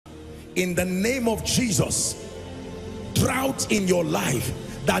in the name of Jesus, drought in your life,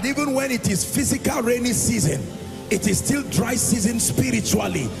 that even when it is physical rainy season, it is still dry season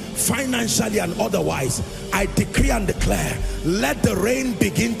spiritually, financially, and otherwise. I decree and declare, let the rain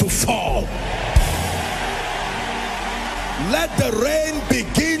begin to fall. Let the rain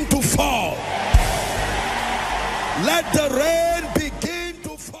begin to fall. Let the rain begin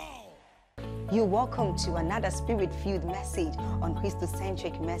to fall. You're welcome to another spirit-filled message on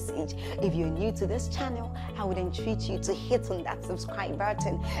Christocentric Message. If you're new to this channel, I would entreat you to hit on that subscribe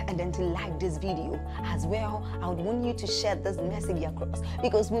button and then to like this video. As well, I would want you to share this message across,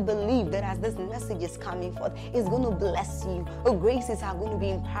 because we believe that as this message is coming forth, it's going to bless you. Graces are going to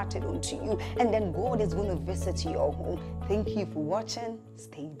be imparted unto you, and then God is going to visit your home. Thank you for watching.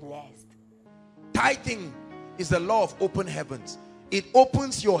 Stay blessed. Tithing is the law of open heavens. It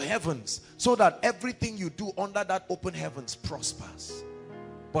opens your heavens so that everything you do under that open heavens prospers.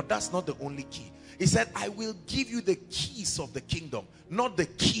 But that's not the only key. He said, I will give you the keys of the kingdom. Not the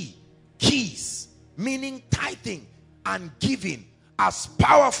key. Keys. Meaning tithing and giving, as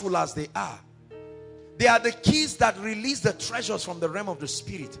powerful as they are, the keys that release the treasures from the realm of the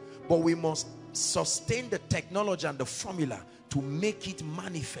spirit. But we must sustain the technology and the formula to make it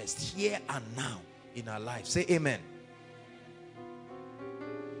manifest here and now in our lives. Say amen.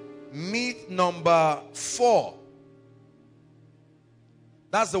 Myth number 4.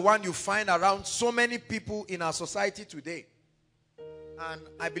 That's the one you find around so many people in our society today. And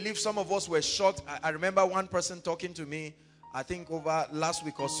I believe some of us were shocked. I remember one person talking to me, I think over last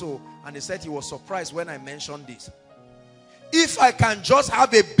week or so, and he said he was surprised when I mentioned this. If I can just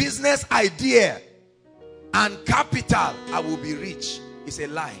have a business idea and capital, I will be rich. It's a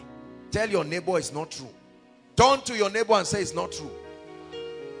lie. Tell your neighbor it's not true. Turn to your neighbor and say it's not true.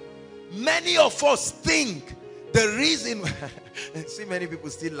 Many of us think the reason see many people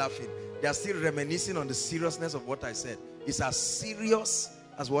still laughing. They are still reminiscing on the seriousness of what I said. It's as serious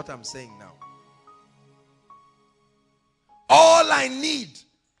as what I'm saying now. All I need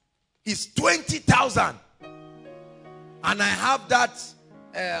is 20,000, and I have that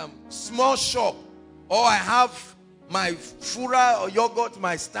small shop, or I have my fura or yogurt,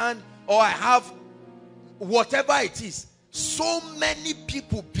 my stand, or I have whatever it is. So many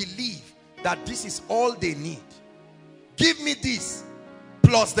people believe that this is all they need. Give me this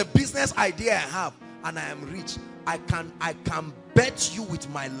plus the business idea I have, and I am rich. I can bet you with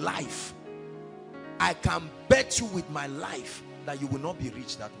my life. I can bet you with my life that you will not be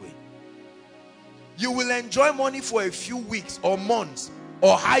rich that way. You will enjoy money for a few weeks or months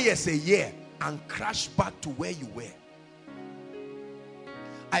or highest a year and crash back to where you were.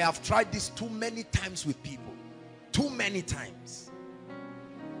 I have tried this too many times with people. Too many times.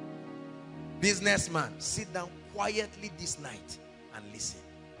 Businessman, sit down quietly this night and listen.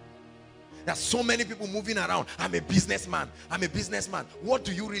 There's so many people moving around. I'm a businessman. I'm a businessman. What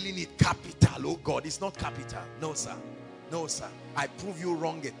do you really need? Capital. Oh God, it's not capital. No, sir. No, sir. I prove you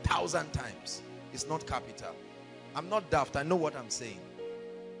wrong 1,000 times. It's not capital. I'm not daft. I know what I'm saying.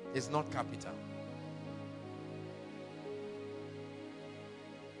 It's not capital.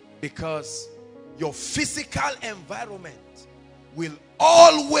 Because your physical environment will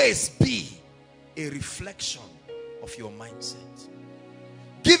always be a reflection of your mindset.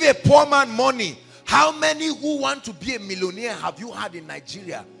 Give a poor man money. How many who want to be a millionaire have you had in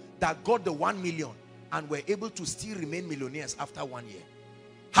Nigeria that got the 1 million and were able to still remain millionaires after 1 year?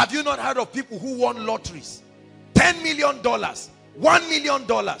 Have you not heard of people who won lotteries? $10 million, $1 million,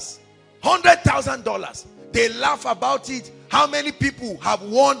 $100,000. They laugh about it. How many people have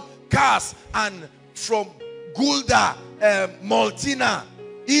won cars and from Gulda, Maltina,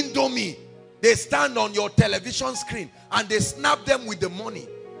 Indomie? They stand on your television screen and they snap them with the money.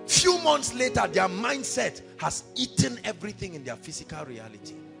 Few months later, their mindset has eaten everything in their physical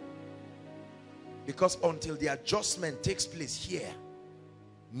reality. Because until the adjustment takes place here,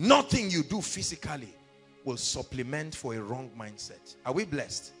 nothing you do physically will supplement for a wrong mindset. Are we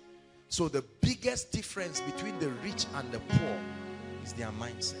blessed? So the biggest difference between the rich and the poor is their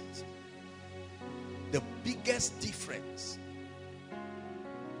mindset. The biggest difference.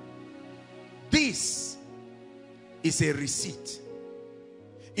 This is a receipt.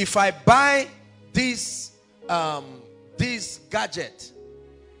 If I buy this gadget,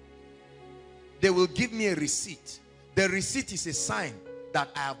 they will give me a receipt. The receipt is a sign that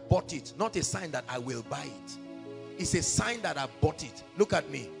I have bought it, not a sign that I will buy it. It's a sign that I bought it. Look at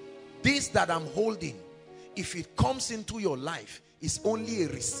me. This that I'm holding, if it comes into your life, is only a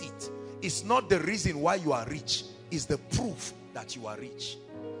receipt. It's not the reason why you are rich. It's the proof that you are rich.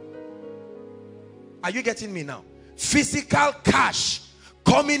 Are you getting me now? Physical cash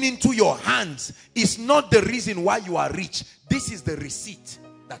coming into your hands is not the reason why you are rich. This is the receipt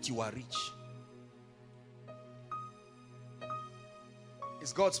that you are rich.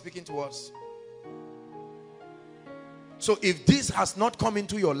 Is God speaking to us? So if this has not come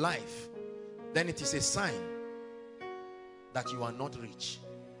into your life, then it is a sign that you are not rich.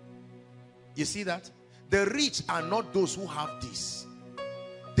 You see that? The rich are not those who have this.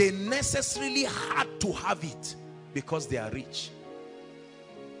 They necessarily had to have it because they are rich.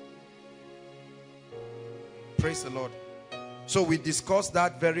 Praise the Lord. So we discussed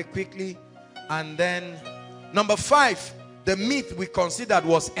that very quickly. And then number 5, the myth we considered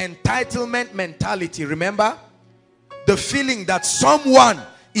was entitlement mentality. Remember? The feeling that someone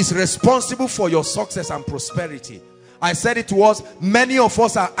is responsible for your success and prosperity. I said it was, many of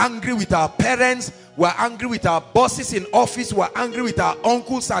us are angry with our parents, we're angry with our bosses in office, we're angry with our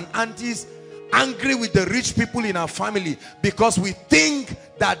uncles and aunties, angry with the rich people in our family because we think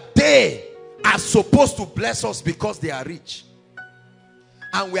that they are supposed to bless us because they are rich.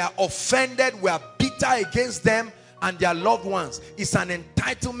 And we are offended, we are bitter against them and their loved ones. It's an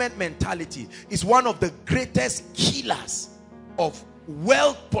entitlement mentality. It's one of the greatest killers of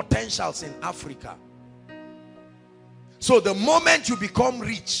wealth potentials in Africa. So the moment you become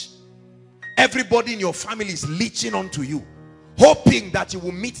rich, everybody in your family is leeching onto you, hoping that you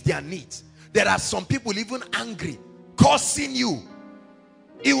will meet their needs. There are some people even angry, cursing you.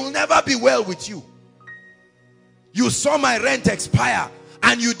 It will never be well with you. You saw my rent expire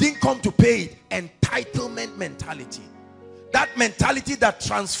and you didn't come to pay it. Entitlement mentality. That mentality that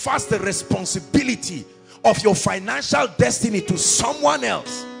transfers the responsibility of your financial destiny to someone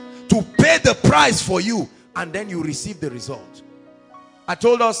else to pay the price for you, and then you receive the result. I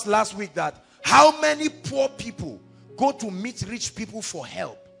told us last week that how many poor people go to meet rich people for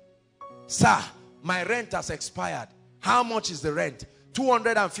help. Sir, my rent has expired. How much is the rent?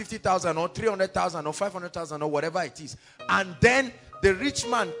 250,000 or 300,000 or 500,000 or whatever it is. And then the rich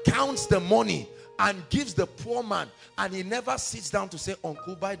man counts the money and gives the poor man, and he never sits down to say,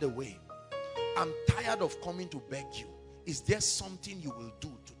 uncle, by the way, I'm tired of coming to beg you. Is there something you will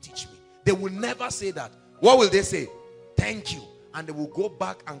do to teach me? They will never say that. What will they say? Thank you. And they will go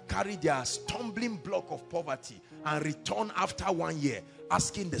back and carry their stumbling block of poverty and return after 1 year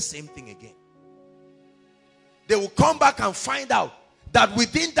asking the same thing again. They will come back and find out that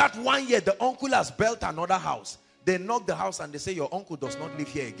within that 1 year the uncle has built another house. They knock the house and they say, your uncle does not live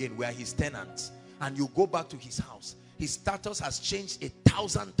here again. We are his tenants. And you go back to his house. His status has changed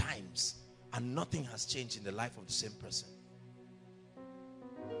 1,000 times and nothing has changed in the life of the same person.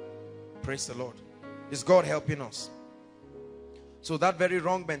 Praise the Lord. Is God helping us? So that very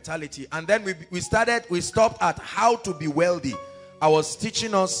wrong mentality. And then we stopped at how to be wealthy. I was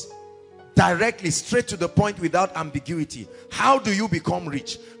teaching us directly, straight to the point without ambiguity. How do you become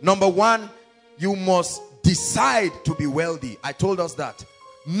rich? Number 1, you must decide to be wealthy. I told us that.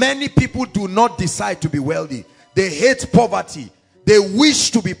 Many people do not decide to be wealthy. They hate poverty. They wish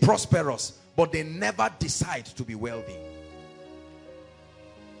to be prosperous, but they never decide to be wealthy.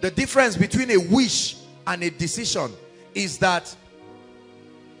 The difference between a wish and a decision is that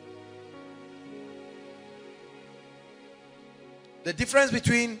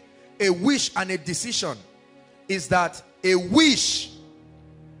a wish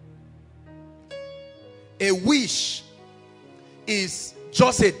is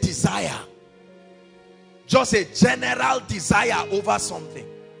just a desire, just a general desire over something.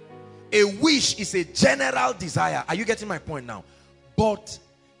 A wish is a general desire. Are you getting my point now? But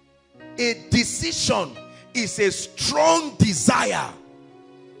a decision is a strong desire.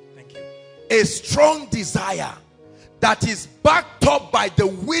 Thank you. A strong desire that is backed up by the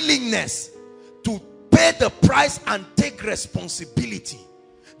willingness to pay the price and take responsibility.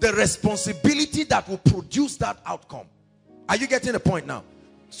 The responsibility that will produce that outcome. Are you getting the point now?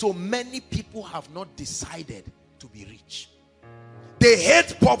 So many people have not decided to be rich. They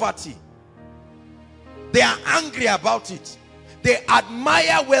hate poverty. They are angry about it. They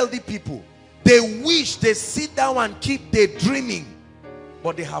admire wealthy people. They wish, they sit down and keep daydreaming,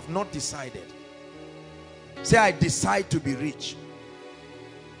 but they have not decided. Say, I decide to be rich.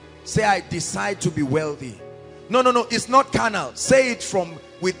 Say, I decide to be wealthy. No, it's not carnal. Say it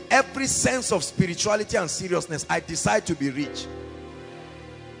with every sense of spirituality and seriousness. I decide to be rich.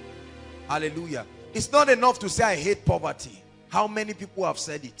 Hallelujah. It's not enough to say I hate poverty. How many people have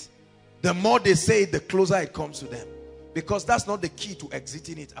said it? The more they say it, the closer it comes to them. Because that's not the key to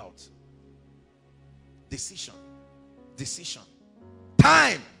exiting it out. Decision. Decision.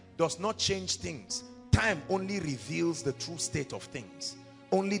 Time does not change things. Time only reveals the true state of things.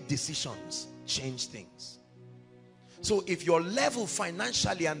 Only decisions change things. So if your level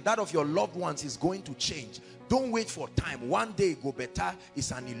financially and that of your loved ones is going to change, don't wait for time. One day go better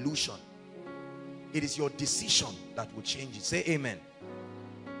is an illusion. It is your decision that will change it. Say amen.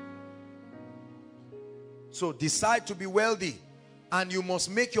 So decide to be wealthy, and you must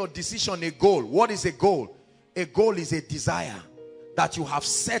make your decision a goal. What is a goal? A goal is a desire that you have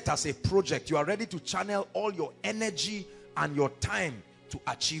set as a project. You are ready to channel all your energy and your time to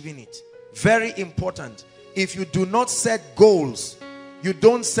achieving it. Very important. If you do not set goals, you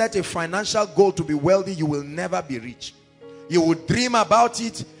don't set a financial goal to be wealthy, you will never be rich. You will dream about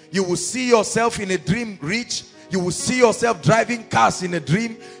it. You will see yourself in a dream rich. You will see yourself driving cars in a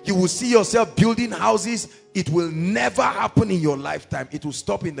dream. You will see yourself building houses. It will never happen in your lifetime. It will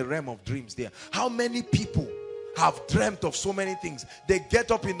stop in the realm of dreams there. How many people have dreamt of so many things? They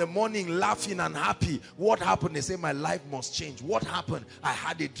get up in the morning laughing and happy. What happened? They say, my life must change. What happened? I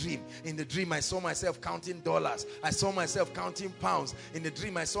had a dream. In the dream, I saw myself counting dollars. I saw myself counting pounds. In the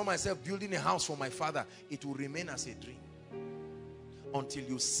dream, I saw myself building a house for my father. It will remain as a dream until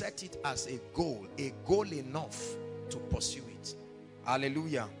you set it as a goal enough to pursue it.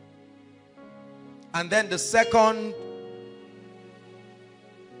 Hallelujah. And then the second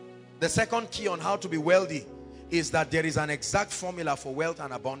key on how to be wealthy is that there is an exact formula for wealth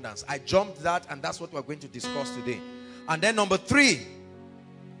and abundance. I jumped that, and that's what we're going to discuss today. And then number 3,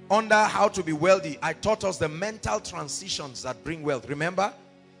 under how to be wealthy, I taught us the mental transitions that bring wealth. Remember,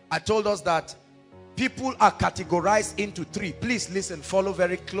 I told us that people are categorized into 3. Please listen, follow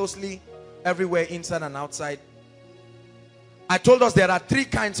very closely everywhere, inside and outside. I told us there are 3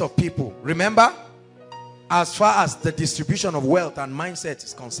 kinds of people. Remember, as far as the distribution of wealth and mindset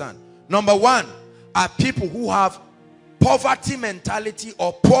is concerned. Number 1 are people who have poverty mentality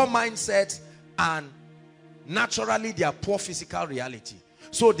or poor mindset, and naturally they are poor physical reality.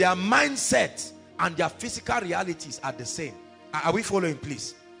 So their mindset and their physical realities are the same. Are we following,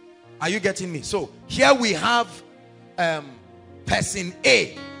 please? Are you getting me? So here we have person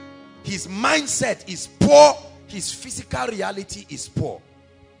A. His mindset is poor. His physical reality is poor.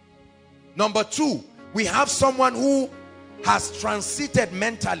 Number 2, we have someone who has transited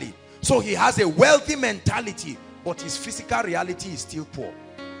mentally. So he has a wealthy mentality, but his physical reality is still poor.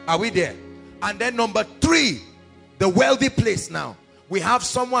 Are we there? And then number 3, the wealthy place now. We have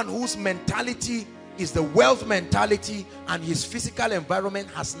someone whose mentality is the wealth mentality, and his physical environment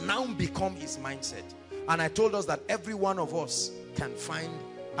has now become his mindset. And I told us that every one of us can find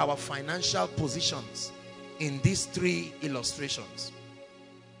our financial positions in these 3 illustrations.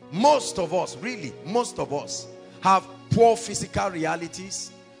 Most of us, really, most of us have poor physical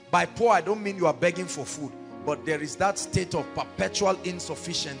realities. By poor, I don't mean you are begging for food, but there is that state of perpetual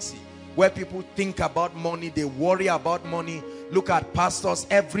insufficiency where people think about money, they worry about money. Look at pastors,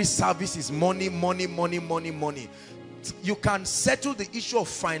 every service is money, money, money, money, money. You can settle the issue of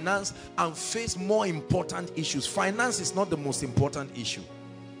finance and face more important issues. Finance is not the most important issue.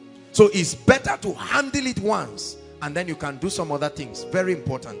 So it's better to handle it once, and then you can do some other things. Very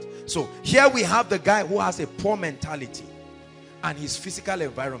important. So here we have the guy who has a poor mentality and his physical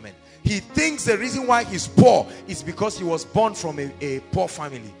environment. He thinks the reason why he's poor is because he was born from a poor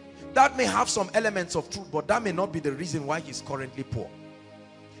family. That may have some elements of truth, but that may not be the reason why he's currently poor.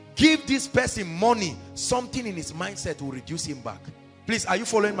 Give this person money, something in his mindset will reduce him back. Please, are you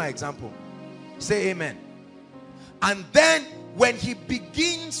following my example? Say amen. And then when he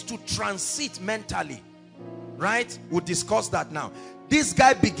begins to transit mentally, right? We'll discuss that now. This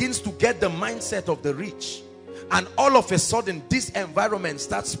guy begins to get the mindset of the rich, and all of a sudden this environment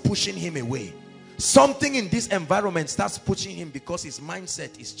starts pushing him away. Something in this environment starts pushing him because his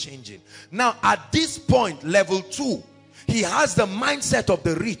mindset is changing. Now at this point, level 2, he has the mindset of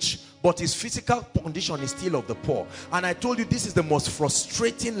the rich, but his physical condition is still of the poor. And I told you this is the most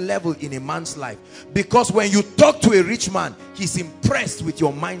frustrating level in a man's life, because when you talk to a rich man, he's impressed with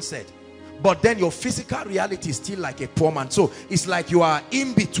your mindset, but then your physical reality is still like a poor man. So it's like you are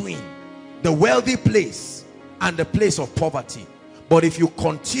in between the wealthy place and the place of poverty. But if you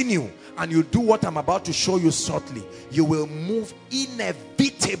continue and you do what I'm about to show you shortly, you will move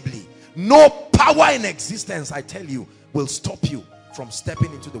inevitably. No power in existence, I tell you, will stop you from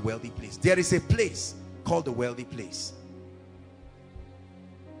stepping into the wealthy place. There is a place called the wealthy place.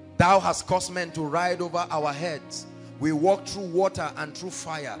 Thou hast caused men to ride over our heads. We walked through water and through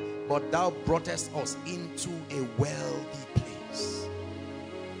fire, but thou broughtest us into a wealthy place.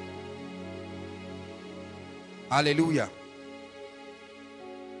 Hallelujah.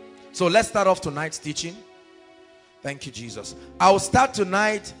 So let's start off tonight's teaching. Thank you, Jesus. I'll start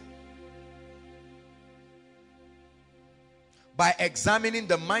tonight by examining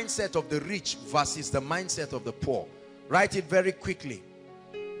the mindset of the rich versus the mindset of the poor. Write it very quickly.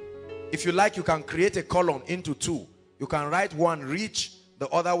 If you like, you can create a column into two. You can write one rich, the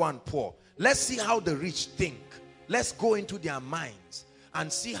other one poor. Let's see how the rich think. Let's go into their minds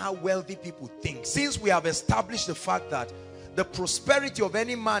and see how wealthy people think. Since we have established the fact that the prosperity of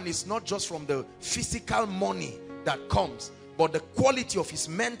any man is not just from the physical money that comes, but the quality of his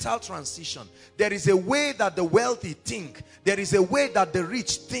mental transition. There is a way that the wealthy think. There is a way that the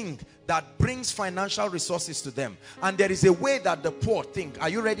rich think that brings financial resources to them. And there is a way that the poor think. Are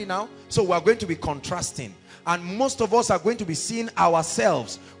you ready now? So we are going to be contrasting. And most of us are going to be seeing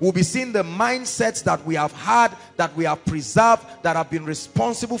ourselves. We'll be seeing the mindsets that we have had, that we have preserved, that have been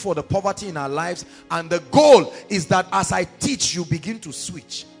responsible for the poverty in our lives. And the goal is that as I teach, you begin to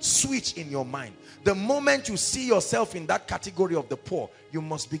switch in your mind. The moment you see yourself in that category of the poor, you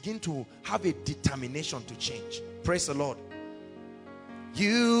must begin to have a determination to change. Praise the Lord.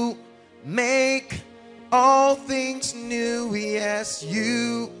 You make all things new. Yes,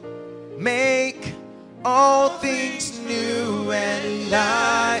 you make all things new, and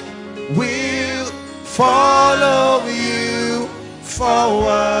I will follow you forward.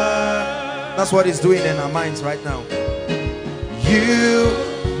 That's what he's doing in our minds right now. You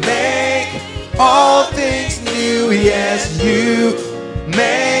make all things new. Yes, you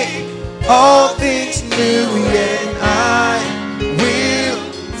make all things new, and I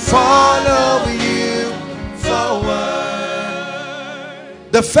will follow you forward.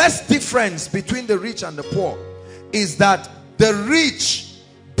 The first difference between the rich and the poor is that the rich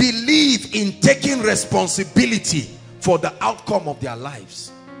believe in taking responsibility for the outcome of their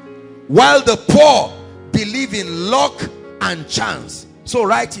lives, while the poor believe in luck and chance. So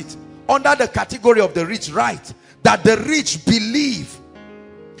write it under the category of the rich. Write that the rich believe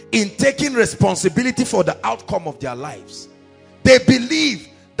in taking responsibility for the outcome of their lives. They believe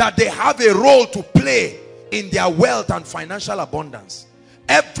that they have a role to play in their wealth and financial abundance.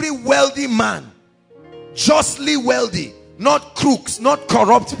 Every wealthy man, justly wealthy, not crooks, not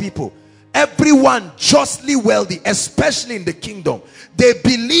corrupt people, everyone justly wealthy, especially in the kingdom, they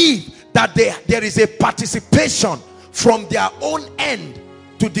believe that there is a participation from their own end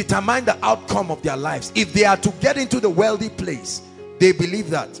to determine the outcome of their lives. If they are to get into the wealthy place, they believe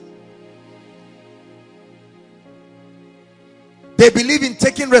that. They believe in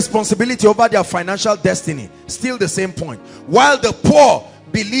taking responsibility over their financial destiny. Still the same point. While the poor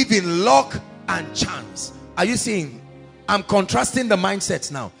believe in luck and chance. Are you seeing? I'm contrasting the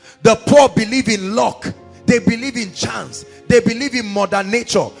mindsets now. The poor believe in luck. They believe in chance. They believe in mother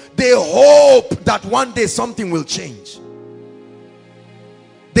nature. They hope that one day something will change.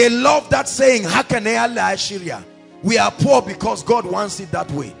 They love that saying, we are poor because God wants it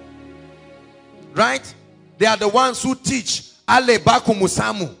that way. Right? They are the ones who teach, oh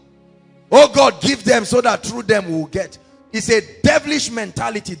God, give them so that through them we will get. It's a devilish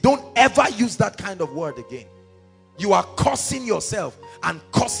mentality. Don't ever use that kind of word again. You are cursing yourself and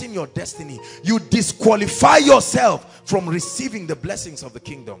cursing your destiny. You disqualify yourself from receiving the blessings of the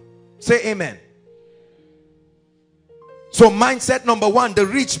kingdom. Say amen. So mindset number one, the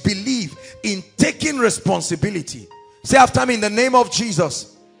rich believe in taking responsibility. Say after me, in the name of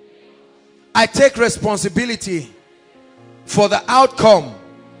Jesus, I take responsibility for the outcome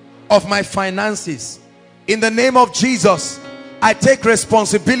of my finances. In the name of Jesus, I take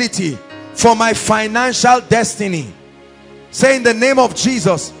responsibility for my financial destiny. Say in the name of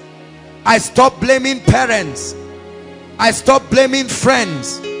Jesus, I stop blaming parents. I stop blaming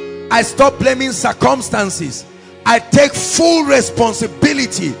friends. I stop blaming circumstances. I take full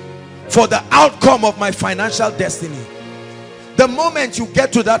responsibility for the outcome of my financial destiny. The moment you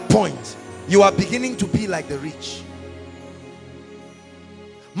get to that point, you are beginning to be like the rich.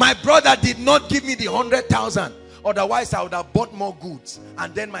 My brother did not give me the 100,000. Otherwise, I would have bought more goods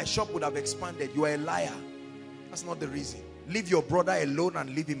and then my shop would have expanded. You are a liar. That's not the reason. Leave your brother alone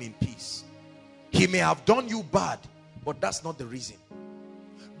and leave him in peace. He may have done you bad, but that's not the reason.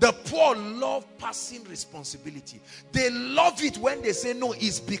 The poor love passing responsibility. They love it when they say, no,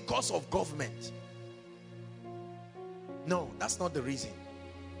 it's because of government. No, that's not the reason.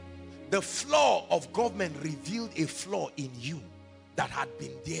 The flaw of government revealed a flaw in you that had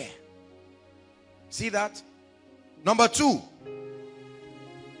been there. See that? Number two,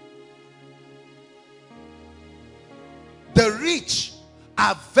 the rich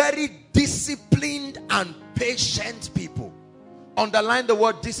are very disciplined and patient people. Underline the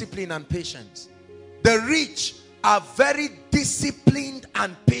word discipline and patience. The rich are very disciplined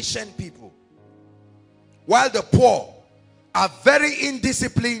and patient people, while the poor are very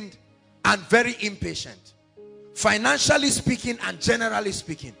indisciplined and very impatient. Financially speaking and generally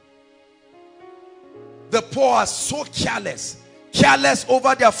speaking. The poor are so careless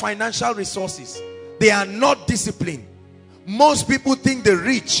over their financial resources. They are not disciplined. Most people think the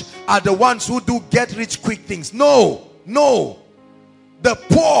rich are the ones who do get rich quick things. No, no. The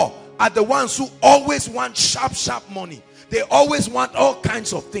poor are the ones who always want sharp money. They always want all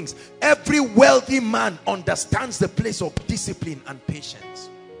kinds of things. Every wealthy man understands the place of discipline and patience.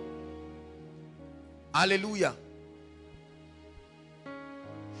 Hallelujah.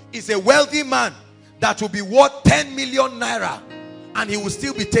 Is a wealthy man that will be worth 10 million naira and he will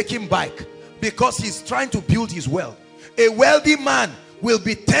still be taking bike because he's trying to build his wealth. A wealthy man will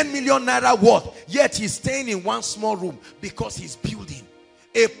be 10 million naira worth, yet he's staying in one small room because he's building.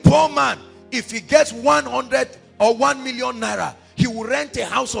 A poor man, if he gets 100 or 1 million naira, he will rent a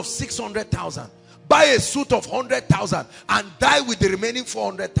house of 600,000, buy a suit of 100,000 and die with the remaining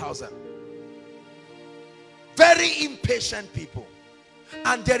 400,000. Very impatient people.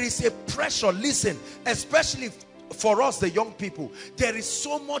 And there is a pressure, listen, especially for us the young people, there is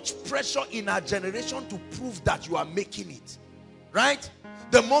so much pressure in our generation to prove that you are making it, right?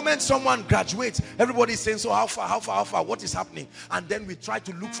 The moment someone graduates, everybody is saying, so how far, what is happening? And then we try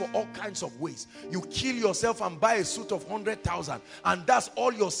to look for all kinds of ways. You kill yourself and buy a suit of 100,000 and that's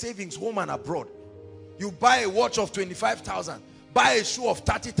all your savings home and abroad. You buy a watch of 25,000, buy a shoe of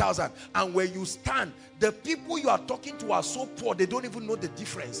 30,000, and where you stand, the people you are talking to are so poor, they don't even know the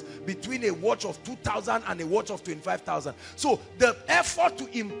difference between a watch of 2,000 and a watch of 25,000. So the effort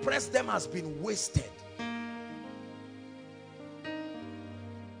to impress them has been wasted.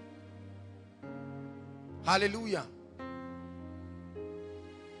 Hallelujah.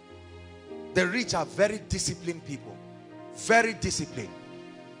 The rich are very disciplined people. Very disciplined.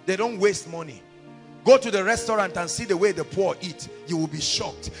 They don't waste money. Go to the restaurant and see the way the poor eat. You will be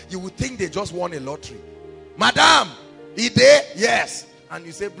shocked. You will think they just won a lottery. Madam, eat there? Yes. And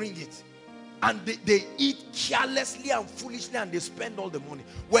you say, bring it. And they eat carelessly and foolishly and they spend all the money.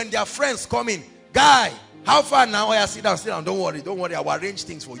 When their friends come in, guy, how far now? Oh, yeah, sit down. Don't worry, I will arrange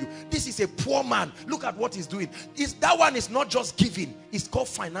things for you. This is a poor man. Look at what he's doing. That one is not just giving. It's called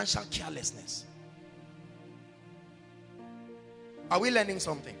financial carelessness. Are we learning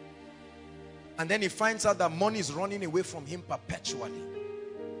something? And then he finds out that money is running away from him perpetually.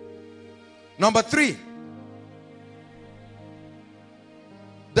 Number 3.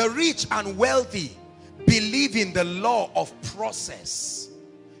 The rich and wealthy believe in the law of process.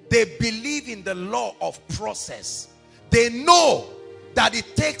 They believe in the law of process. They know that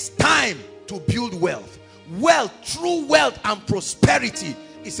it takes time to build wealth. Wealth, true wealth and prosperity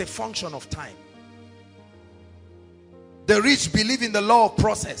is a function of time. The rich believe in the law of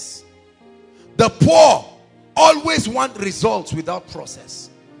process. The poor always want results without process.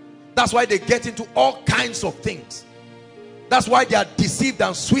 That's why they get into all kinds of things. That's why they are deceived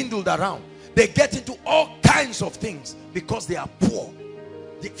and swindled around. They get into all kinds of things because they are poor.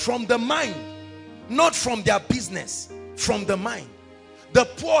 From the mind, not from their business, from the mind. The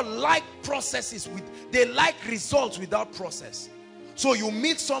poor like processes, they like results without process. So you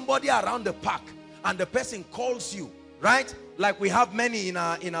meet somebody around the park and the person calls you, right? Like we have many in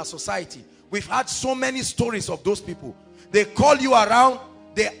our society. We've had so many stories of those people. They call you around,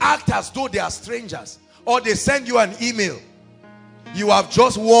 they act as though they are strangers, or they send you an email. You have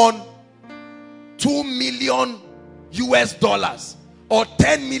just won $2 million US or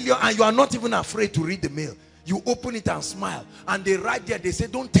 10 million, and you are not even afraid to read the mail. You open it and smile, and they write there, they say,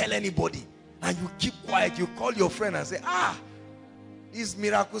 don't tell anybody. And you keep quiet. You call your friend and say, this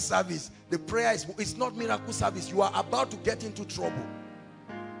miracle service, the prayer it's not miracle service. You are about to get into trouble.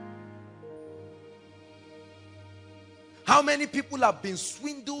 How many people have been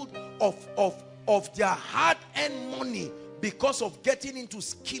swindled of their hard-earned money because of getting into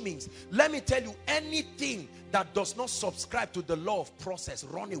schemings? Let me tell you, anything that does not subscribe to the law of process,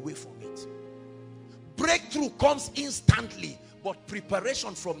 run away from it. Breakthrough comes instantly, but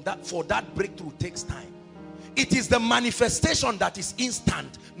preparation for that breakthrough takes time. It is the manifestation that is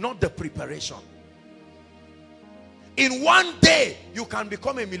instant, not the preparation. In one day, you can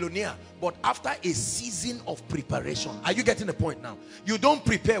become a millionaire, but after a season of preparation. Are you getting the point now? You don't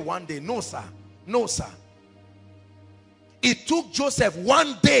prepare one day. No, sir. No, sir. It took Joseph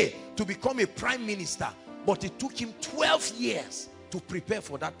one day to become a prime minister, but it took him 12 years to prepare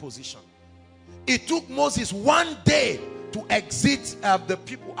for that position. It took Moses one day to exit the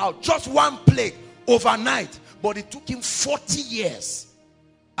people out. Just one plague overnight, but it took him 40 years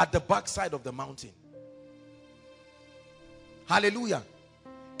at the backside of the mountain. Hallelujah.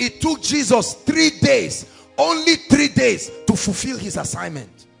 It took Jesus 3 days, only 3 days, to fulfill his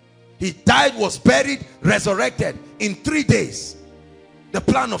assignment. He died, was buried, resurrected. In 3 days, the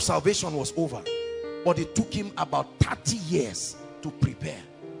plan of salvation was over. but it took him about 30 years to prepare.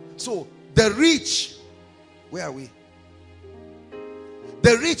 So the rich, where are we?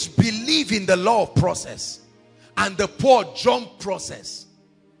 The rich believe in the law of process, and the poor jump process.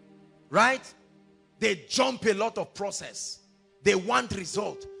 Right? They jump a lot of process. They want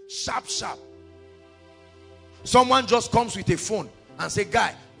result. Sharp, sharp. Someone just comes with a phone and say,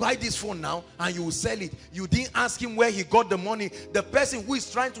 guy, buy this phone now and you will sell it. You didn't ask him where he got the money. The person who is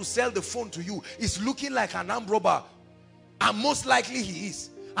trying to sell the phone to you is looking like an armed robber. And most likely he is.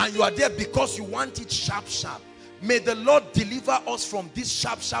 And you are there because you want it sharp, sharp. May the Lord deliver us from this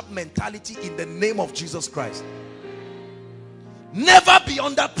sharp, sharp mentality in the name of Jesus Christ. Never be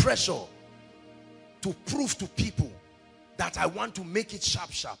under pressure to prove to people that I want to make it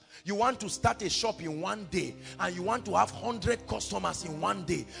sharp, sharp. You want to start a shop in one day and you want to have 100 customers in one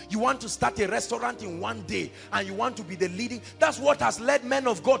day. You want to start a restaurant in one day and you want to be the leading. That's what has led men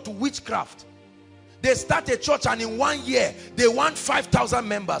of God to witchcraft. They start a church and in 1 year, they want 5,000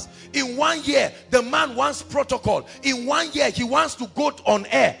 members. In 1 year, the man wants protocol. In 1 year, he wants to go on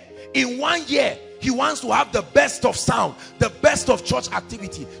air. In 1 year, he wants to have the best of sound, the best of church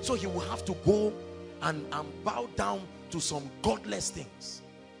activity. So he will have to go and bow down to some godless things.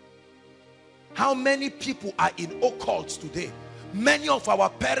 How many people are in occults today? Many of our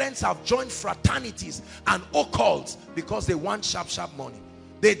parents have joined fraternities and occults because they want sharp, sharp money.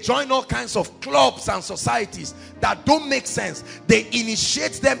 They join all kinds of clubs and societies that don't make sense. They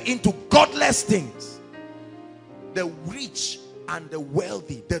initiate them into godless things. The rich and the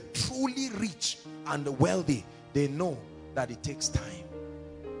wealthy, the truly rich and the wealthy, they know that it takes time.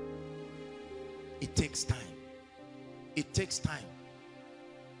 It takes time. It takes time.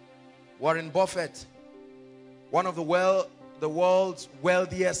 Warren Buffett, one of the world's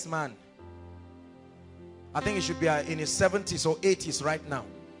wealthiest man. I think he should be in his 70s or 80s right now.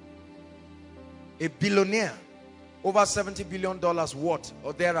 A billionaire, over $70 billion worth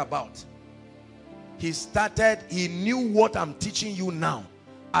or thereabout. He knew what I'm teaching you now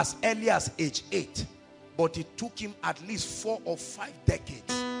as early as age 8. But it took him at least 4 or 5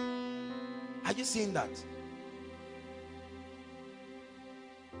 decades. Are you seeing that?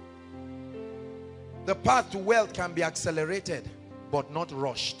 The path to wealth can be accelerated, but not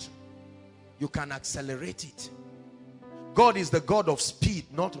rushed. You can accelerate it. God is the God of speed,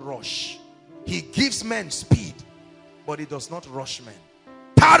 not rush. He gives men speed, but he does not rush men.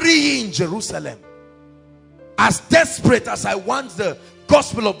 Tarry in Jerusalem. As desperate as I want the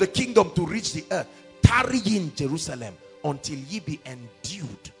gospel of the kingdom to reach the earth, tarry in Jerusalem until ye be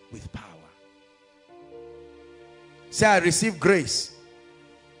endued with power. Say, I receive grace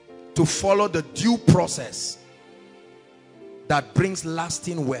to follow the due process that brings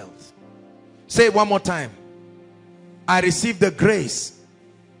lasting wealth. Say it one more time. I receive the grace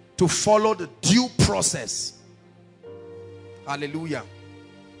to follow the due process. Hallelujah.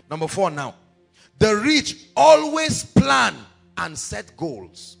 Number 4 now. The rich always plan and set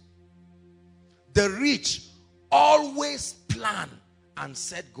goals. The rich always plan and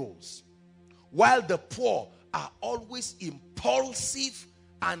set goals, while the poor are always impulsive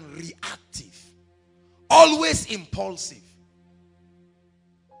and reactive. Always impulsive.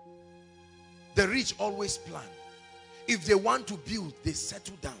 The rich always plan. If they want to build, they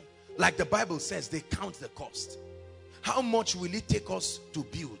settle down. Like the Bible says, they count the cost. How much will it take us to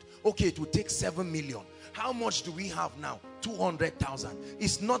build? Okay, it will take 7 million. How much do we have now? 200,000.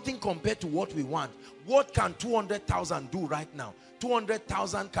 It's nothing compared to what we want. What can 200,000 do right now?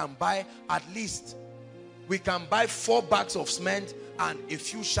 200,000 can buy at least, we can buy 4 bags of cement and a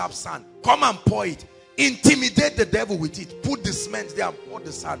few sharp sand. Come and pour it. Intimidate the devil with it. Put the cement there and pour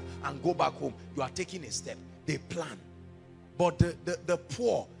the sand and go back home. You are taking a step. They plan. But the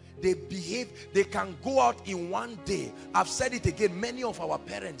poor, they behave. They can go out in one day. I've said it again. Many of our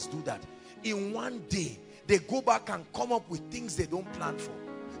parents do that. In one day, they go back and come up with things they don't plan for.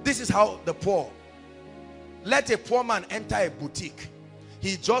 This is how the poor. Let a poor man enter a boutique.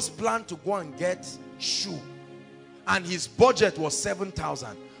 He just planned to go and get shoe. And his budget was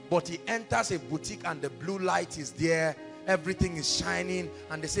 7,000. But he enters a boutique and the blue light is there. Everything is shining.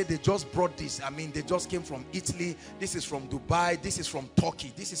 And they say they just brought this. I mean, they just came from Italy. This is from Dubai. This is from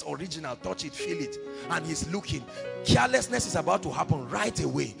Turkey. This is original. Touch it, feel it. And he's looking. Carelessness is about to happen right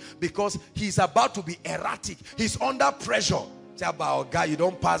away. Because he's about to be erratic. He's under pressure. Say about, guy, you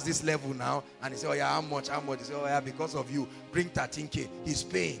don't pass this level now. And he say, oh yeah, how much? How much? He say, oh yeah, because of you. Bring 13K. He's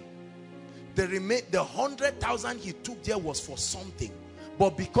paying. The 100,000 he took there was for something.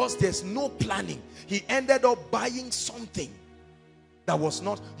 But because there's no planning, he ended up buying something. that was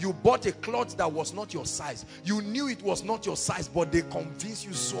not, you bought a cloth that was not your size. You knew it was not your size, but they convinced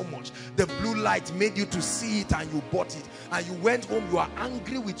you so much. The blue light made you to see it and you bought it. And you went home, you are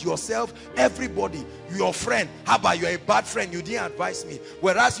angry with yourself, everybody, your friend. How about you're a bad friend, you didn't advise me.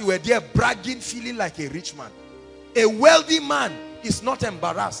 Whereas you were there bragging, feeling like a rich man. A wealthy man is not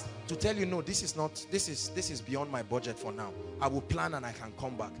embarrassed to tell you, no, this is beyond my budget for now. I will plan and I can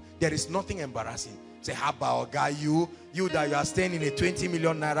come back. There is nothing embarrassing. Say, how about guy, you that you are staying in a 20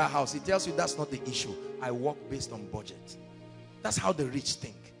 million naira house. It tells you that's not the issue. I work based on budget. That's how the rich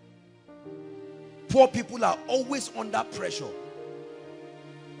think. Poor people are always under pressure.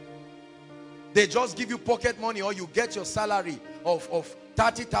 They just give you pocket money, or you get your salary of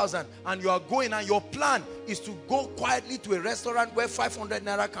 30,000 and you are going, and your plan is to go quietly to a restaurant where 500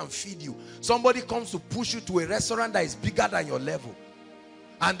 naira can feed you. Somebody comes to push you to a restaurant that is bigger than your level.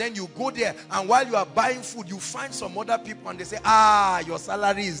 And then you go there, and while you are buying food, you find some other people and they say, your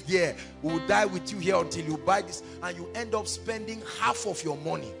salary is there. We will die with you here until you buy this. And you end up spending half of your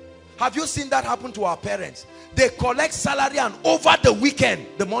money. Have you seen that happen to our parents? They collect salary and over the weekend,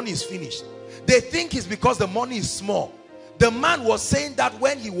 the money is finished. They think it's because the money is small. The man was saying that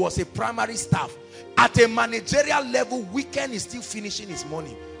when he was a primary staff. At a managerial level, weekend is still finishing his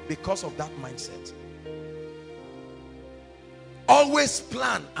money because of that mindset. Always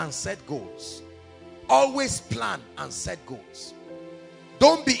plan and set goals. Always plan and set goals.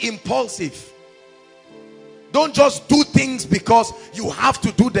 Don't be impulsive. Don't just do things because you have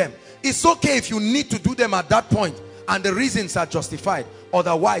to do them. It's okay if you need to do them at that point and the reasons are justified.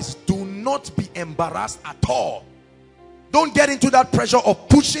 Otherwise, do not be embarrassed at all. Don't get into that pressure of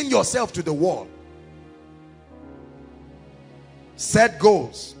pushing yourself to the wall. Set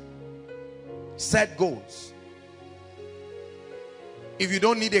goals. Set goals. If you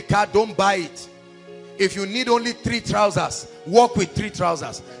don't need a car, don't buy it. If you need only 3 trousers, walk with 3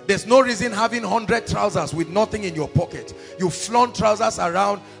 trousers. There's no reason having 100 trousers with nothing in your pocket. You flaunt trousers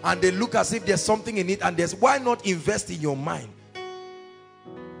around and they look as if there's something in it, and why not invest in your mind?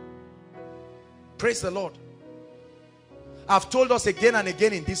 Praise the Lord. I've told us again and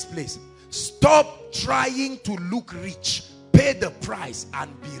again in this place, stop trying to look rich. Pay the price and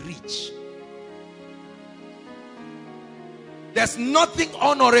be rich. There's nothing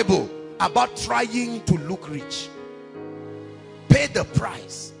honorable about trying to look rich. Pay the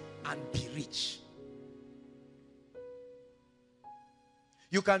price and be rich.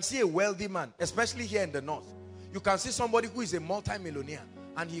 You can see a wealthy man, especially here in the north. You can see somebody who is a multi-millionaire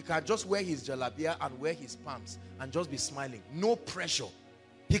and he can just wear his jalabia and wear his pants and just be smiling. No pressure.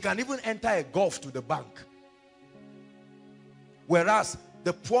 He can even enter a golf to the bank. Whereas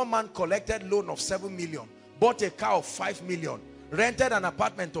the poor man collected loan of 7 million, bought a car of 5 million, rented an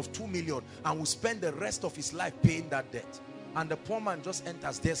apartment of 2 million, and will spend the rest of his life paying that debt. And the poor man just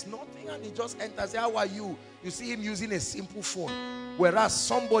enters. There's nothing, and he just enters. How are you? You see him using a simple phone. Whereas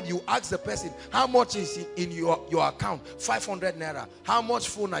somebody, you ask the person, how much is in your account? 500 naira. How much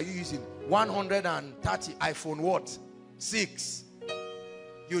phone are you using? 130. iPhone what? 6.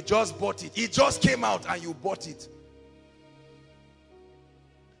 You just bought it. It just came out and you bought it.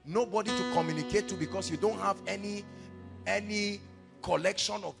 Nobody to communicate to because you don't have any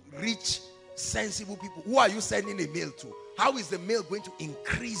collection of rich, sensible people. Who are you sending a mail to? How is the mail going to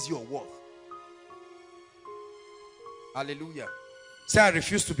increase your worth? Hallelujah. Say, I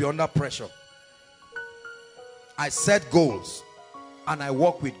refuse to be under pressure. I set goals and I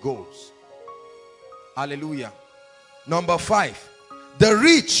work with goals. Hallelujah. Number 5, the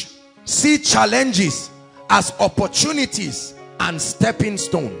rich see challenges as opportunities and stepping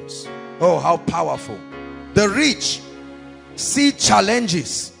stones. Oh, how powerful. The rich see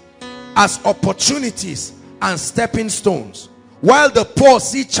challenges as opportunities and stepping stones, while the poor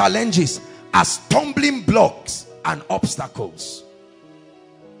see challenges as stumbling blocks and obstacles.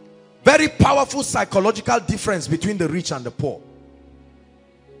 Very powerful psychological difference between the rich and the poor.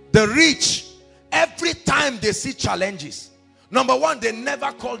 The rich, every time they see challenges, number one, they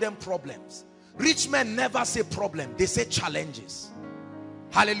never call them problems. Rich men never say problem, they say challenges.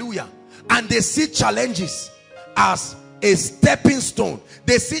 Hallelujah. And they see challenges as a stepping stone.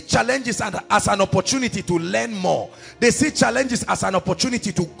 They see challenges as an opportunity to learn more. They see challenges as an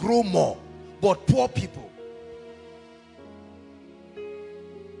opportunity to grow more. But poor people,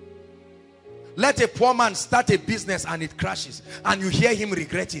 let a poor man start a business and it crashes and you hear him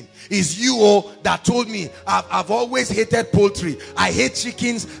regretting. It's you that told me I've always hated poultry. I hate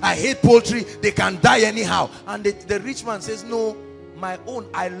chickens. I hate poultry. They can die anyhow. And the rich man says, no, my own,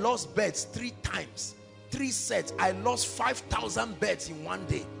 I lost beds 3 times. 3 sets. I lost 5,000 beds in one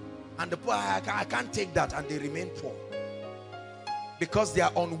day. And the poor, I can't take that, and they remain poor. Because they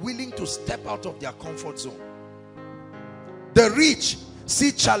are unwilling to step out of their comfort zone. The rich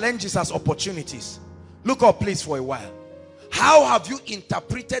see challenges as opportunities. Look up please for a while. How have you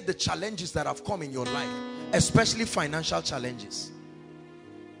interpreted the challenges that have come in your life? Especially financial challenges.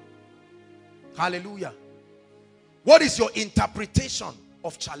 Hallelujah. What is your interpretation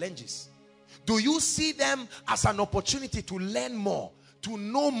of challenges? Do you see them as an opportunity to learn more, to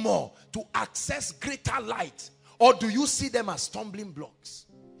know more, to access greater light? Or do you see them as stumbling blocks?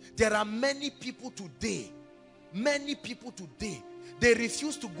 There are many people today, they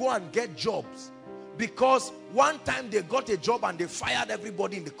refuse to go and get jobs because one time they got a job and they fired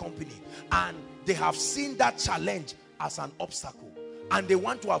everybody in the company, and they have seen that challenge as an obstacle and they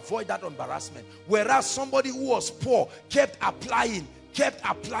want to avoid that embarrassment. Whereas somebody who was poor kept applying,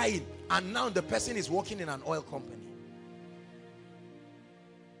 and now the person is working in an oil company.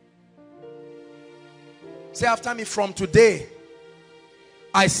 Say after me, from today,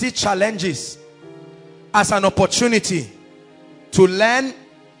 I see challenges as an opportunity to learn,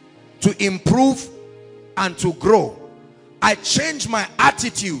 to improve, and to grow. I change my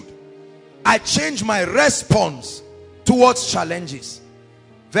attitude. I change my response towards challenges.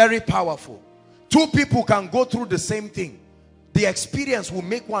 Very powerful. Two people can go through the same thing. The experience will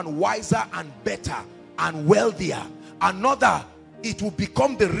make one wiser and better and wealthier. Another, it will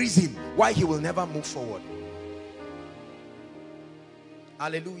become the reason why he will never move forward.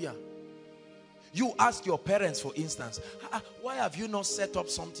 Hallelujah. You ask your parents, for instance, why have you not set up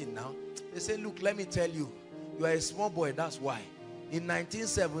something now? They say, look, let me tell you, you are a small boy, that's why. In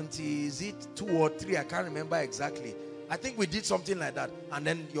 1970, is it 2 or 3? I can't remember exactly. I think we did something like that. And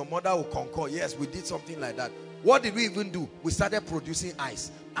then your mother will concur, yes, we did something like that. What did we even do? We started producing ice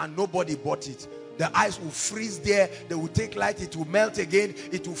and nobody bought it. The ice will freeze there, they will take light, it will melt again,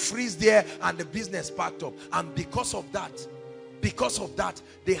 it will freeze there, and the business packed up. And because of that,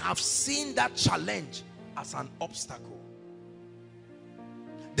 they have seen that challenge as an obstacle.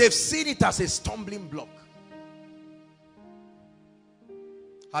 They've seen it as a stumbling block.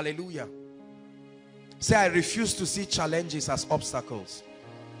 Hallelujah. Say, I refuse to see challenges as obstacles.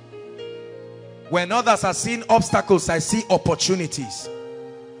 When others are seeing obstacles, I see opportunities.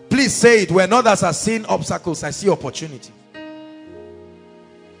 Please say it. When others are seeing obstacles, I see opportunity.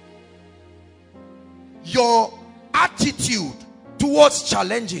 Your attitude towards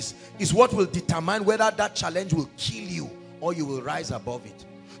challenges is what will determine whether that challenge will kill you or you will rise above it.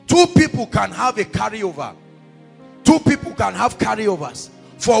 Two people can have a carryover. Two people can have carryovers.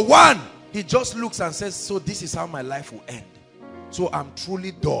 For one, he just looks and says, so this is how my life will end. So I'm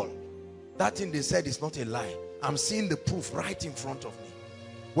truly dull. That thing they said is not a lie. I'm seeing the proof right in front of me.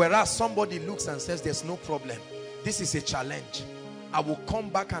 Whereas somebody looks and says, there's no problem. This is a challenge. I will come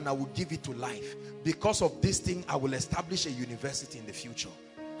back and I will give it to life. Because of this thing, I will establish a university in the future.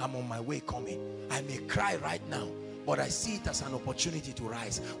 I'm on my way coming. I may cry right now, but I see it as an opportunity to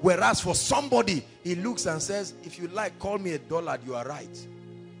rise. Whereas for somebody, he looks and says, if you like, call me a dullard, you are right.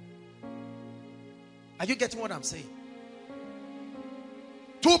 Are you getting what I'm saying?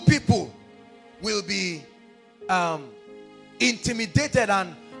 Two people will be intimidated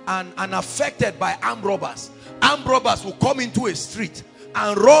and affected by armed robbers. Armed robbers will come into a street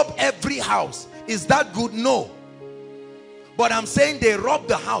and rob every house. Is that good? No. But I'm saying they rob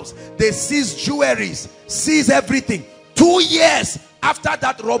the house. They seize jewelries, seize everything. 2 years after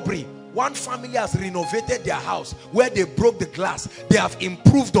that robbery, one family has renovated their house where they broke the glass. They have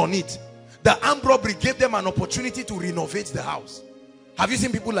improved on it. The armed robbery gave them an opportunity to renovate the house. Have you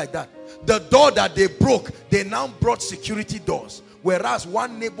seen people like that? The door that they broke, they now brought security doors. Whereas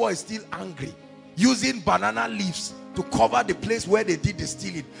one neighbor is still angry, using banana leaves to cover the place where they did the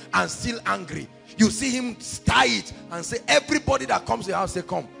stealing, and still angry. You see him tie it and say, everybody that comes to the house, say,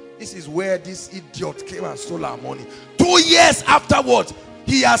 come. This is where this idiot came and stole our money. 2 years afterwards,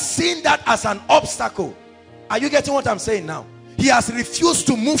 he has seen that as an obstacle. Are you getting what I'm saying now? He has refused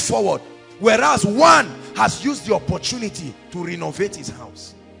to move forward. Whereas one has used the opportunity to renovate his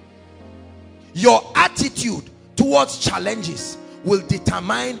house. Your attitude towards challenges will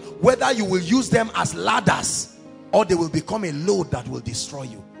determine whether you will use them as ladders or they will become a load that will destroy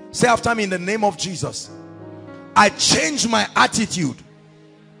you. Say after me, in the name of Jesus, I change my attitude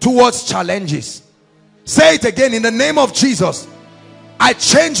towards challenges. Say it again, in the name of Jesus, I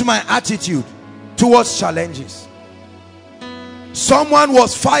change my attitude towards challenges. Someone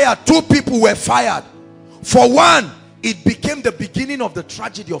was fired. 2 people were fired. For one, it became the beginning of the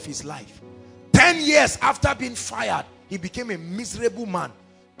tragedy of his life. 10 years after being fired, he became a miserable man,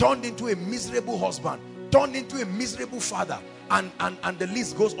 turned into a miserable husband, turned into a miserable father. and the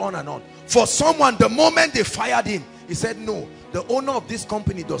list goes on and on. For someone, the moment they fired him, he said, no, the owner of this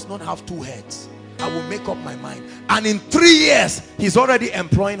company does not have two heads. I will make up my mind. And in 3 years, he's already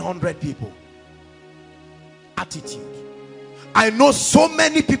employing 100 people. Attitude. I know so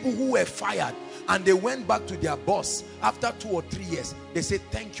many people who were fired and they went back to their boss after 2 or 3 years. They said,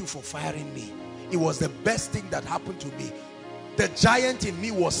 thank you for firing me. It was the best thing that happened to me. The giant in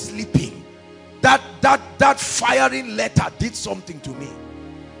me was sleeping. That firing letter did something to me.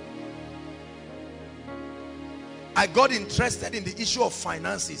 I got interested in the issue of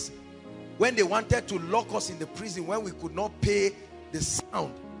finances when they wanted to lock us in the prison when we could not pay the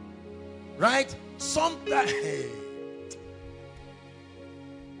sound. Right? Sometimes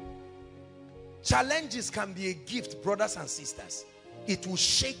challenges can be a gift, brothers and sisters. It will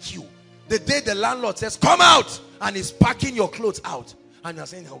shake you. The day the landlord says, come out, and is packing your clothes out, and you're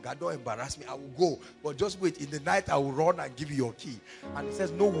saying, oh God, don't embarrass me, I will go, but just wait, in the night I will run and give you your key. And he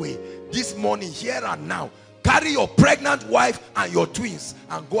says, no way, this morning, here and now, carry your pregnant wife and your twins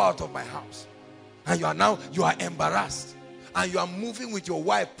and go out of my house. And you are embarrassed, and you are moving with your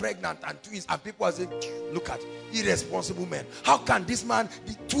wife pregnant and twins, and people are saying, look at irresponsible men. How can this man,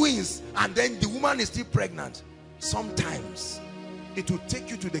 the twins, and then the woman is still pregnant? Sometimes it will take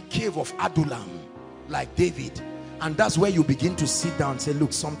you to the cave of Adullam like David, and that's where you begin to sit down and say,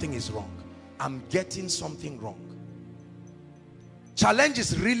 look, something is wrong. I'm getting something wrong.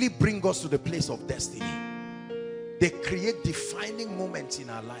 Challenges really bring us to the place of destiny. They create defining moments in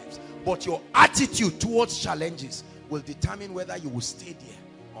our lives, but your attitude towards challenges will determine whether you will stay there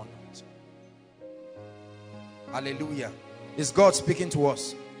or not. Hallelujah. Is God speaking to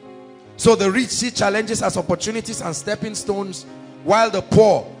us? So the rich see challenges as opportunities and stepping stones, while the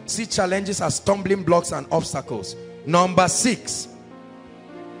poor see challenges as stumbling blocks and obstacles. Number 6.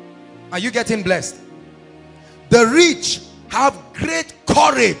 Are you getting blessed? The rich have great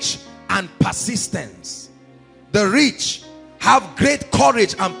courage and persistence. The rich have great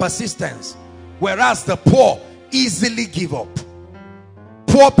courage and persistence, whereas the poor easily give up.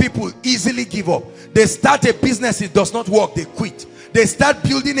 Poor people easily give up. They start a business, it does not work, they quit. They start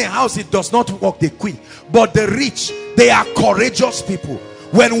building a house, it does not work, they quit. But the rich, they are courageous people.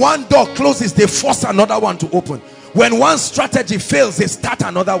 When one door closes, they force another one to open. When one strategy fails, they start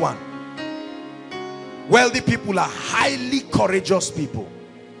another one. Wealthy people are highly courageous people.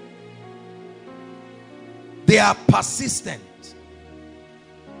 They are persistent.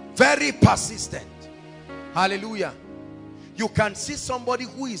 Very persistent. Hallelujah. You can see somebody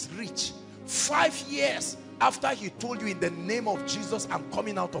who is rich 5 years after he told you, in the name of Jesus, I'm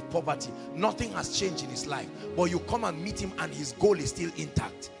coming out of poverty. Nothing has changed in his life. But you come and meet him and his goal is still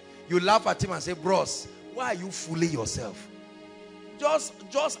intact. You laugh at him and say, bros, why are you fooling yourself?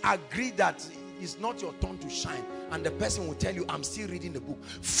 Just agree that it's not your turn to shine. And the person will tell you, I'm still reading the book.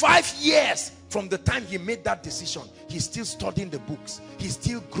 5 years from the time he made that decision, he's still studying the books. He's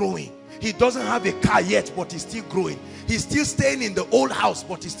still growing. He doesn't have a car yet, but he's still growing. He's still staying in the old house,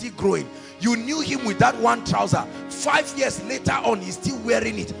 but he's still growing. You knew him with that one trouser. 5 years later on, he's still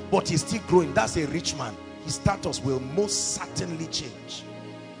wearing it, but he's still growing. That's a rich man. His status will most certainly change.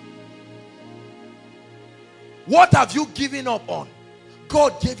 What have you given up on?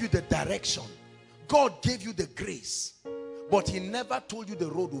 God gave you the direction. God gave you the grace, but he never told you the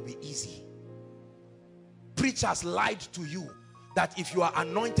road will be easy. Preachers lied to you that if you are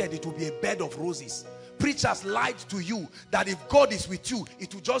anointed, it will be a bed of roses. Preachers lied to you that if God is with you,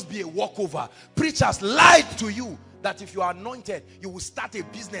 it will just be a walkover. Preachers lied to you that if you are anointed, you will start a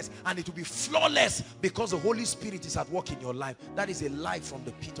business and it will be flawless because the Holy Spirit is at work in your life. That is a lie from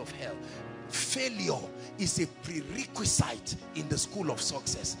the pit of hell. Failure is a prerequisite in the school of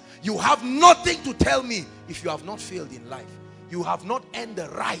success. You have nothing to tell me if you have not failed in life. You have not earned the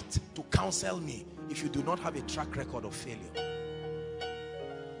right to counsel me if you do not have a track record of failure.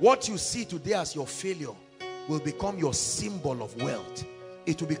 What you see today as your failure will become your symbol of wealth.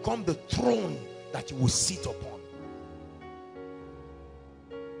 It will become the throne that you will sit upon.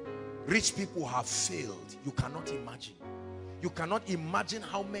 Rich people have failed. You cannot imagine. You cannot imagine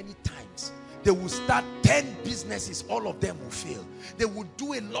how many times they will start 10 businesses, all of them will fail. They will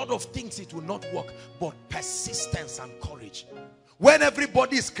do a lot of things, it will not work. But persistence and courage. When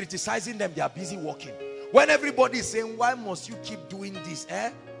everybody is criticizing them, they are busy working. When everybody is saying, why must you keep doing this?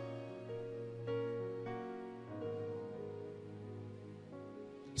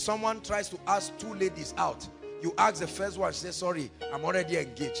 Someone tries to ask 2 ladies out. You ask the first one, she says, sorry, I'm already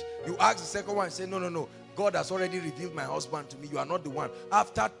engaged. You ask the second one, say, no. God has already revealed my husband to me. You are not the one.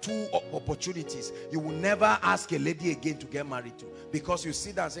 After 2 opportunities, you will never ask a lady again to get married to. Because you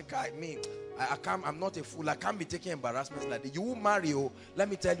sit down and say, I'm not a fool. I can't be taking embarrassments like that. You will marry, oh, let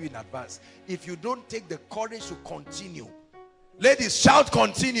me tell you in advance. If you don't take the courage to continue, ladies, shout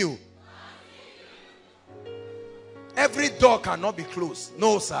continue. Every door cannot be closed.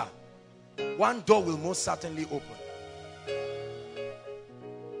 No, sir. One door will most certainly open.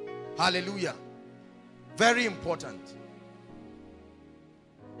 Hallelujah. Very important.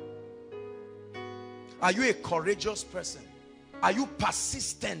 Are you a courageous person? Are you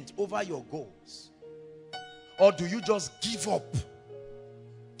persistent over your goals? Or do you just give up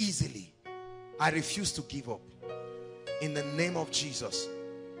easily? I refuse to give up. In the name of Jesus.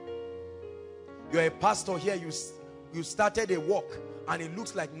 You're a pastor here, you started a work and it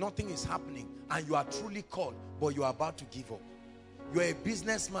looks like nothing is happening and you are truly called, but you are about to give up. You're a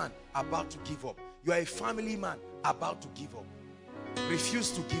businessman about to give up. You're a family man about to give up.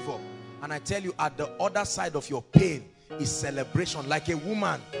 Refuse to give up. And I tell you, at the other side of your pain is celebration. Like a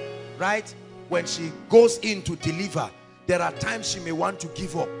woman, right? When she goes in to deliver, there are times she may want to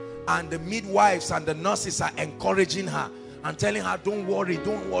give up. And the midwives and the nurses are encouraging her and telling her, don't worry,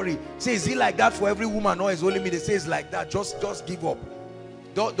 don't worry. Say, is it like that for every woman? No, it's only me. They say it's like that. Just give up.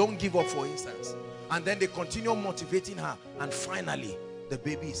 Don't give up, for instance. And then they continue motivating her. And finally, the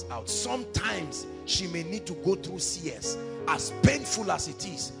baby is out. Sometimes she may need to go through CS. As painful as it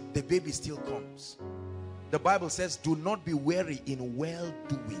is, the baby still comes. The Bible says, do not be weary in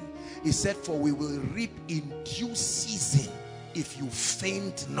well-doing. It said, for we will reap in due season if you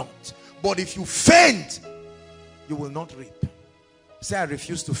faint not. But if you faint, you will not reap. Say, I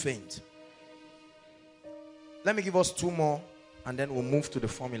refuse to faint. Let me give us two more and then we'll move to the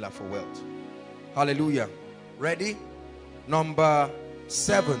formula for wealth. Hallelujah. Ready? Number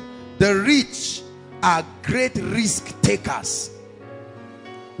 7. The rich are great risk takers,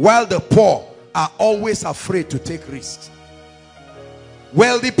 while the poor are always afraid to take risks.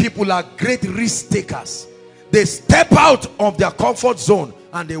 Wealthy people are great risk takers. They step out of their comfort zone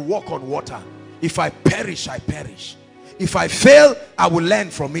and they walk on water. If I perish, I perish. If I fail, I will learn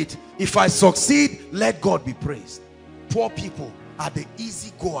from it. If I succeed, let God be praised. Poor people are the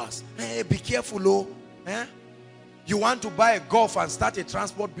easy goers. Hey, be careful, oh. Eh? You want to buy a golf and start a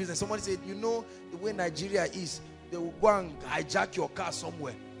transport business. Somebody said, you know the way Nigeria is, they will go and hijack your car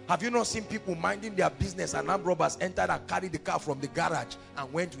somewhere. Have you not seen people minding their business and armed robbers entered and carried the car from the garage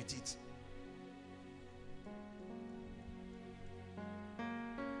and went with it?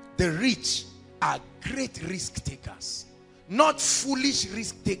 The rich are great risk takers. Not foolish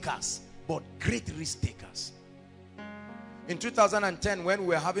risk takers, but great risk takers. In 2010, when we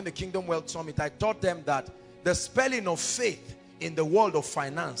were having the Kingdom Wealth Summit, I taught them that the spelling of faith in the world of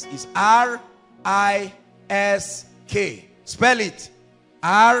finance is R-I-S-K. Spell it.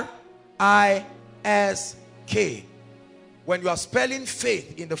 R-I-S-K. When you are spelling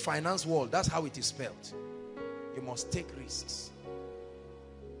faith in the finance world, that's how it is spelled. You must take risks.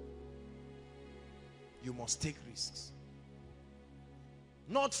 You must take risks.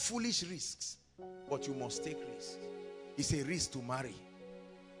 Not foolish risks, but you must take risks. It's a risk to marry.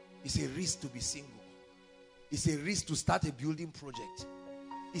 It's a risk to be single. It's a risk to start a building project.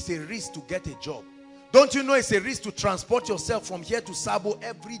 It's a risk to get a job. Don't you know it's a risk to transport yourself from here to Sabo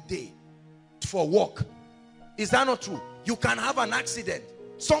every day for work? Is that not true? You can have an accident.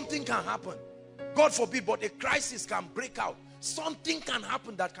 Something can happen. God forbid, but a crisis can break out. Something can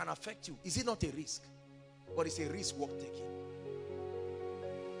happen that can affect you. Is it not a risk? But it's a risk worth taking.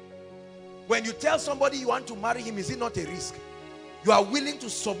 When you tell somebody you want to marry him, is it not a risk? You are willing to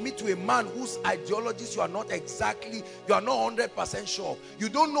submit to a man whose ideologies you are not 100% sure of. You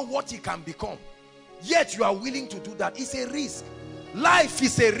don't know what he can become. Yet you are willing to do that. It's a risk. Life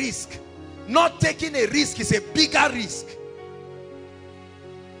is a risk. Not taking a risk is a bigger risk.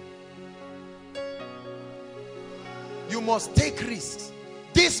 You must take risks.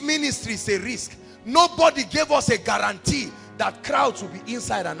 This ministry is a risk. Nobody gave us a guarantee that crowds will be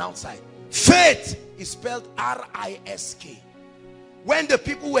inside and outside. Faith is spelled R-I-S-K. When the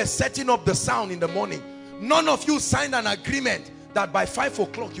people were setting up the sound in the morning, none of you signed an agreement that by 5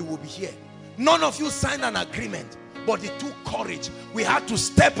 o'clock you will be here. None of you signed an agreement, but it took courage. We had to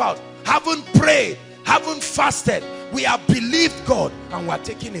step out. Haven't prayed, haven't fasted. We have believed God and we are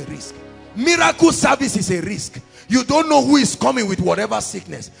taking a risk. Miracle service is a risk. You don't know who is coming with whatever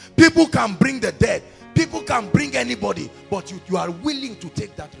sickness. People can bring the dead. People can bring anybody, but you are willing to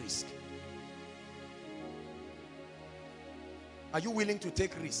take that risk. Are you willing to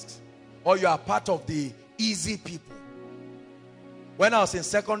take risks? Or you are part of the easy people? When I was in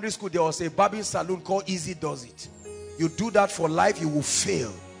secondary school, there was a barbing salon called Easy Does It. You do that for life, you will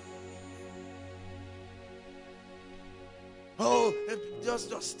fail. Oh,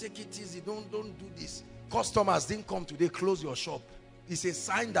 Just take it easy. Don't do this. Customers didn't come today. Close your shop. It's a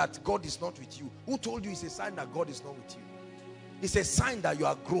sign that God is not with you. Who told you it's a sign that God is not with you? It's a sign that you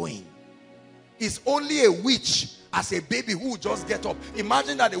are growing. It's only a witch as a baby who will just get up.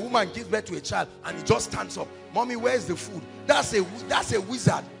 Imagine that a woman gives birth to a child and he just stands up. Mommy, where's the food? That's a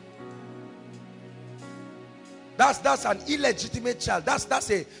wizard. That's an illegitimate child.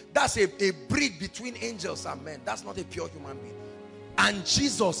 That's a breed between angels and men. That's not a pure human being. And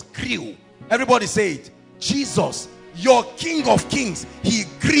Jesus grew. Everybody say it. Jesus, your King of Kings, he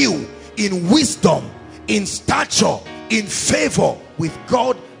grew in wisdom, in stature, in favor with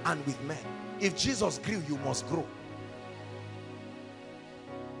God and with men. If Jesus grew, you must grow.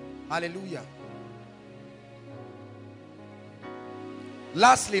 Hallelujah.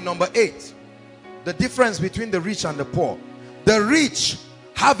 Lastly, number 8, the difference between the rich and the poor. The rich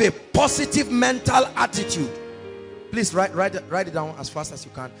have a positive mental attitude. Please write it down as fast as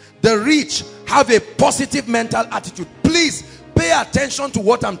you can. The rich have a positive mental attitude. Please pay attention to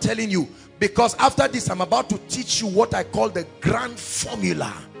what I'm telling you, because after this I'm about to teach you what I call the grand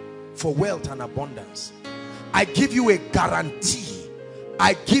formula for wealth and abundance. I give you a guarantee.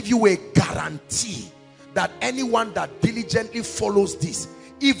 I give you a guarantee that anyone that diligently follows this,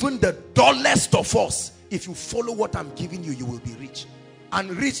 even the dullest of us, if you follow what I'm giving you, you will be rich.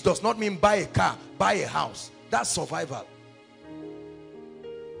 And rich does not mean buy a car, buy a house. That's survival.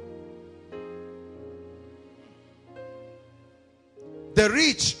 The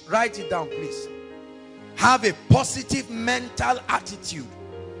rich, write it down please, have a positive mental attitude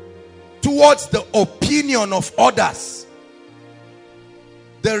towards the opinion of others.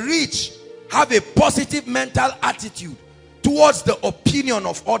 The rich have a positive mental attitude towards the opinion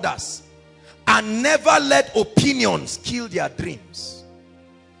of others and never let opinions kill their dreams.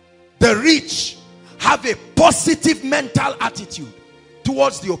 The rich have a positive mental attitude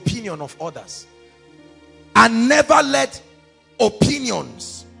towards the opinion of others and never let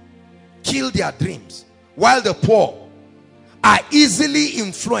opinions kill their dreams, while the poor are easily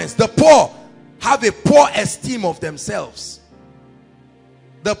influenced. The poor have a poor esteem of themselves.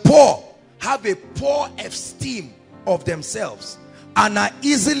 The poor have a poor esteem of themselves and are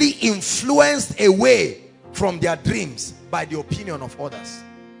easily influenced away from their dreams by the opinion of others.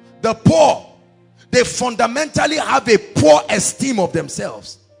 The poor, they fundamentally have a poor esteem of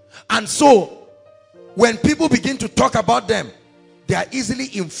themselves, and so when people begin to talk about them, they are easily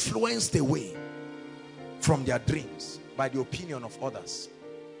influenced away from their dreams by the opinion of others.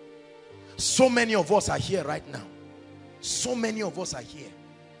 So many of us are here right now. So many of us are here.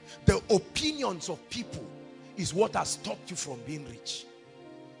 The opinions of people is what has stopped you from being rich.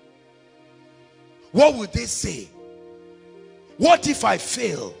 What will they say? What if I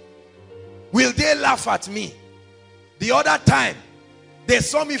fail? Will they laugh at me? The other time, they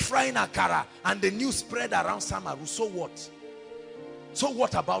saw me frying akara and the news spread around Samaru. So what? So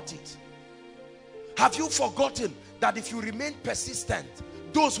what about it? Have you forgotten that if you remain persistent,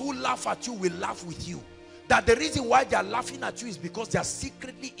 those who laugh at you will laugh with you? That the reason why they are laughing at you is because they are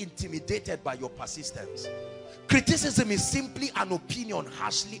secretly intimidated by your persistence. Criticism is simply an opinion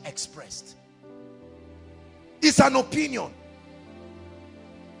harshly expressed. It's an opinion.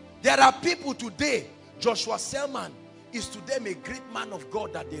 There are people today, Joshua Selman is to them a great man of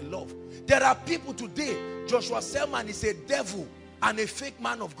God that they love. There are people today, Joshua Selman is a devil and a fake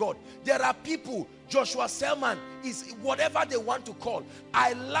man of God. There are people, Joshua Selman is whatever they want to call.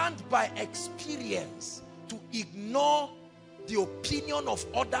 I learned by experience to ignore the opinion of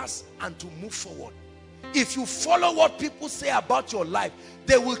others and to move forward. If you follow what people say about your life,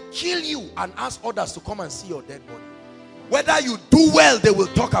 they will kill you and ask others to come and see your dead body. Whether you do well, they will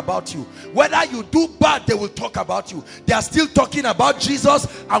talk about you. Whether you do bad, they will talk about you. They are still talking about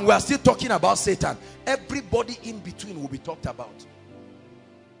Jesus and we are still talking about Satan. Everybody in between will be talked about.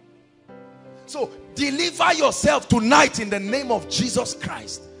 So deliver yourself tonight in the name of Jesus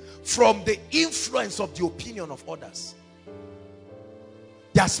Christ from the influence of the opinion of others.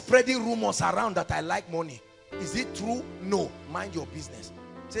 They are spreading rumors around that I like money. Is it true? No. Mind your business.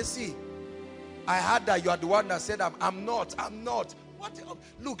 Say, see, I heard that you are the one that said I'm not. What?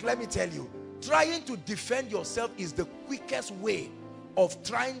 Look, let me tell you, trying to defend yourself is the quickest way of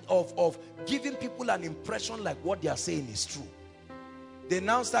giving people an impression like what they are saying is true. They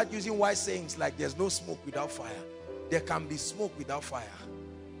now start using wise sayings like there's no smoke without fire. There can be smoke without fire.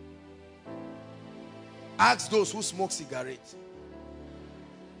 Ask those who smoke cigarettes.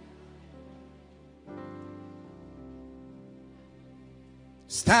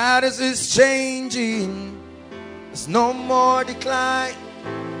 Status is changing. There's no more decline.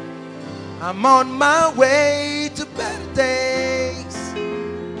 I'm on my way to better days.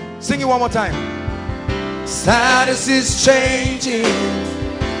 Sing it one more time. Status is changing.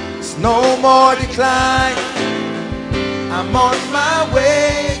 It's no more decline. I'm on my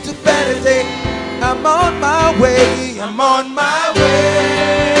way to better day. I'm on my way. I'm on my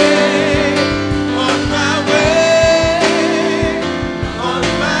way. On my way. On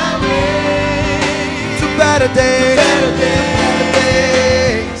my way to better days. Better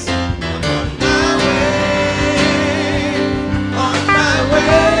days. I'm on my way. On my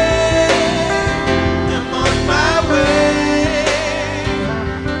way. I'm on my way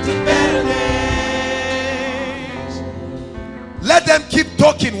to better days. Let them keep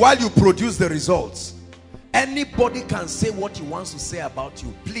talking while you produce the results. Anybody can say what he wants to say about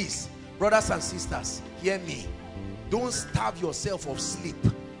you. Please, brothers and sisters, hear me. Don't starve yourself of sleep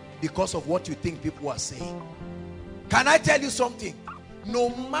because of what you think people are saying. Can I tell you something? No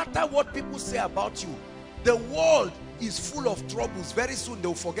matter what people say about you, the world is full of troubles. Very soon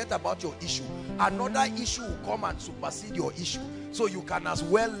they'll forget about your issue. Another issue will come and supersede your issue. So you can as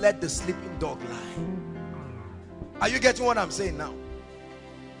well let the sleeping dog lie. Are you getting what I'm saying now?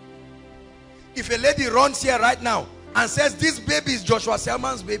 If a lady runs here right now and says this baby is Joshua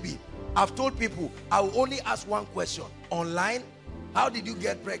Selman's baby, I've told people I will only ask one question. Online, how did you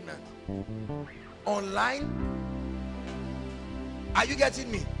get pregnant? Online? Are you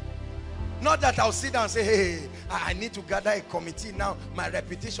getting me? Not that I'll sit down and say, hey, I need to gather a committee now. My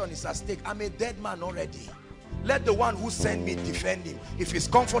reputation is at stake. I'm a dead man already. Let the one who sent me defend him. If he's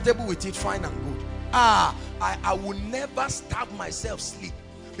comfortable with it, fine and good. I will never starve myself sleep.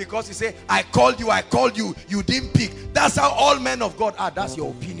 Because he say, I called you, you didn't pick. That's how all men of God are. That's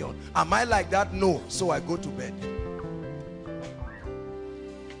your opinion. Am I like that? No. So I go to bed.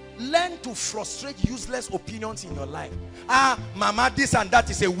 Learn to frustrate useless opinions in your life. Mama, this and that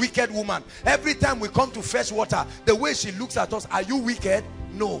is a wicked woman. Every time we come to fetch water, the way she looks at us, are you wicked?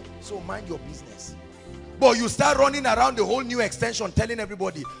 No. So mind your business. But you start running around the whole new extension telling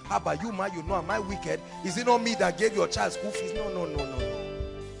everybody, how about you, ma? You know, am I wicked? Is it not me that gave your child school fees? No.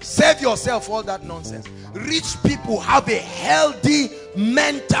 Save yourself all that nonsense. Rich people have a healthy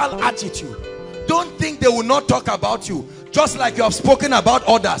mental attitude. Don't think they will not talk about you, just like you have spoken about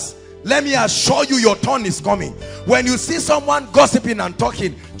others. Let me assure you, your turn is coming. When you see someone gossiping and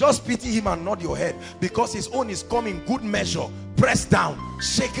talking, just pity him and nod your head, because his own is coming, good measure, pressed down,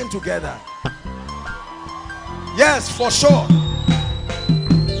 shaken together. Yes, for sure.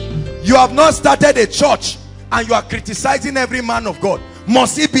 You have not started a church and you are criticizing every man of God.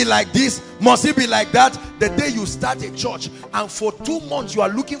 Must it be like this? Must it be like that? The day you start a church and for 2 months you are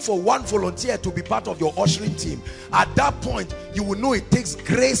looking for one volunteer to be part of your ushering team, at that point you will know it takes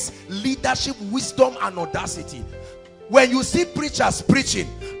grace, leadership, wisdom and audacity. When you see preachers preaching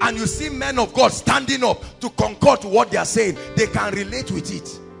and you see men of God standing up to concur to what they are saying, they can relate with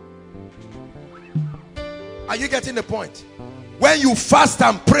it. Are you getting the point? When you fast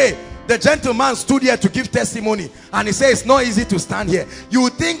and pray, the gentleman stood here to give testimony and he says it's not easy to stand here. You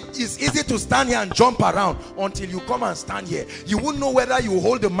would think it's easy to stand here and jump around until you come and stand here. You won't know whether you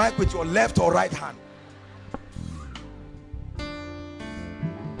hold the mic with your left or right hand.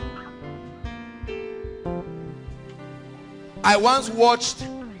 I once watched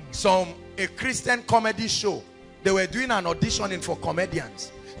a Christian comedy show. They were doing an auditioning for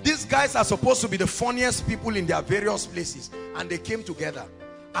comedians. These guys are supposed to be the funniest people in their various places, and they came together.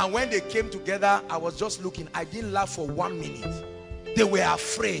 And when they came together, I was just looking. I didn't laugh for 1 minute. They were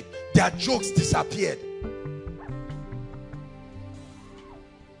afraid. Their jokes disappeared.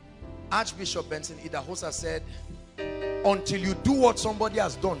 Archbishop Benson Idahosa said, until you do what somebody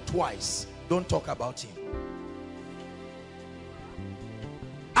has done twice, don't talk about him.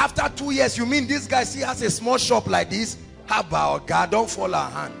 After 2 years, you mean this guy still has a small shop like this? How about God? Don't fall our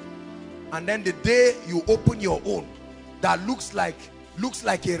hand. And then the day you open your own that looks like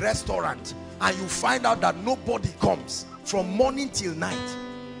a restaurant, and you find out that nobody comes from morning till night,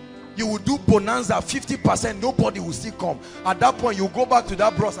 you will do bonanza 50%, nobody will still come. At that point you go back to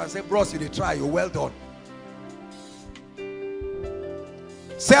that bros and say, bros, you did try, you're well done.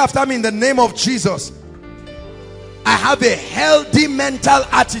 Say after me, in the name of Jesus, I have a healthy mental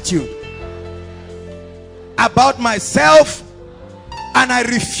attitude about myself, and I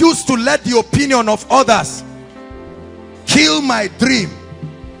refuse to let the opinion of others kill my dream.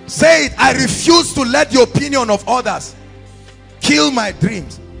 Say it. I refuse to let the opinion of others kill my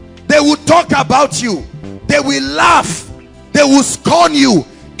dreams. They will talk about you, they will laugh, they will scorn you.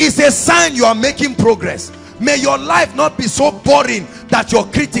 It's a sign you are making progress. May your life not be so boring that your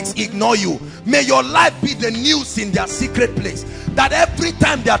critics ignore you. May your life be the news in their secret place, that every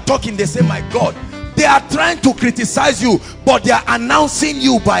time they are talking they say, my God, They are trying to criticize you, but they are announcing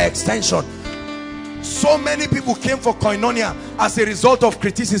you by extension. So many people came for koinonia as a result of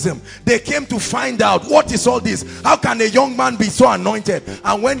criticism. They came to find out, what is all this? How can a young man be so anointed?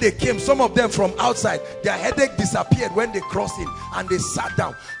 And when they came, some of them from outside, their headache disappeared when they crossed in and they sat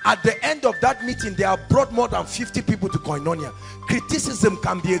down. At the end of that meeting, they have brought more than 50 people to koinonia. Criticism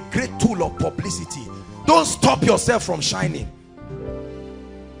can be a great tool of publicity. Don't stop yourself from shining.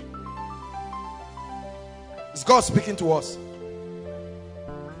 Is God speaking to us?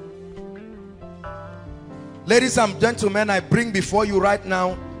 Ladies and gentlemen, I bring before you right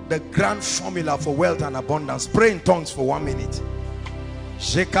now the grand formula for wealth and abundance. Pray in tongues for 1 minute.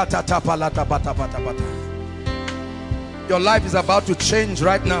 Your life is about to change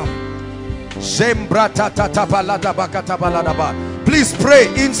right now. Please pray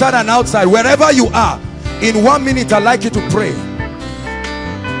inside and outside, wherever you are. In 1 minute, I'd like you to pray.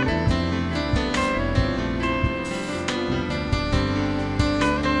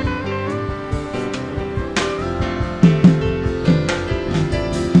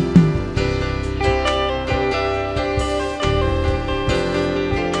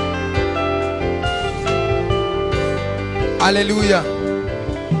 Hallelujah.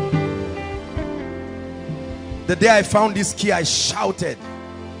 The day I found this key, I shouted.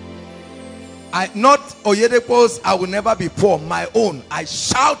 Not Oyedepo's, I will never be poor. My own. I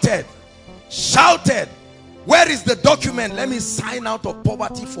shouted. Where is the document? Let me sign out of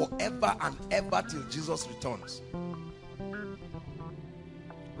poverty forever and ever till Jesus returns.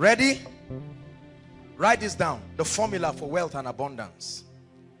 Ready? Write this down. The formula for wealth and abundance.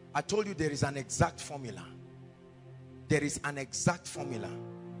 I told you there is an exact formula. There is an exact formula.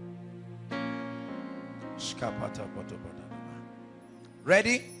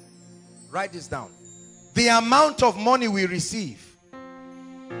 Ready? Write this down. The amount of money we receive.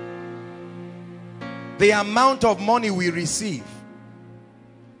 The amount of money we receive.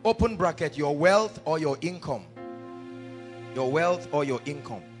 Open bracket, your wealth or your income. Your wealth or your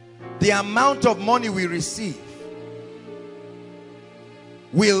income. The amount of money we receive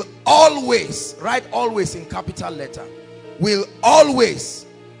will always, write always in capital letter, will always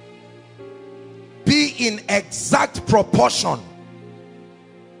be in exact proportion.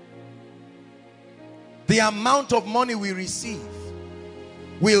 The amount of money we receive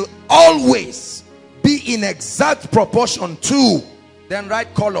will always be in exact proportion to, then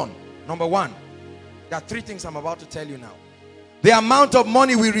write colon, number 1. There are 3 things I'm about to tell you now. The amount of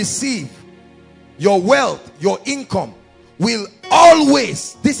money we receive, your wealth, your income, will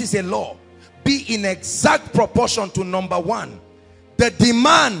always, this is a law, be in exact proportion to number 1, the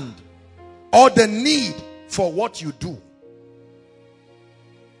demand or the need for what you do.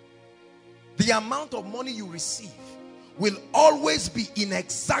 The amount of money you receive will always be in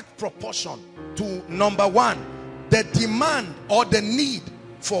exact proportion to number 1, the demand or the need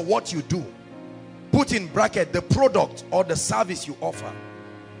for what you do. Put in bracket the product or the service you offer.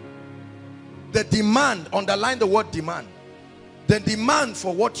 The demand, underline the word demand. The demand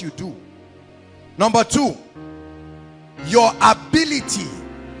for what you do. Number 2, your ability,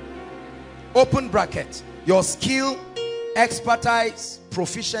 open bracket, your skill, expertise,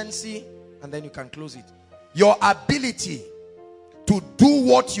 proficiency, and then you can close it. Your ability to do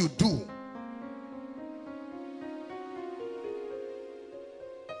what you do.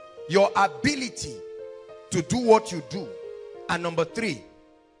 Your ability to do what you do. And number 3,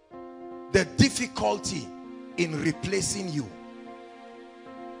 the difficulty in replacing you.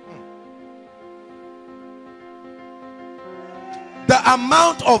 The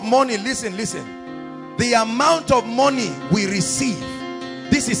amount of money, listen, the amount of money we receive,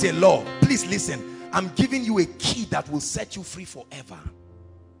 this is a law. Please listen. I'm giving you a key that will set you free forever.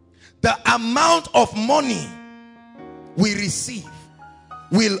 The amount of money we receive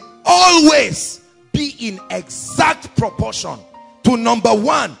will always be in exact proportion to number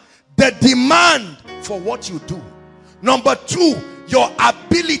 1, the demand for what you do. Number 2, your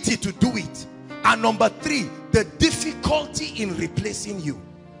ability to do it. And number 3, the difficulty in replacing you.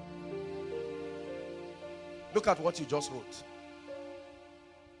 Look at what you just wrote.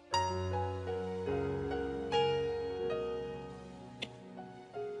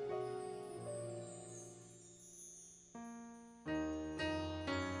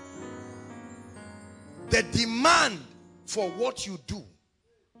 The demand for what you do,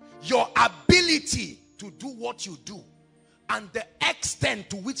 your ability to do what you do, and the extent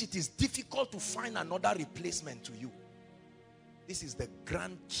to which it is difficult to find another replacement to you. This is the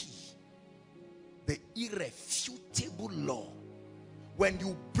grand key, the irrefutable law. When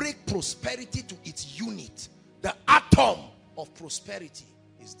you break prosperity to its unit, the atom of prosperity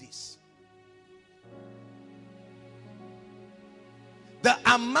is this. The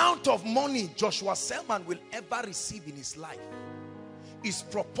amount of money Joshua Selman will ever receive in his life is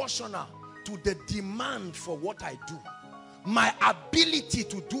proportional to the demand for what I do, my ability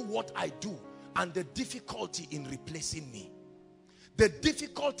to do what I do, and the difficulty in replacing me, the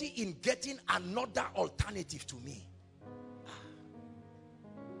difficulty in getting another alternative to me.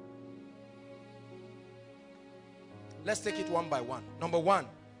 Let's take it one by one. Number one,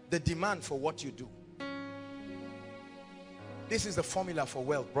 the demand for what you do. This is the formula for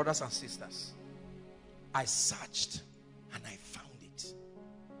wealth, brothers and sisters. I searched and I found it.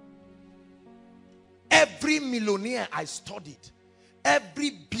 Every millionaire I studied,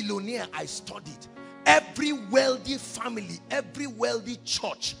 every billionaire I studied, every wealthy family, every wealthy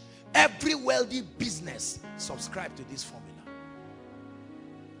church, every wealthy business subscribe to this formula.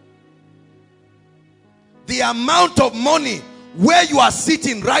 The amount of money where you are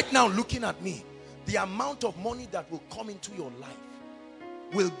sitting right now looking at me, the amount of money that will come into your life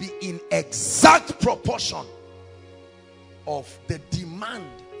will be in exact proportion of the demand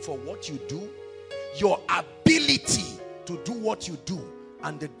for what you do, your ability to do what you do,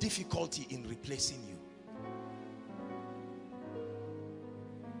 and the difficulty in replacing you.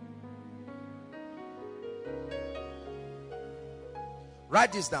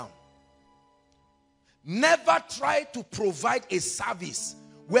 Write this down. Never try to provide a service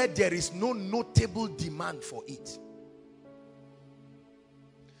where there is no notable demand for it.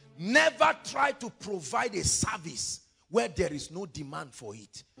 Never try to provide a service where there is no demand for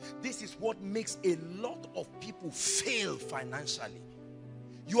it. This is what makes a lot of people fail financially.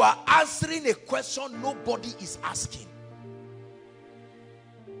 You are answering a question nobody is asking.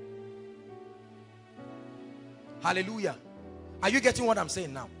 Hallelujah. Are you getting what I'm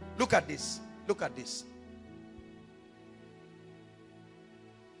saying now? Look at this. Look at this.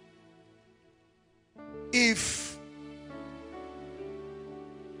 If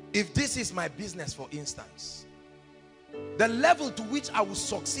this is my business, for instance, the level to which I will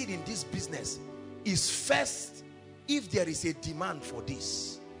succeed in this business is first if there is a demand for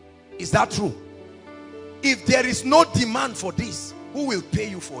this. Is that true? If there is no demand for this, who will pay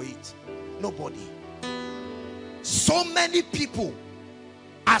you for it? Nobody. So many people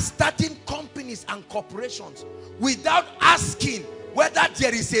are starting companies and corporations without asking whether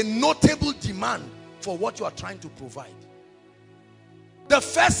there is a notable demand for what you are trying to provide. The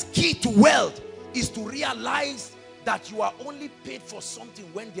first key to wealth is to realize that you are only paid for something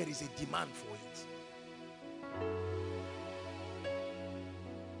when there is a demand for it.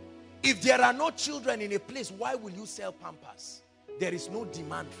 If there are no children in a place, why will you sell Pampers? There is no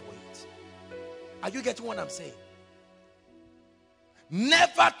demand for it. Are you getting what I'm saying?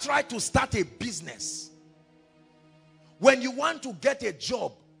 Never try to start a business. When you want to get a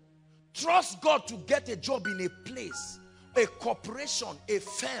job, trust God to get a job in a place, a corporation, a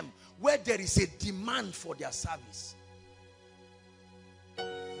firm where there is a demand for their service.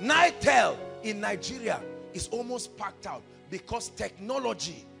 Nitel in Nigeria is almost packed out because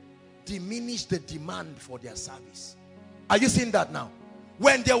technology diminished the demand for their service. Are you seeing that now?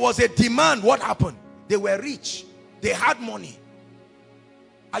 When there was a demand, what happened? They were rich. They had money.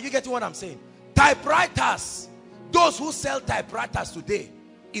 Are you getting what I'm saying? Typewriters, those who sell typewriters today,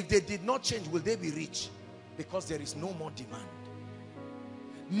 if they did not change, will they be rich? Because there is no more demand.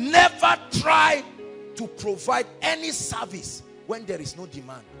 Never try to provide any service when there is no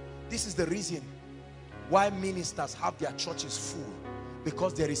demand. This is the reason why ministers have their churches full,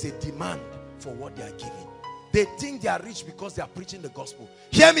 because there is a demand for what they are giving. They think they are rich because they are preaching the gospel.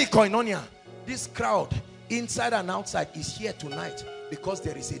 Hear me, Koinonia. This crowd, inside and outside, is here tonight because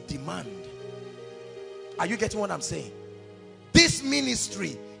there is a demand. Are you getting what I'm saying? This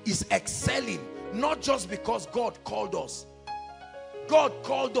ministry is excelling not just because God called us. God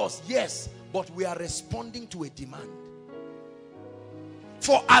called us, yes, but we are responding to a demand.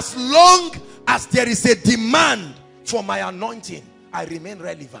 For as long as there is a demand for my anointing, I remain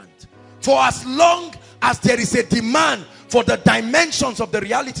relevant. For as long as there is a demand for the dimensions of the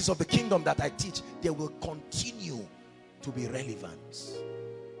realities of the kingdom that I teach, they will continue to be relevant.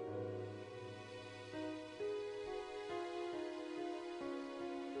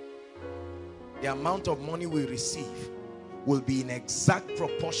 The amount of money we receive will be in exact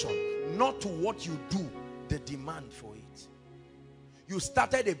proportion, not to what you do, the demand for it. You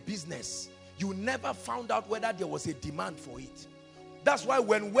started a business, you never found out whether there was a demand for it. That's why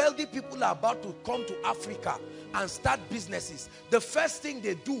when wealthy people are about to come to Africa and start businesses, the first thing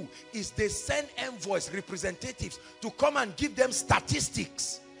they do is they send envoys, representatives, to come and give them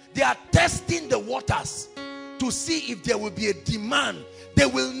statistics. They are testing the waters to see if there will be a demand. They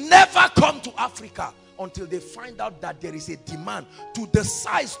will never come to Africa until they find out that there is a demand to the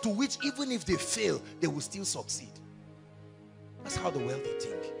size to which even if they fail, they will still succeed. That's how the wealthy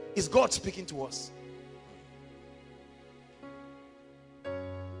think. Is God speaking to us?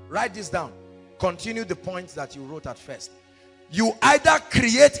 Write this down. Continue the points that you wrote at first. You either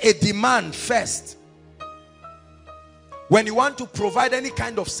create a demand first. When you want to provide any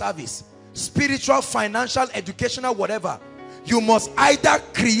kind of service, spiritual, financial, educational, whatever, you must either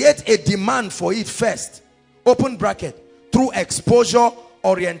create a demand for it first, open bracket, through exposure,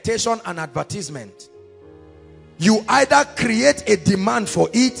 orientation, and advertisement. You either create a demand for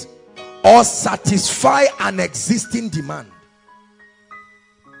it or satisfy an existing demand.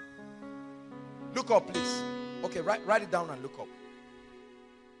 Look up, please. Okay, write it down and look up.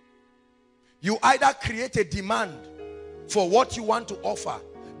 You either create a demand for what you want to offer.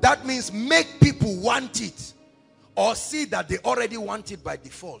 That means make people want it, or see that they already want it by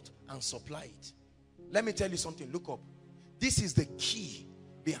default and supply it. Let me tell you something. Look up. This is the key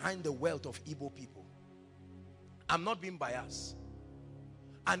behind the wealth of Igbo people. I'm not being biased.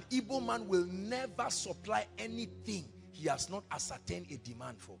 An Igbo man will never supply anything he has not ascertained a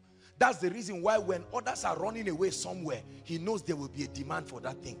demand for. That's the reason why when others are running away somewhere, he knows there will be a demand for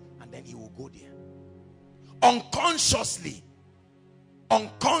that thing, and then he will go there. Unconsciously.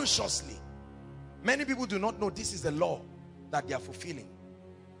 Unconsciously. Many people do not know this is the law that they are fulfilling.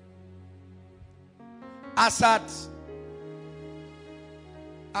 As at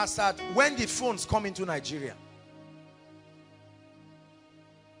when did phones come into Nigeria?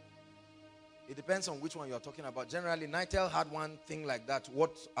 It depends on which one you are talking about. Generally, Nitel had one thing like that,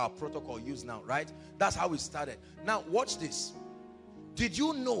 what our protocol use now, right? That's how it started. Now, watch this. Did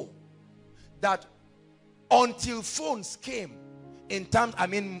you know that until phones came, in terms, I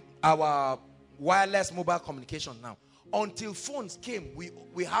mean, our wireless mobile communication now, until phones came,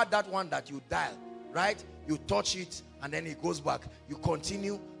 we had that one that you dial, right? You touch it, and then it goes back. You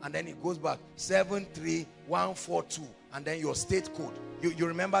continue, and then it goes back. 73142, and then your state code. You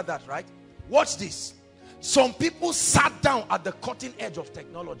remember that, right? Watch this. Some people sat down at the cutting edge of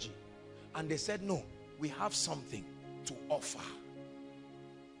technology and they said, no, we have something to offer.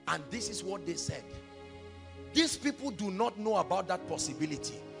 And this is what they said. These people do not know about that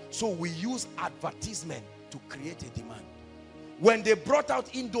possibility. So we use advertisement to create a demand. When they brought out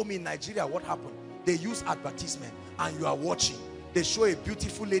Indomie in Nigeria, what happened? They use advertisement, and you are watching. They show a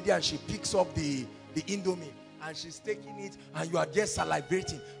beautiful lady and she picks up the Indomie. And she's taking it, and you are just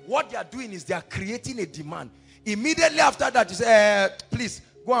salivating. What they are doing is they are creating a demand. Immediately after that, you say, please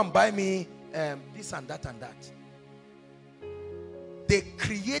go and buy me this and that and that. They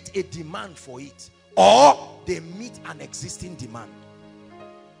create a demand for it, or they meet an existing demand.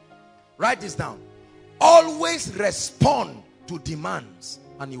 Write this down. Always respond to demands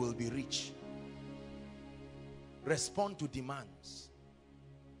and you will be rich. Respond to demands.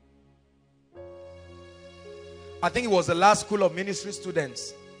 I think it was the last School of Ministry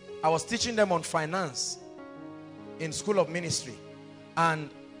students. I was teaching them on finance in School of Ministry.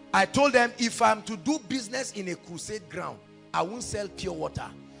 And I told them, if I'm to do business in a crusade ground, I won't sell pure water.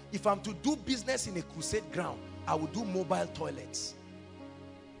 If I'm to do business in a crusade ground, I will do mobile toilets.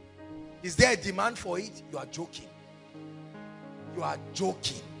 Is there a demand for it? You are joking. You are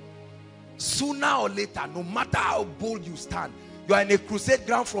joking. Sooner or later, no matter how bold you stand, you are in a crusade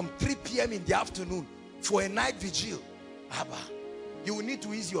ground from 3 p.m. in the afternoon for a night vigil. Abba, you will need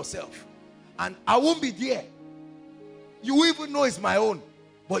to ease yourself. And I won't be there. You will even know it's my own.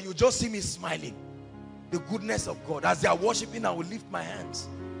 But you just see me smiling. The goodness of God. As they are worshiping, I will lift my hands.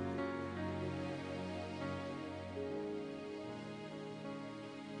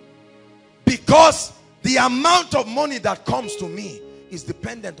 Because the amount of money that comes to me is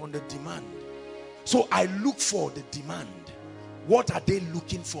dependent on the demand. So I look for the demand. What are they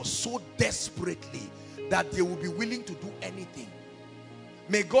looking for so desperately that they will be willing to do anything?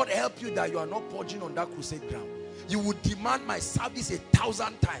 May God help you that you are not purging on that crusade ground. You would demand my service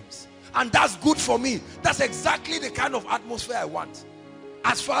 1,000 times. And that's good for me. That's exactly the kind of atmosphere I want,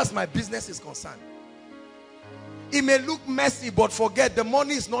 as far as my business is concerned. It may look messy, but forget, the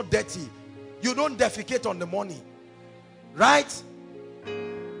money is not dirty. You don't defecate on the money. Right?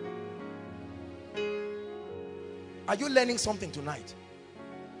 Are you learning something tonight?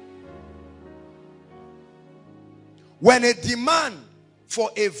 When a demand for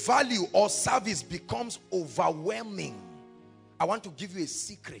a value or service becomes overwhelming, I want to give you a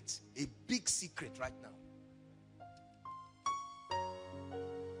secret, a big secret right now.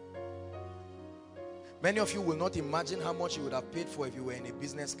 Many of you will not imagine how much you would have paid for if you were in a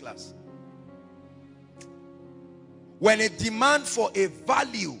business class. When a demand for a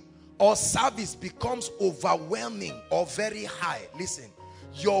value or service becomes overwhelming or very high, listen,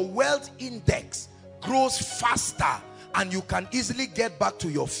 your wealth index grows faster and you can easily get back to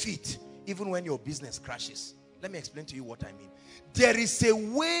your feet even when your business crashes. Let me explain to you what I mean. There is a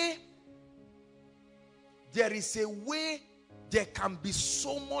way there can be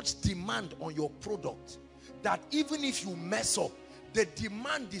so much demand on your product that even if you mess up, the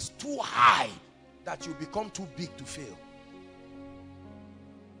demand is too high that you become too big to fail.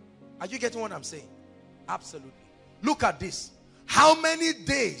 Are you getting what I'm saying? Absolutely. Look at this. How many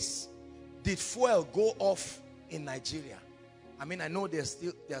days did fuel go off in Nigeria? I mean, I know there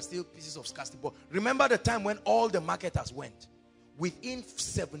are still pieces of scarcity, but remember the time when all the marketers went? Within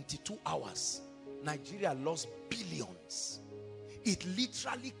 72 hours, Nigeria lost billions. It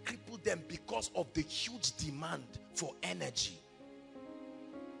literally crippled them because of the huge demand for energy.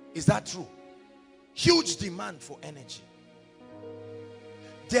 Is that true? Huge demand for energy.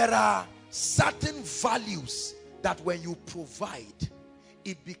 There are certain values that when you provide,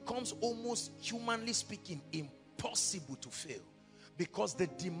 it becomes almost, humanly speaking, impossible to fail because the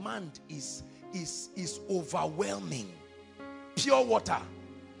demand is overwhelming. Pure water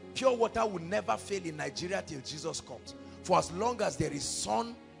will never fail in Nigeria till Jesus comes. For as long as there is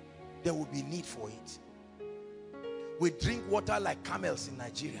sun, there will be need for it. We drink water like camels in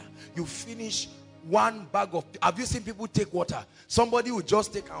Nigeria. You finish one bag of, have you seen people take water? Somebody will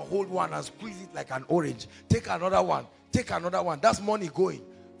just take and hold one and squeeze it like an orange. Take another one. Take another one. That's money going.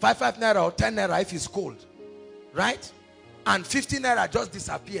 5 naira or 10 naira if it's cold. Right? And 50 naira just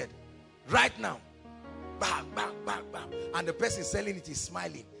disappeared. Right now. Bam, bam, bam, bam. And the person selling it is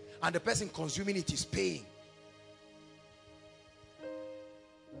smiling. And the person consuming it is paying.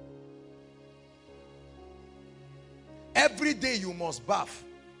 Every day you must bath.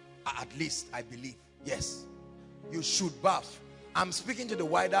 At least, I believe. Yes. You should bath. I'm speaking to the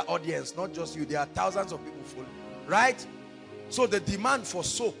wider audience, not just you. There are thousands of people following. Right? So the demand for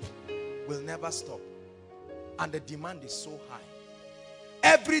soap will never stop. And the demand is so high.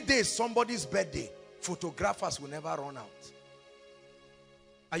 Every day is somebody's birthday. Photographers will never run out.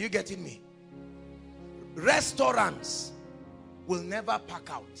 Are you getting me? Restaurants will never pack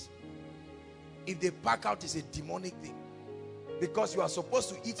out. If they pack out, it's a demonic thing. Because you are supposed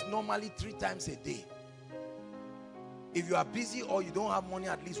to eat normally 3 times a day. If you are busy or you don't have money,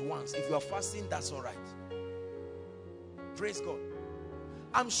 at least once. If you are fasting, that's all right. Praise God.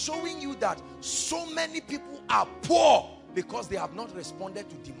 I'm showing you that so many people are poor because they have not responded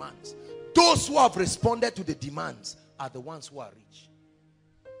to demands. Those who have responded to the demands are the ones who are rich.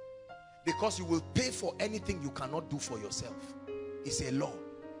 Because you will pay for anything you cannot do for yourself. It's a law.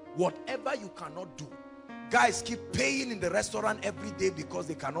 Whatever you cannot do. Guys keep paying in the restaurant every day because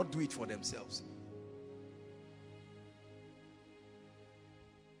they cannot do it for themselves.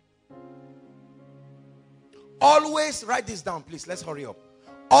 Always, write this down please, let's hurry up.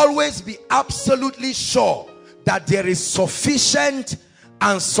 Always be absolutely sure that there is sufficient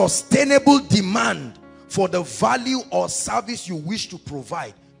and sustainable demand for the value or service you wish to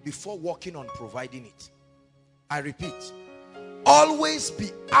provide before working on providing it. I repeat, always be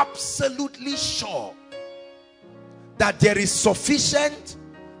absolutely sure that there is sufficient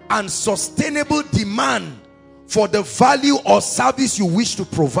and sustainable demand for the value or service you wish to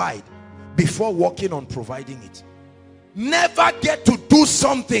provide before working on providing it. Never get to do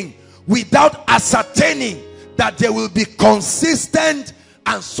something without ascertaining that there will be consistent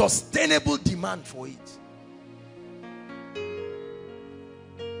and sustainable demand for it.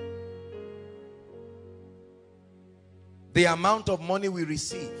 The amount of money we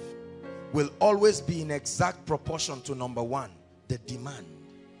receive will always be in exact proportion to number one, the demand.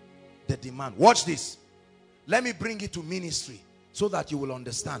 The demand. Watch this. Let me bring it to ministry so that you will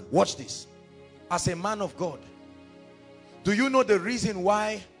understand. Watch this. As a man of God, do you know the reason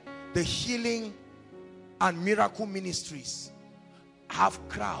why the healing and miracle ministries have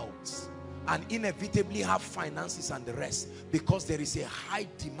crowds and inevitably have finances and the rest? Because there is a high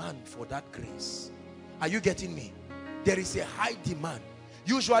demand for that grace. Are you getting me? There is a high demand.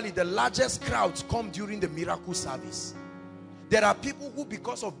 Usually the largest crowds come during the miracle service. There are people who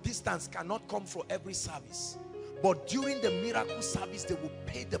because of distance cannot come for every service. But during the miracle service, they will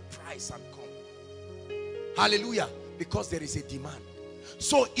pay the price and come. Hallelujah. Because there is a demand.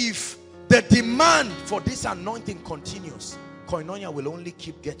 So if the demand for this anointing continues, koinonia will only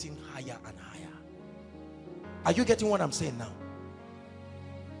keep getting higher and higher. Are you getting what I'm saying now?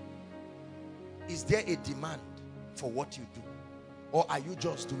 Is there a demand for what you do? Or are you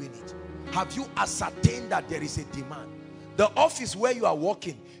just doing it? Have you ascertained that there is a demand? The office where you are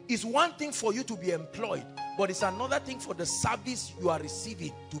working is one thing for you to be employed, but it's another thing for the service you are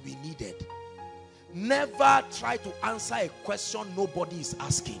receiving to be needed. Never try to answer a question nobody is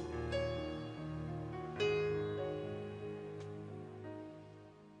asking.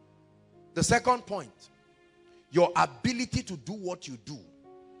 The second point, your ability to do what you do.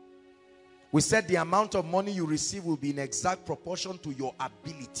 We said the amount of money you receive will be in exact proportion to your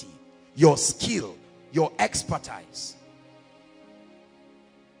ability, your skill, your expertise.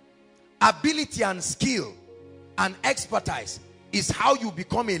 Ability and skill and expertise is how you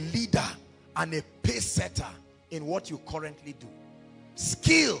become a leader and a pace setter in what you currently do.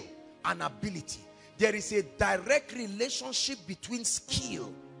 Skill and ability. There is a direct relationship between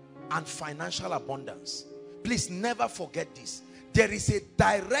skill and financial abundance. Please never forget this. There is a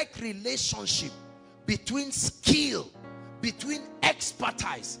direct relationship between skill, between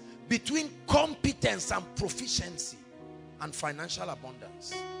expertise, between competence and proficiency and financial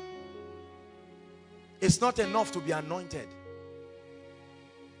abundance. It's not enough to be anointed.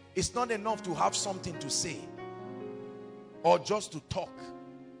 It's not enough to have something to say or just to talk.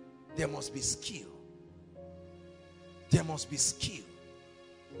 There must be skill. There must be skill.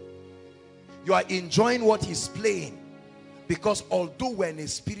 You are enjoying what he's playing because although we're in a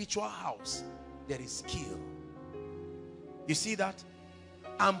spiritual house, there is skill. You see that?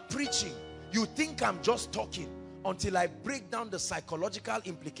 I'm preaching. You think I'm just talking until I break down the psychological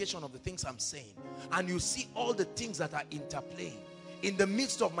implication of the things I'm saying. And you see all the things that are interplaying. In the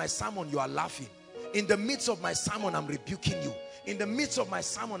midst of my sermon, you are laughing. In the midst of my sermon, I'm rebuking you. In the midst of my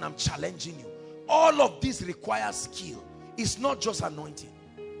sermon, I'm challenging you. All of this requires skill. It's not just anointing.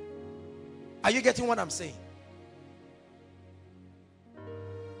 Are you getting what I'm saying?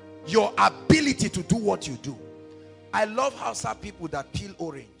 Your ability to do what you do. I love how some people that peel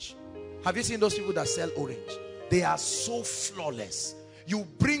orange. Have you seen those people that sell orange? They are so flawless. You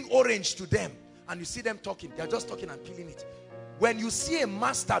bring orange to them and you see them talking. They're just talking and peeling it. When you see a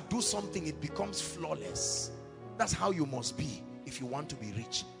master do something, it becomes flawless. That's how you must be if you want to be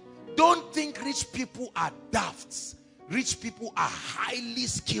rich. Don't think rich people are dafts. Rich people are highly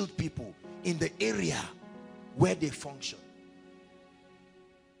skilled people in the area where they function.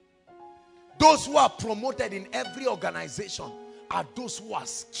 Those who are promoted in every organization are those who are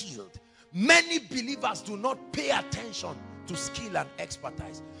skilled. Many believers do not pay attention to skill and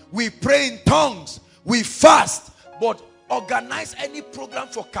expertise. We pray in tongues, we fast, but organize any program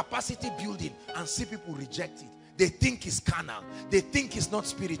for capacity building and see people reject it. They think it's carnal. They think it's not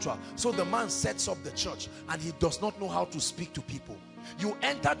spiritual. So the man sets up the church and he does not know how to speak to people. You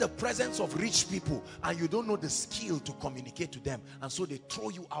enter the presence of rich people and you don't know the skill to communicate to them, and so they throw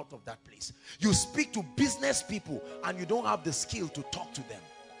you out of that place. You speak to business people and you don't have the skill to talk to them.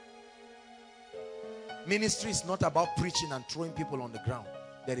 Ministry is not about preaching and throwing people on the ground.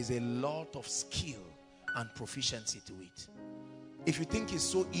 There is a lot of skill and proficiency to it. If you think it's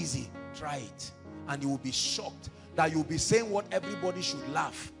so easy, try it. And you will be shocked that you'll be saying what everybody should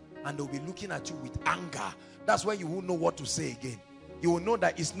laugh, and they'll be looking at you with anger. That's why you won't know what to say again. You will know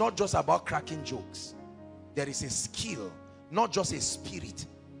that it's not just about cracking jokes. There is a skill, not just a spirit.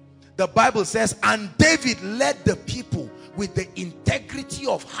 The Bible says, and David led the people with the integrity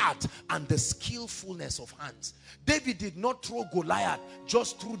of heart and the skillfulness of hands. David did not throw Goliath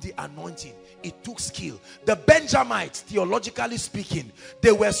just through the anointing. It took skill. The Benjamites, theologically speaking,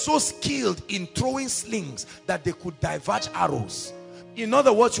 they were so skilled in throwing slings that they could diverge arrows. In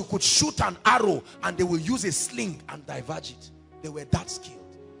other words, you could shoot an arrow and they will use a sling and diverge it. They were that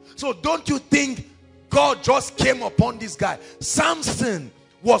skilled. So don't you think God just came upon this guy? Samson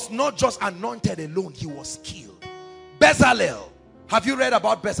was not just anointed alone, he was skilled. Bezalel, have you read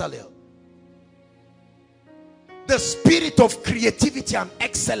about Bezalel? The spirit of creativity and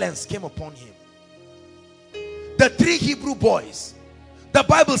excellence came upon him. The 3 Hebrew boys, the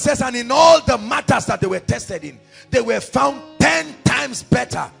Bible says, and in all the matters that they were tested in, they were found 10 times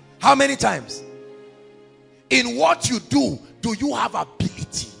better. How many times? In what you do you have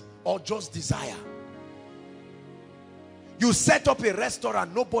ability or just desire? You set up a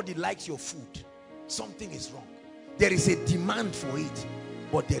restaurant, nobody likes your food. Something is wrong. There is a demand for it,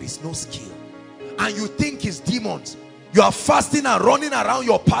 but there is no skill. And you think it's demons. You are fasting and running around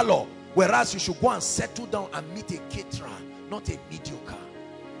your parlor, whereas you should go and settle down and meet a caterer, not a mediocre.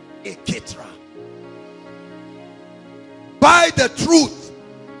 A caterer. Buy the truth.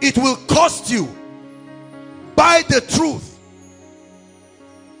 It will cost you. Buy the truth.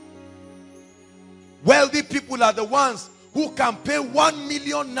 Wealthy people are the ones who can pay 1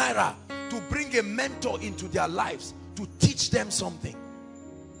 million naira to bring a mentor into their lives to teach them something.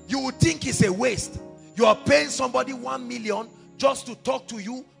 You would think it's a waste. You are paying somebody 1 million just to talk to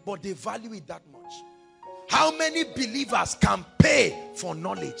you, but they value it that much. How many believers can pay for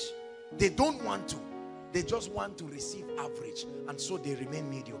knowledge? They don't want to. They just want to receive average, and so they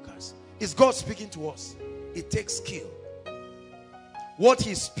remain mediocres. Is God speaking to us? It takes skill. What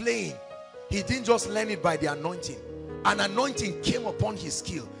he's playing, he didn't just learn it by the anointing. An anointing came upon his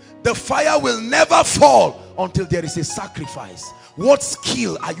skill. The fire will never fall until there is a sacrifice. What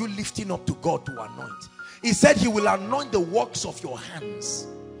skill are you lifting up to God to anoint? He said he will anoint the works of your hands.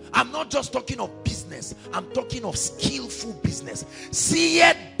 I'm not just talking of business. I'm talking of skillful business.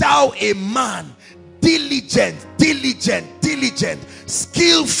 Seest thou a man diligent,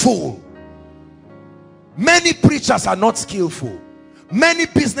 skillful? Many preachers are not skillful. Many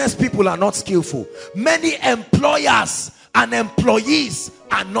business people are not skillful. Many employers and employees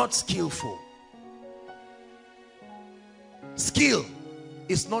are not skillful. Skill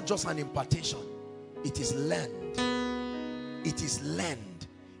is not just an impartation. It is learned. It is learned.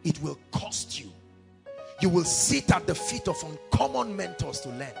 It will cost you. You will sit at the feet of uncommon mentors to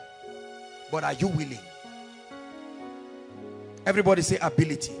learn. But are you willing? Everybody say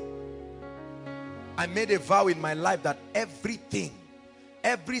ability. I made a vow in my life that everything,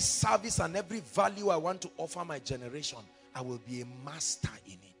 every service and every value I want to offer my generation, I will be a master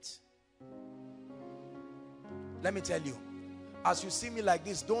in it. Let me tell you, as you see me like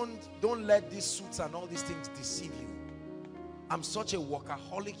this, don't let these suits and all these things deceive you. I'm such a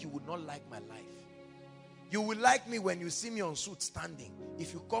workaholic, you would not like my life. You will like me when you see me on suit standing.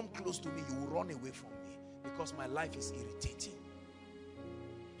 If you come close to me, you will run away from me because my life is irritating.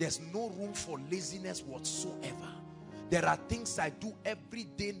 There's no room for laziness whatsoever. There are things I do every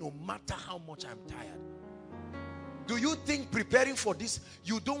day no matter how much I'm tired. Do you think preparing for this,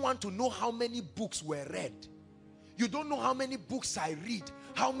 you don't want to know how many books were read? You don't know how many books I read,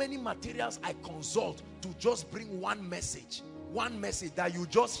 how many materials I consult to just bring one message that you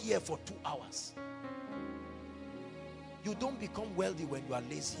just hear for 2 hours. You don't become wealthy when you are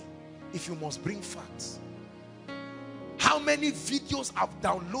lazy if you must bring facts. How many videos I've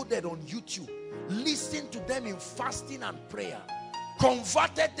downloaded on YouTube, listened to them in fasting and prayer,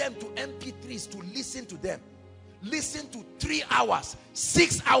 converted them to MP3s to listen to them, listen to 3 hours,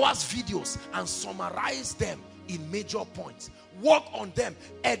 6 hours videos and summarize them in major points, work on them,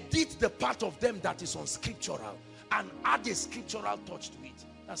 edit the part of them that is unscriptural and add a scriptural touch to it.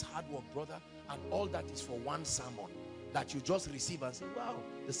 That's hard work, brother, and all that is for one sermon that you just receive and say, wow,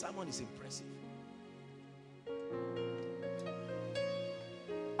 the sermon is impressive.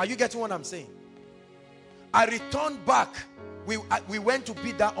 Are you getting what I'm saying? I returned back. We went to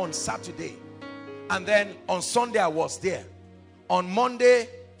Bida on Saturday, and then on Sunday I was there. On Monday,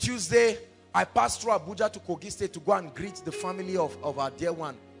 Tuesday, I passed through Abuja to Kogi State to go and greet the family of our dear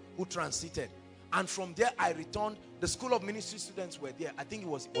one who transited. And from there I returned. The School of Ministry students were there. I think it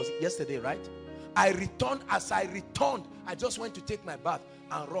was yesterday, right? I returned. As I returned, I just went to take my bath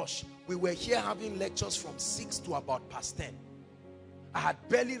and rush. We were here having lectures from 6 to about past 10. I had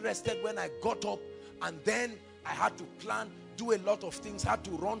barely rested when I got up, and then I had to plan, do a lot of things, had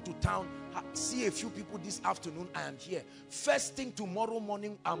to run to town, see a few people this afternoon. I am here. First thing tomorrow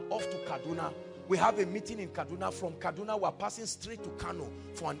morning, I'm off to Kaduna. We have a meeting in Kaduna. From Kaduna, we're passing straight to Kano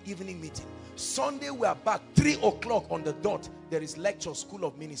for an evening meeting. Sunday, we are back 3 o'clock on the dot. There is lecture, School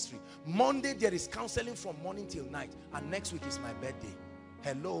of Ministry. Monday, there is counseling from morning till night. And next week is my birthday.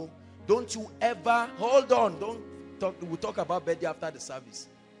 Hello. Don't you ever, hold on, we'll talk about birthday after the service.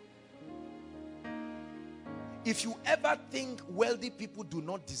 If you ever think wealthy people do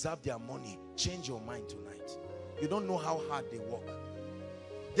not deserve their money, change your mind tonight. You don't know how hard they work.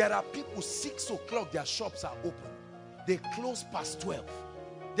 There are people 6 o'clock, their shops are open. They close past 12.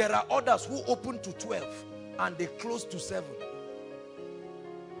 There are others who open to 12 and they close to 7.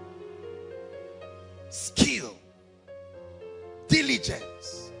 Skill,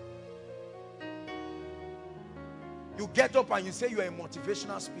 diligence. You get up and you say you are a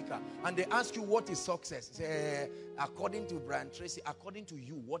motivational speaker, and they ask you what is success. Say, according to Brian Tracy, according to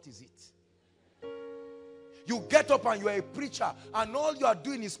you, what is it? You get up and you are a preacher, and all you are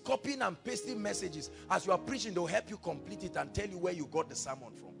doing is copying and pasting messages. As you are preaching, they'll help you complete it and tell you where you got the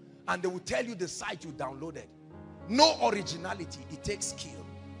sermon from. And they will tell you the site you downloaded. No originality. It takes skill.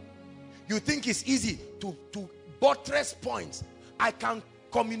 You think it's easy to buttress points. I can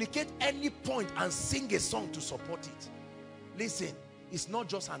communicate any point and sing a song to support it. Listen, it's not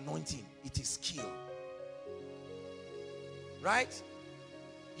just anointing, it is skill. Right?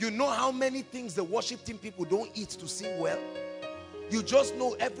 You know how many things the worship team people don't eat to sing well? You just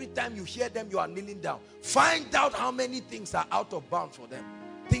know every time you hear them, you are kneeling down. Find out how many things are out of bounds for them.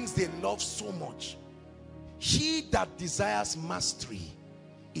 Things they love so much. He that desires mastery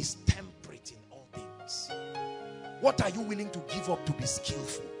is temperate in all things. What are you willing to give up to be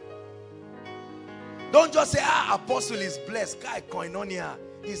skillful? Don't just say, apostle is blessed. Kai koinonia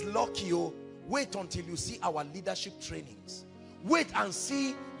is lucky. Oh. Wait until you see our leadership trainings. Wait and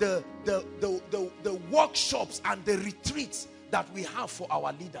see the workshops and the retreats that we have for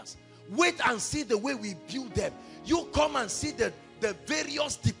our leaders. Wait and see the way we build them. You come and see the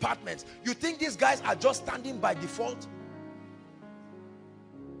various departments. You think these guys are just standing by default?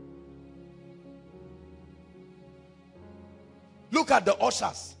 Look at the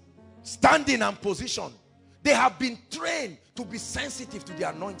ushers. Standing and position. They have been trained to be sensitive to the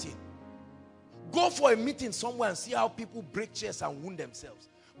anointing. Go for a meeting somewhere and see how people break chairs and wound themselves.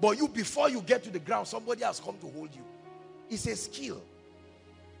 But you, before you get to the ground, somebody has come to hold you. It's a skill.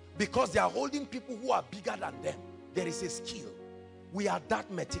 Because they are holding people who are bigger than them. There is a skill. We are that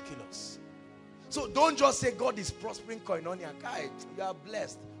meticulous. So don't just say God is prospering koinonia. You are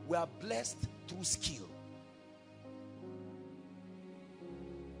blessed. We are blessed through skill.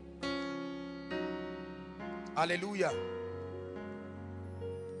 Hallelujah.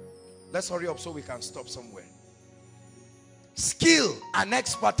 Let's hurry up so we can stop somewhere. Skill and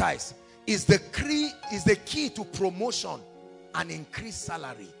expertise is the key to promotion and increased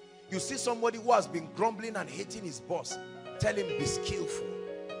salary. You see somebody who has been grumbling and hating his boss, tell him be skillful.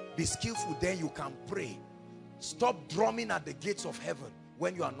 Be skillful, then you can pray. Stop drumming at the gates of heaven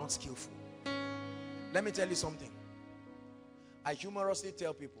when you are not skillful. Let me tell you something. I humorously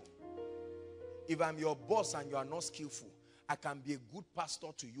tell people, if I'm your boss and you are not skillful, I can be a good pastor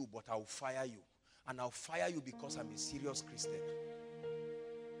to you, but I'll fire you. And I'll fire you because I'm a serious Christian.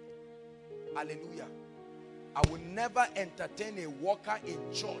 Hallelujah. I will never entertain a worker in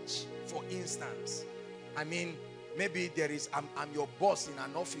church, for instance. I mean, maybe there is, I'm your boss in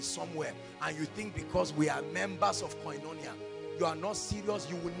an office somewhere, and you think because we are members of Koinonia, you are not serious,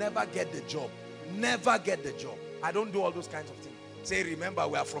 you will never get the job. Never get the job. I don't do all those kinds of things. Say, remember,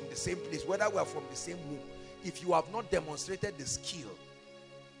 we are from the same place, whether we are from the same womb. If you have not demonstrated the skill,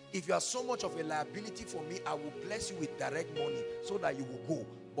 if you are so much of a liability for me, I will bless you with direct money so that you will go,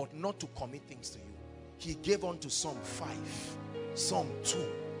 but not to commit things to you. He gave unto some 5, some 2,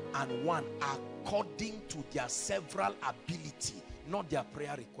 and 1 according to their several ability, not their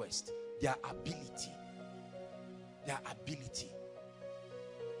prayer request, their ability. Their ability.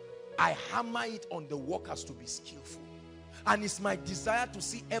 I hammer it on the workers to be skillful. And it's my desire to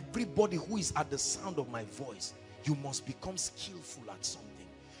see everybody who is at the sound of my voice. You must become skillful at something.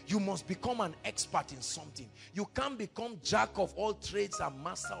 You must become an expert in something. You can't become jack of all trades and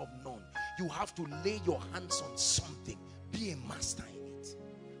master of none. You have to lay your hands on something. Be a master in it.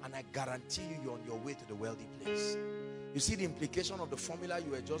 And I guarantee you, you're on your way to the wealthy place. You see the implication of the formula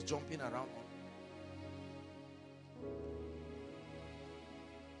you were just jumping around on?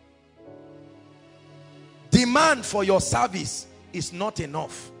 Demand for your service is not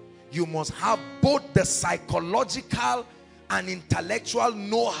enough. You must have both the psychological and intellectual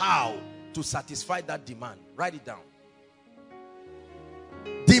know-how to satisfy that demand. Write it down.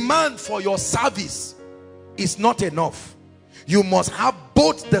 Demand for your service is not enough. You must have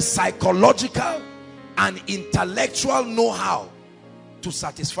both the psychological and intellectual know-how to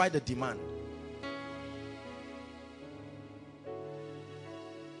satisfy the demand.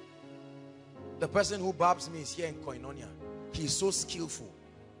 The person who barbs me is here in Koinonia. He's so skillful.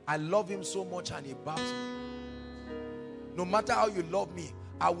 I love him so much and he barbs me. No matter how you love me,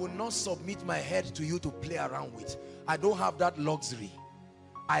 I will not submit my head to you to play around with. I don't have that luxury.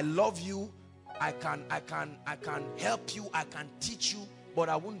 I love you. I can help you. I can teach you, but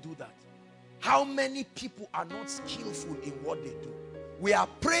I won't do that. How many people are not skillful in what they do? We are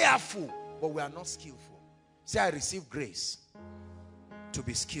prayerful, but we are not skillful. Say, I receive grace to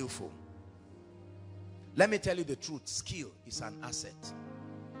be skillful. Let me tell you the truth. Skill is an asset.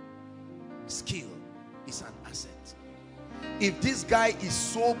 Skill is an asset. If this guy is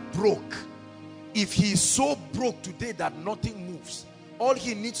so broke, if he is so broke today that nothing moves, all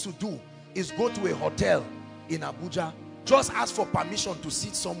he needs to do is go to a hotel in Abuja, just ask for permission to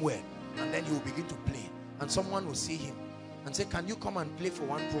sit somewhere, and then he will begin to play. And someone will see him and say, can you come and play for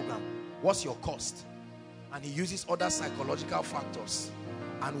one program? What's your cost? And he uses other psychological factors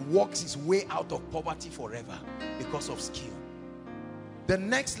and walks his way out of poverty forever because of skill. The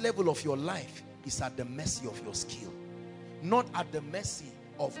next level of your life is at the mercy of your skill. Not at the mercy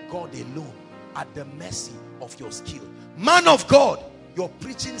of God alone, at the mercy of your skill. Man of God, your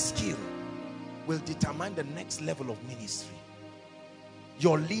preaching skill will determine the next level of ministry.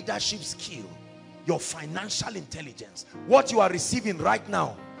 Your leadership skill, your financial intelligence, what you are receiving right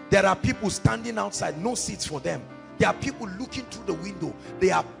now There are people standing outside, no seats for them. There are people looking through the window. They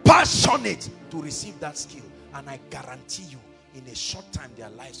are passionate to receive that skill. And I guarantee you, in a short time, their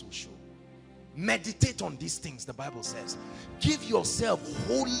lives will show. Meditate on these things, the Bible says. Give yourself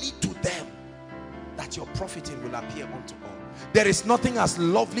wholly to them, that your profiting will appear unto all. There is nothing as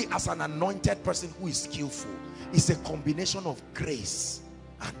lovely as an anointed person who is skillful. It's a combination of grace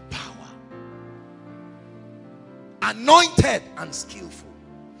and power. Anointed and skillful.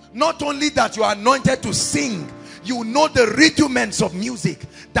 Not only that you are anointed to sing, you know the rudiments of music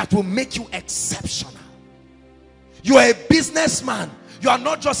that will make you exceptional. You are a businessman. You are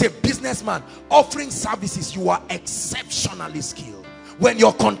not just a businessman offering services. You are exceptionally skilled. When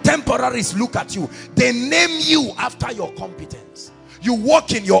your contemporaries look at you, they name you after your competence. You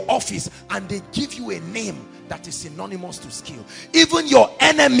work in your office and they give you a name that is synonymous to skill. Even your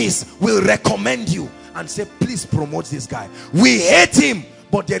enemies will recommend you and say, please promote this guy. We hate him,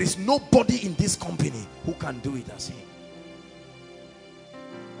 but there is nobody in this company who can do it as him.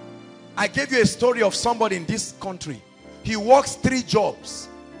 I gave you a story of somebody in this country. He works 3 jobs,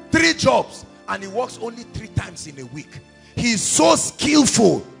 and he works only 3 times in a week. He is so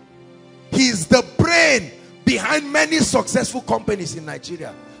skillful. He is the brain behind many successful companies in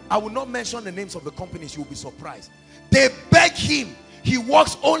Nigeria. I will not mention the names of the companies. You will be surprised. They beg him. He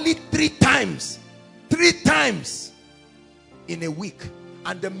works only 3 times in a week,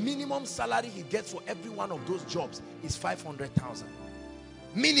 and the minimum salary he gets for every one of those jobs is 500,000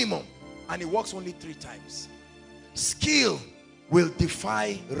 minimum, and he works only 3 times. Skill will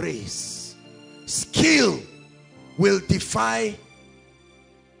defy race. Skill will defy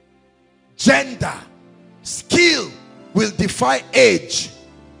gender. Skill will defy age.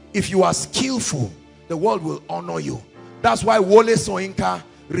 If you are skillful, the world will honor you. That's why Wole Soyinka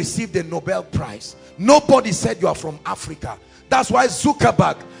received the Nobel Prize. Nobody said you are from Africa. That's why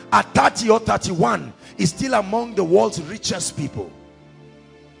Zuckerberg at 30 or 31 is still among the world's richest people.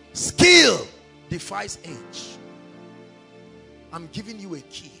 Skill defies age. I'm giving you a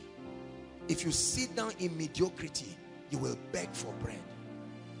key. If you sit down in mediocrity, you will beg for bread.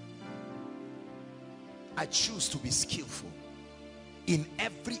 I choose to be skillful in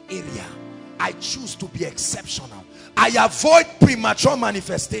every area. I choose to be exceptional. I avoid premature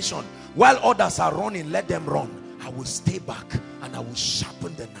manifestation. While others are running, let them run. I will stay back and I will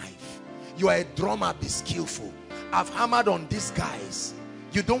sharpen the knife. You are a drummer, be skillful. I've hammered on these guys.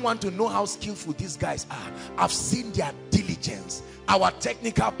 You don't want to know how skillful these guys are. I've seen their diligence. Our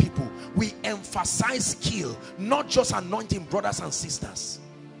technical people, we emphasize skill, not just anointing brothers and sisters.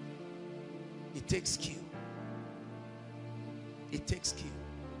 It takes skill. It takes skill.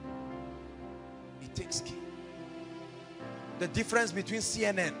 It takes skill. The difference between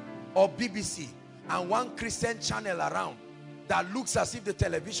CNN or BBC and one Christian channel around that looks as if the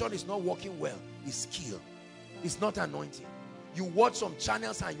television is not working well is skill. It's not anointing. You watch some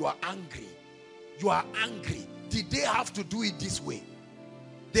channels and you are angry. You are angry. Did they have to do it this way?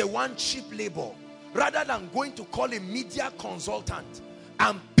 They want cheap labor. Rather than going to call a media consultant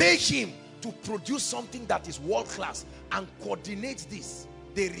and pay him to produce something that is world class and coordinate this,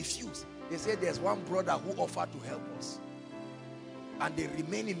 they refuse. They say there's one brother who offered to help us, and they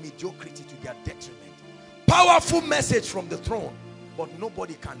remain in mediocrity to their detriment. Powerful message from the throne, but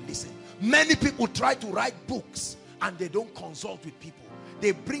nobody can listen. Many people try to write books and they don't consult with people.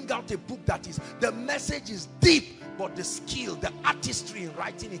 They bring out a book that is, the message is deep, but the skill, the artistry in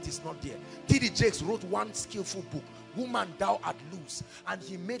writing it is not there. T.D. Jakes wrote one skillful book, Woman Thou Art Loose, and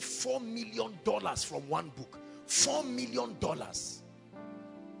he made $4 million from one book. $4 million.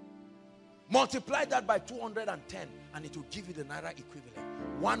 Multiply that by 210 and it will give you the Naira equivalent.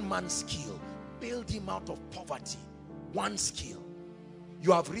 One man's skill, build him out of poverty. One skill.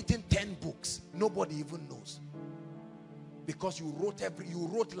 You have written 10 books, nobody even knows, because you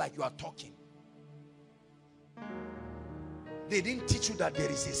wrote like you are talking. They didn't teach you that there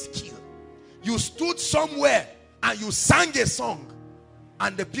is a skill. You stood somewhere and you sang a song,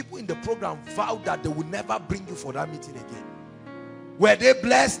 and the people in the program vowed that they would never bring you for that meeting again. Were they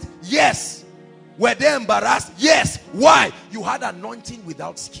blessed? Yes. Were they embarrassed? Yes. Why? You had anointing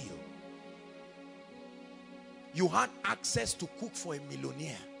without skill. You had access to cook for a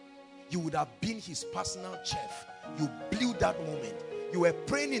millionaire. You would have been his personal chef. You blew that moment. You were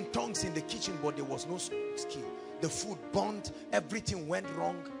praying in tongues in the kitchen, but there was no skill. The food burned, everything went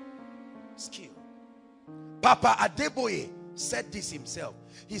wrong. Skill. Papa Adeboye said this himself.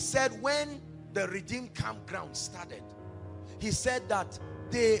 He said when the Redeemed Campground started, he said that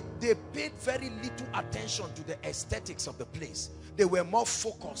they paid very little attention to the aesthetics of the place. They were more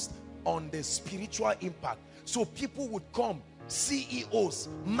focused on the spiritual impact. So people would come CEOs,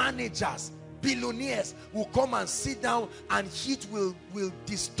 managers, billionaires will come and sit down, and heat will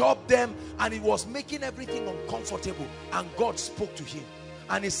disturb them, and it was making everything uncomfortable. And God spoke to him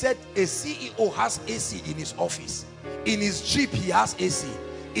and he said, a CEO has AC in his office, in his Jeep he has AC,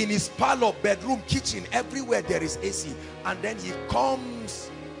 in his parlor, bedroom, kitchen, everywhere there is AC. And then he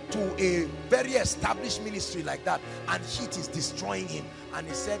comes to a very established ministry like that, and heat is destroying him. And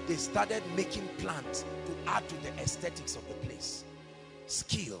he said they started making plans to add to the aesthetics of the place.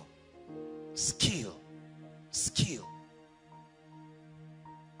 Skill, skill, skill.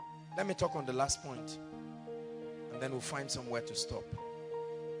 Let me talk on the last point, and then we'll find somewhere to stop.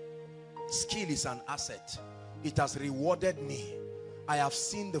 Skill is an asset. It has rewarded me. I have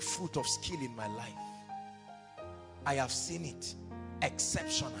seen the fruit of skill in my life. I have seen it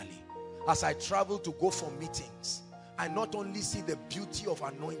exceptionally. As I travel to go for meetings, I not only see the beauty of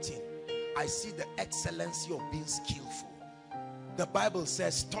anointing, I see the excellency of being skillful. The Bible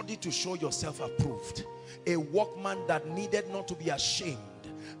says, study to show yourself approved, a workman that needed not to be ashamed,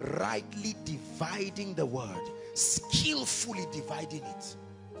 rightly dividing the word, skillfully dividing it.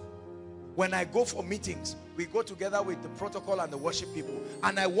 When I go for meetings, we go together with the protocol and the worship people,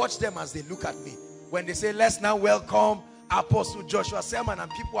 and I watch them as they look at me. When they say, let's now welcome Apostle Joshua Selman, and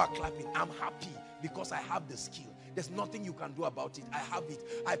people are clapping, I'm happy because I have the skill. There's nothing you can do about it. I have it.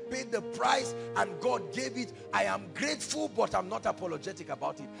 I paid the price and God gave it. I am grateful, but I'm not apologetic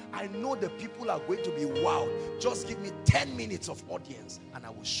about it. I know the people are going to be wowed. Just give me 10 minutes of audience and I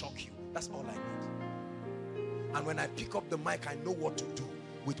will shock you. That's all I need. And when I pick up the mic, I know what to do.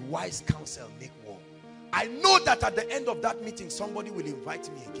 With wise counsel, make war. I know that at the end of that meeting, somebody will invite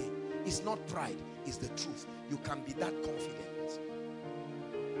me again. It's not pride, it's the truth. You can be that confident.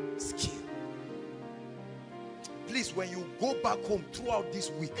 Skill. Please, when you go back home throughout this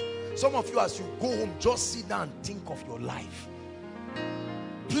week, some of you, as you go home, just sit down and think of your life.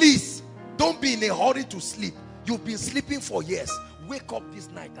 Please, don't be in a hurry to sleep. You've been sleeping for years. Wake up this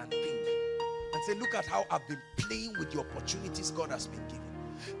night and think. And say, look at how I've been playing with the opportunities God has been giving.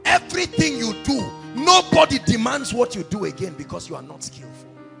 Everything you do, nobody demands what you do again because you are not skillful.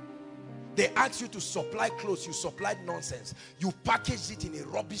 They ask you to supply clothes, you supplied nonsense. You packaged it in a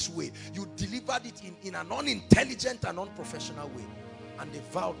rubbish way. You delivered it in an unintelligent and unprofessional way. And they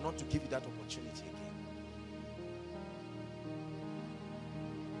vowed not to give you that opportunity again.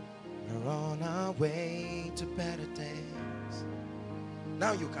 We're on our way to better days.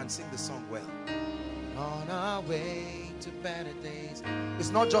 Now you can sing the song well. We're on our way to better days.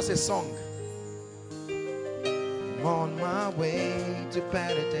 It's not just a song. I'm on my way to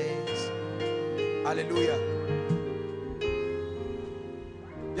better days. Hallelujah.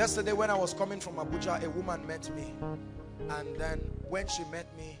 Yesterday when I was coming from Abuja, a woman met me. And then when she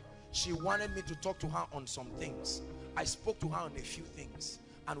met me, she wanted me to talk to her on some things. I spoke to her on a few things.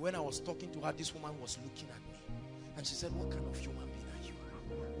 And when I was talking to her, this woman was looking at me. And she said, what kind of human being are you?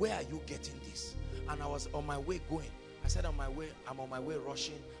 Where are you getting this? And I was on my way going. I said, I'm on my way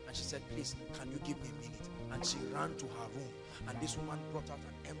rushing. And she said, please, can you give me a minute? And she ran to her room. And this woman brought out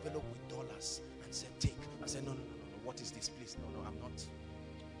an envelope with dollars and said, take. I said, no. What is this, please? No, I'm not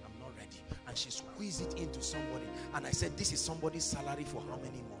ready. And she squeezed it into somebody. And I said, this is somebody's salary for how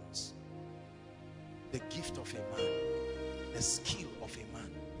many months? The gift of a man. The skill of a man.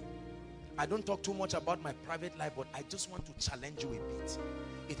 I don't talk too much about my private life, but I just want to challenge you a bit.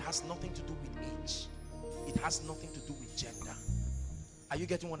 It has nothing to do with age. It has nothing to do with gender. Are you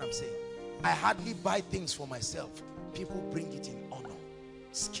getting what I'm saying? I hardly buy things for myself. People bring it in honor.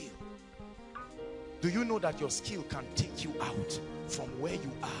 Skill. Do you know that your skill can take you out from where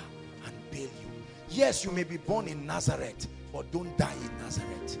you are and bail you? Yes, you may be born in Nazareth, but don't die in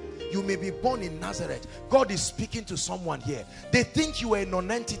Nazareth. You may be born in Nazareth. God is speaking to someone here. They think you are a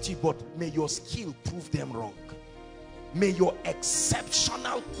non-entity, but may your skill prove them wrong. May your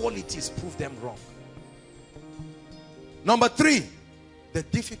exceptional qualities prove them wrong. Number 3, the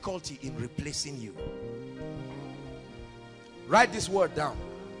difficulty in replacing you. Write this word down.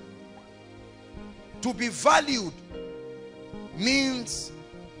 To be valued means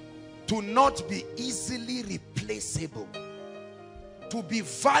to not be easily replaceable. To be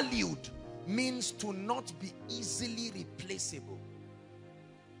valued means to not be easily replaceable.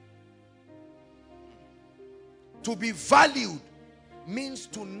 To be valued means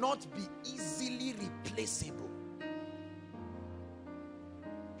to not be easily replaceable.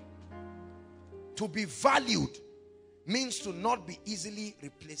 To be valued means to not be easily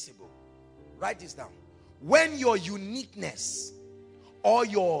replaceable. Write this down. When your uniqueness or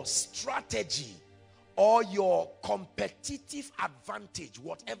your strategy or your competitive advantage,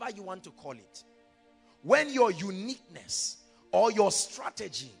 whatever you want to call it, when your uniqueness or your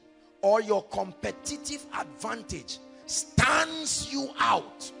strategy or your competitive advantage stands you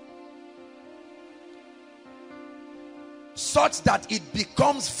out such that it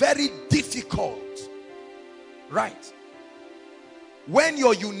becomes very difficult, right? When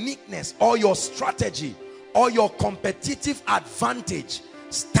your uniqueness or your strategy or your competitive advantage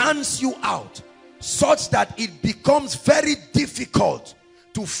stands you out such that it becomes very difficult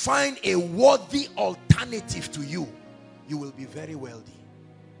to find a worthy alternative to you, you will be very wealthy.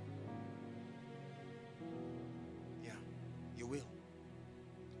 Yeah, you will.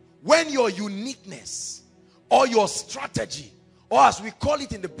 When your uniqueness or your strategy, or as we call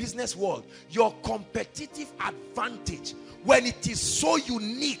it in the business world, your competitive advantage, when it is so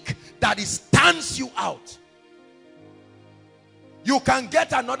unique that it stands you out, you can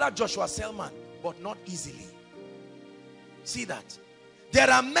get another Joshua Selman, but not easily. See that? There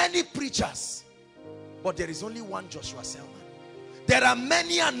are many preachers, but there is only one Joshua Selman. There are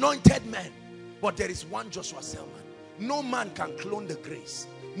many anointed men, but there is one Joshua Selman. No man can clone the grace.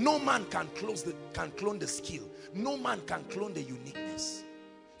 No man can clone the skill. No man can clone the uniqueness.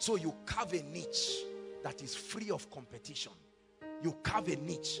 So you carve a niche that is free of competition. You carve a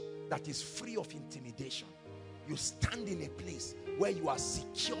niche that is free of intimidation. You stand in a place where you are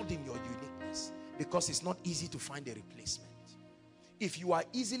secured in your uniqueness, because it's not easy to find a replacement. If you are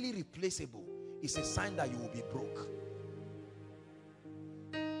easily replaceable, it's a sign that you will be broke.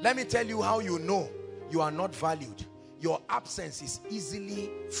 Let me tell you how you know you are not valued. Your absence is easily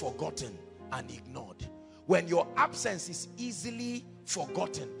forgotten and ignored. When your absence is easily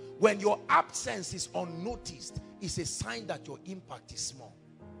forgotten, when your absence is unnoticed, it's a sign that your impact is small.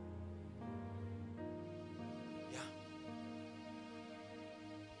 Yeah.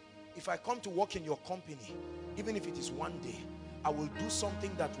 If I come to work in your company, even if it is one day, I will do something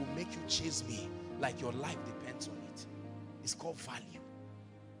that will make you chase me like your life depends on it. It's called value.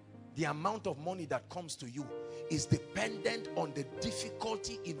 The amount of money that comes to you is dependent on the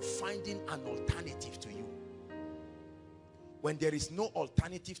difficulty in finding an alternative to you. When there is no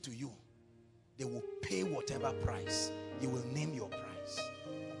alternative to you, they will pay whatever price. You will name your price.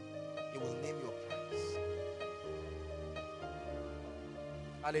 You will name your price.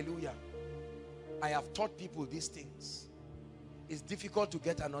 Hallelujah. I have taught people these things. It's difficult to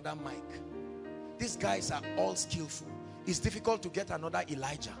get another Mike. These guys are all skillful. It's difficult to get another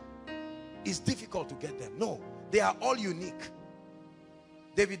Elijah. It's difficult to get them. No, they are all unique.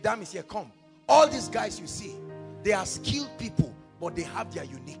 David Dam is here. Come. All these guys you see, they are skilled people, but they have their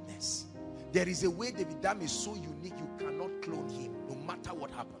uniqueness. There is a way David Dam is so unique, you cannot clone him, no matter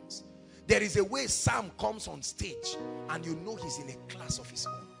what happens. There is a way Sam comes on stage, and you know he's in a class of his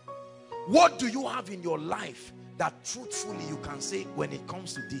own. What do you have in your life that truthfully you can say, when it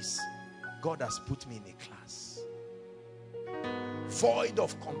comes to this, God has put me in a class? Void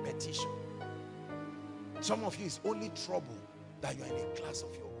of competition. Some of you, it's only trouble that you're in a class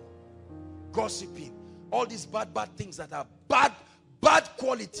of your own. Gossiping, all these bad things that are bad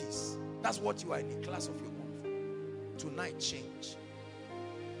qualities. That's what you are in a class of your own. Tonight, change.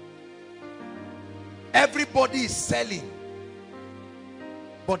 Everybody is selling,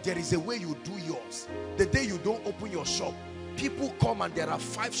 but there is a way you do yours. The day you don't open your shop, people come and there are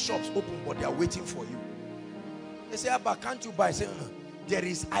 5 shops open, but they are waiting for you. They say, Abba, can't you buy? I say, there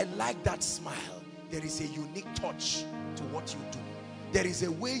is, I like that smile. There is a unique touch to what you do. There is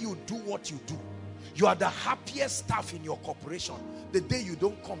a way you do what you do. You are the happiest staff in your corporation. The day you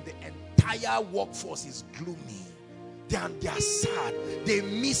don't come, the entire workforce is gloomy. They are sad. They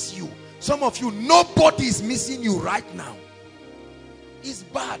miss you. Some of you, nobody is missing you right now. It's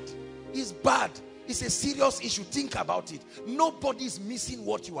bad. It's bad. It's a serious issue. Think about it. Nobody is missing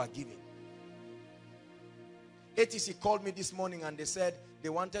what you are giving. ATC called me this morning and they said they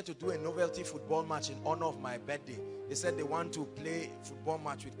wanted to do a novelty football match in honor of my birthday. They said they want to play football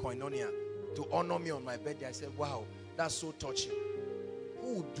match with Koinonia to honor me on my birthday. I said, wow, that's so touching.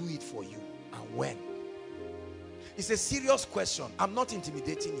 Who will do it for you and when? It's a serious question. I'm not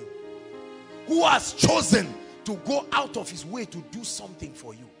intimidating you. Who has chosen to go out of his way to do something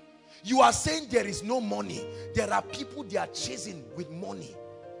for you? You are saying there is no money. There are people they are chasing with money.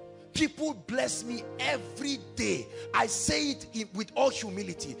 People bless me every day. I say it with all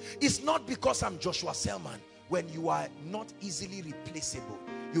humility. It's not because I'm Joshua Selman. When you are not easily replaceable,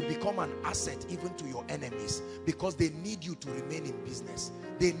 you become an asset even to your enemies, because they need you to remain in business.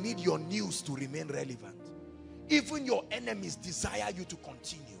 They need your news to remain relevant. Even your enemies desire you to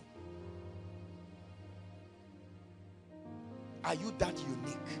continue. Are you that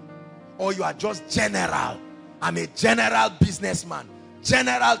unique? Or you are just general? I'm a general businessman,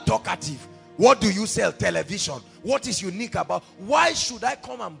 general talkative. What do you sell? Television. What is unique about? Why should I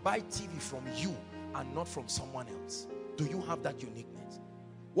come and buy TV from you and not from someone else? Do you have that uniqueness?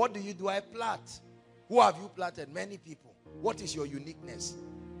 What do? I plait. Who have you plaited? Many people. What is your uniqueness?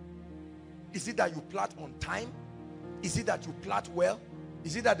 Is it that you plait on time? Is it that you plait well?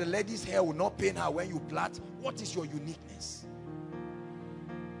 Is it that the lady's hair will not pain her when you plait? What is your uniqueness?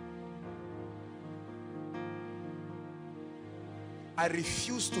 I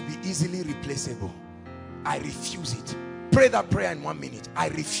refuse to be easily replaceable. I refuse it. Pray that prayer in 1 minute. I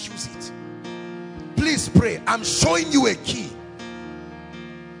refuse it. Please pray. I'm showing you a key.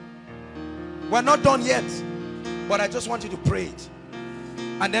 We're not done yet, but I just want you to pray it.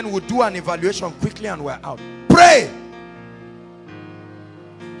 And then we'll do an evaluation quickly and we're out. Pray.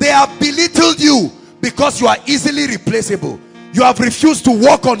 They have belittled you because you are easily replaceable. You have refused to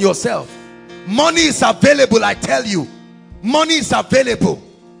work on yourself. Money is available, I tell you. Money is available.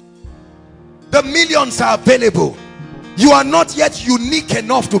 The millions are available. You are not yet unique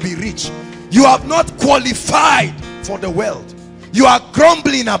enough to be rich. You have not qualified for the world. You are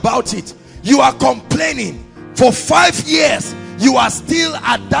grumbling about it. You are complaining. For 5 years, you are still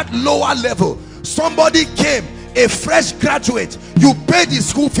at that lower level. Somebody came, a fresh graduate. You paid his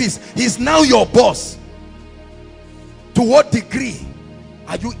school fees. He's now your boss. To what degree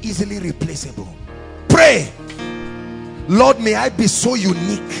are you easily replaceable? Pray. Lord, may I be so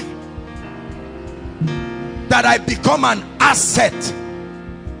unique that I become an asset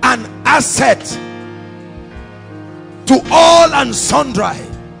to all and sundry.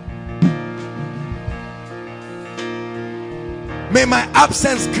 May my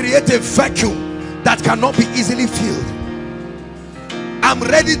absence create a vacuum that cannot be easily filled. I'm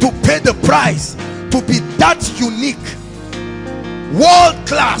ready to pay the price to be that unique, world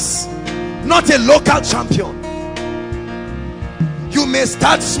class, not a local champion. You may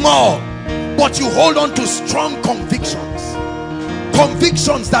start small, but you hold on to strong convictions.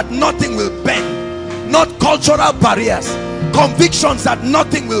 Convictions that nothing will bend. Not cultural barriers. Convictions that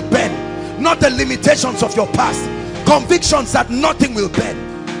nothing will bend. Not the limitations of your past. Convictions that nothing will bend.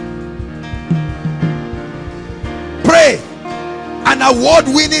 Pray. An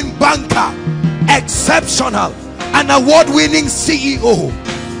award-winning banker, exceptional. An award-winning CEO,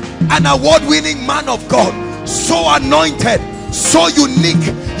 an award-winning man of God, so anointed, so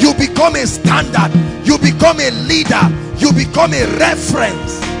unique. You become a standard. You become a leader. You become a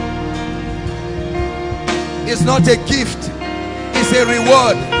reference. It's not a gift. It's a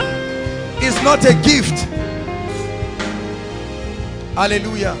reward. It's not a gift.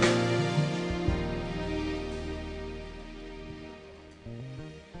 Hallelujah.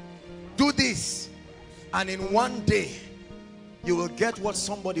 Do this, and in one day you will get what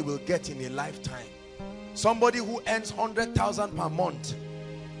somebody will get in a lifetime. Somebody who earns 100,000 per month.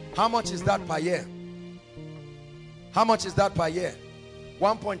 How much is that per year? How much is that per year?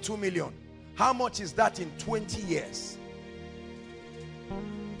 1.2 million. How much is that in 20 years?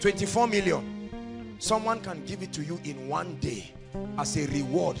 24 million. Someone can give it to you in one day as a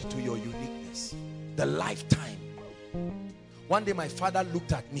reward to your uniqueness. The lifetime. One day my father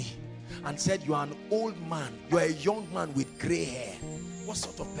looked at me and said, you are an old man. You are a young man with gray hair. What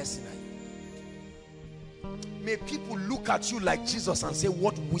sort of person are you? May people look at you like Jesus and say,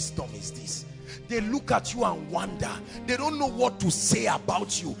 what wisdom is this? They look at you and wonder. They don't know what to say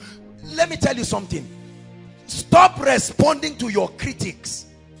about you. Let me tell you something. Stop responding to your critics.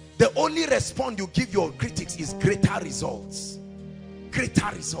 The only response you give your critics is greater results. Greater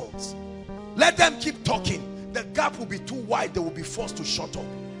results. Let them keep talking. The gap will be too wide. They will be forced to shut up.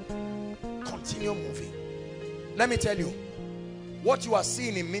 Continue moving. Let me tell you, what you are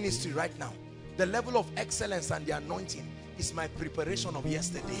seeing in ministry right now, the level of excellence and the anointing is my preparation of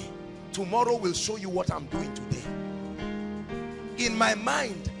yesterday. Tomorrow will show you what I'm doing today. In my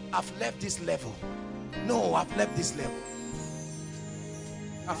mind, I've left this level. No, I've left this level.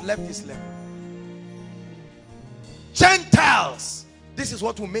 I've left this level. Gentiles. This is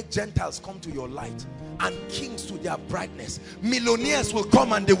what will make Gentiles come to your light, and kings to their brightness. Millionaires will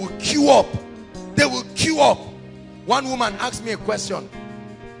come and they will queue up. They will queue up. One woman asked me a question.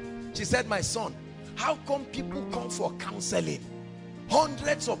 She said, my son, how come people come for counseling?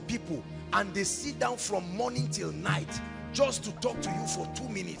 Hundreds of people, and they sit down from morning till night just to talk to you for 2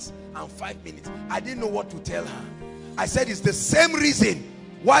 minutes and 5 minutes. I didn't know what to tell her. I said, it's the same reason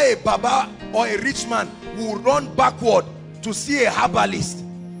why a baba or a rich man will run backward to see a herbalist,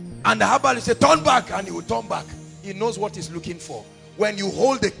 and the herbalist says, turn back, and he will turn back. He knows what he's looking for. When you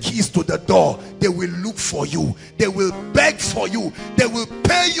hold the keys to the door, they will look for you. They will beg for you. They will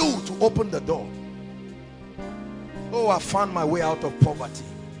pay you to open the door. Oh, I found my way out of poverty.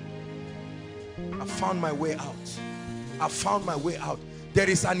 I found my way out. I found my way out. There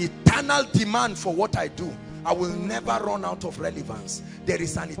is an eternal demand for what I do. I will never run out of relevance. There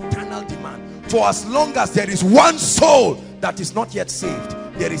is an eternal demand. For as long as there is one soul that is not yet saved,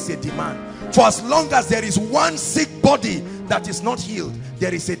 there is a demand. For as long as there is one sick body that is not healed,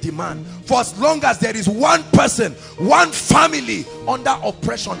 there is a demand. For as long as there is one person, one family under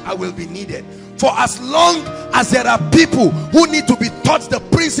oppression, I will be needed. For as long as there are people who need to be taught the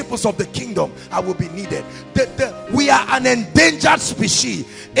principles of the kingdom, I will be needed. We are an endangered species.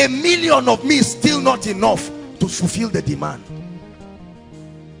 1 million of me is still not enough to fulfill the demand.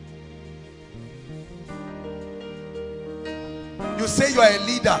 You say you are a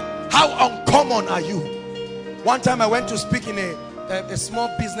leader. How uncommon are you? One time I went to speak in a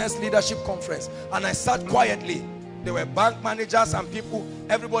small business leadership conference, and I sat quietly. There were bank managers and people.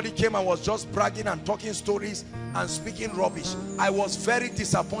 Everybody came and was just bragging and talking stories and speaking rubbish. I was very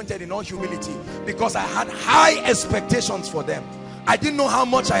disappointed in all humility, because I had high expectations for them. I didn't know how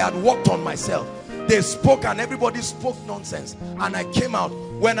much I had worked on myself. They spoke and everybody spoke nonsense, and I came out.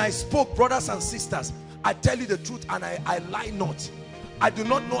 When I spoke, brothers and sisters, I tell you the truth and I lie not. I do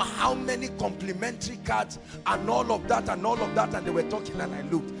not know how many complimentary cards and all of that and all of that, and they were talking, and I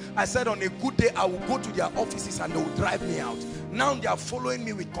looked. I said on a good day I will go to their offices and they will drive me out. Now they are following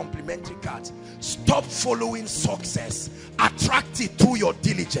me with complimentary cards. Stop following success. Attract it through your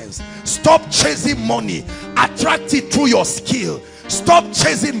diligence. Stop chasing money. Attract it through your skill. Stop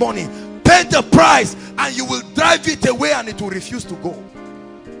chasing money. Pay the price and you will drive it away and it will refuse to go.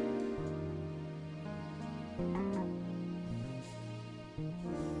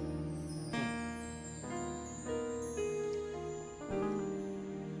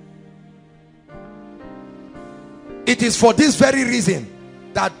 It is for this very reason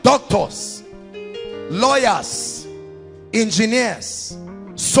that doctors, lawyers, engineers,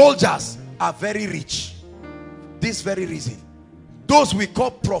 soldiers are very rich. This very reason. Those we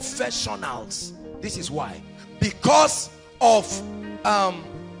call professionals. This is why. Because of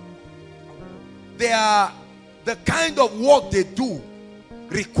the kind of work they do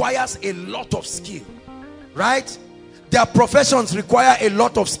requires a lot of skill. Right? Their professions require a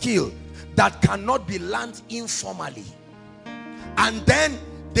lot of skill that cannot be learned informally, and then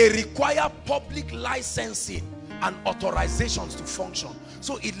they require public licensing and authorizations to function.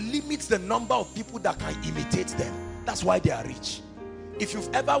 So it limits the number of people that can imitate them. That's why they are rich. If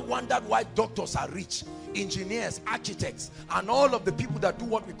you've ever wondered why doctors are rich, engineers, architects, and all of the people that do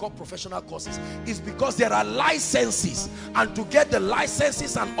what we call professional courses, is because there are licenses, and to get the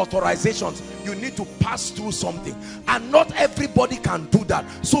licenses and authorizations you need to pass through something, and not everybody can do that.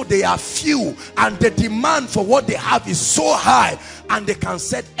 So they are few, and the demand for what they have is so high, and they can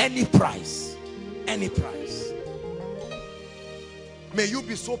set any price. Any price. May you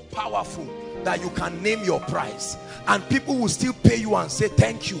be so powerful that you can name your price, and people will still pay you and say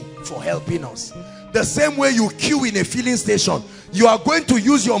thank you for helping us. The same way you queue in a filling station, you are going to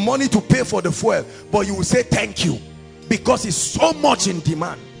use your money to pay for the fuel, but you will say thank you because it's so much in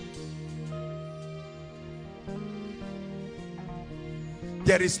demand.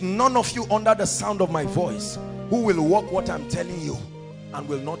 There is none of you under the sound of my voice who will walk what I'm telling you and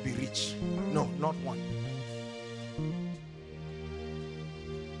will not be rich. No, not one.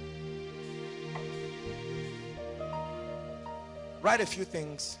 Write a few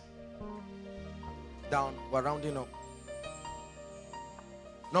things down. We're rounding up.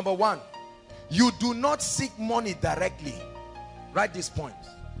 Number one, you do not seek money directly. Write this point.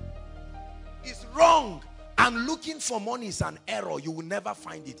 It's wrong. I'm looking for money is an error. You will never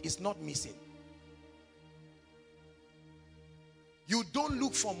find it. It's not missing. You don't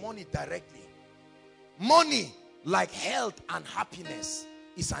look for money directly. Money, like health and happiness,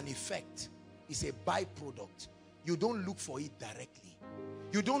 is an effect. It's a byproduct. You don't look for it directly.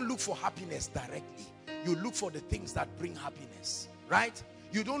 You don't look for happiness directly. You look for the things that bring happiness, right?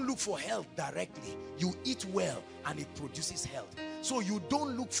 You don't look for health directly. You eat well and it produces health. So you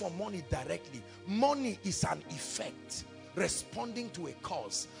don't look for money directly. Money is an effect responding to a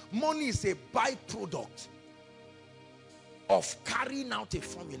cause. Money is a byproduct of carrying out a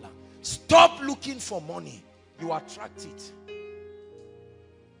formula. Stop looking for money. You attract it.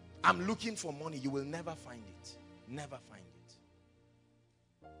 I'm looking for money. You will never find it. Never find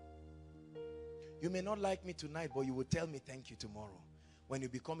it. You may not like me tonight, but you will tell me thank you tomorrow. When you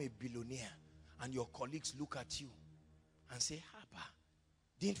become a billionaire and your colleagues look at you and say, Hapa,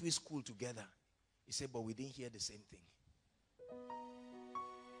 didn't we school together? You say, but we didn't hear the same thing.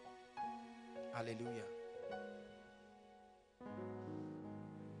 Hallelujah.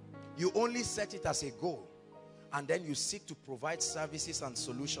 You only set it as a goal And then you seek to provide services and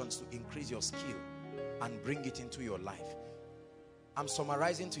solutions to increase your skill and bring it into your life. I'm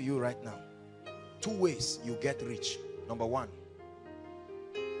summarizing to you right now. 2 ways you get rich. Number 1,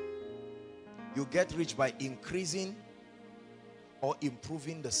 you get rich by increasing or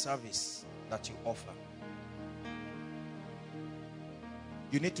improving the service that you offer.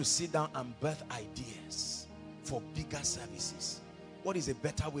 You need to sit down and birth ideas for bigger services. What is a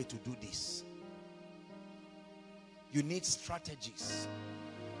better way to do this? You need strategies.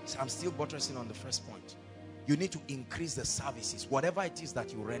 So I'm still buttressing on the first point. You need to increase the services, whatever it is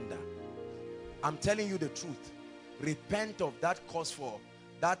that you render. I'm telling you the truth. Repent of that cause for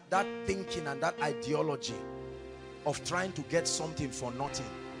that thinking and that ideology of trying to get something for nothing.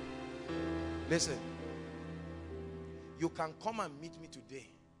 Listen, you can come and meet me today.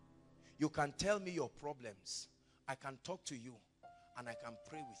 You can tell me your problems. I can talk to you and I can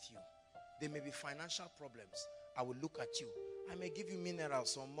pray with you. There may be financial problems. I will look at you. I may give you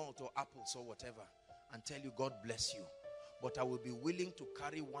minerals or malt or apples or whatever and tell you God bless you. But I will be willing to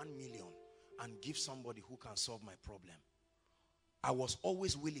carry 1 million and give somebody who can solve my problem. I was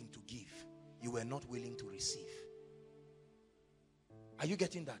always willing to give. You were not willing to receive. Are you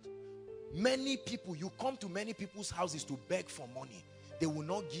getting that? Many people, you come to many people's houses to beg for money. They will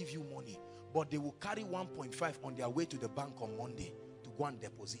not give you money, but they will carry 1.5 on their way to the bank on Monday to go and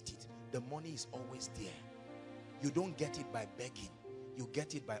deposit it. The money is always there. You don't get it by begging. You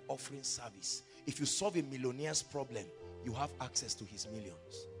get it by offering service. If you solve a millionaire's problem, you have access to his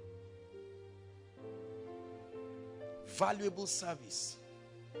millions. Valuable service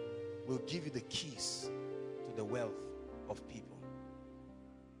will give you the keys to the wealth of people.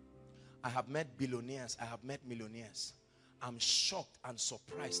 I have met billionaires. I have met millionaires. I'm shocked and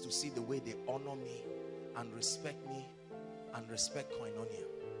surprised to see the way they honor me and respect koinonia.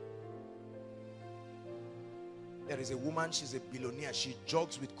 There is a woman, she's a billionaire. She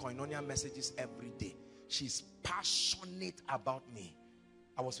jogs with koinonia messages every day. She's passionate about me.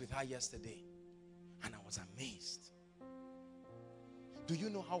 I was with her yesterday and I was amazed. Do you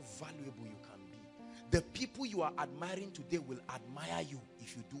know how valuable you can be? The people you are admiring today will admire you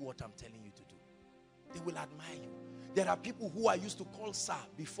if you do what I'm telling you to do. They will admire you. There are people who I used to call sir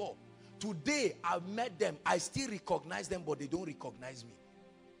before. Today, I've met them. I still recognize them, but they don't recognize me.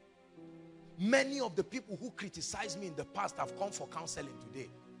 Many of the people who criticized me in the past have come for counseling today.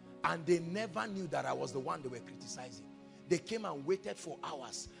 And they never knew that I was the one they were criticizing. They came and waited for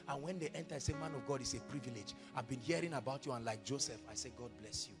hours. And when they enter, I say, man of God, it's a privilege. I've been hearing about you. And like Joseph, I say, God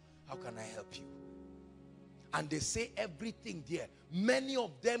bless you. How can I help you? And they say everything there. Many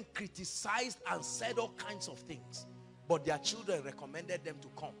of them criticized and said all kinds of things. But their children recommended them to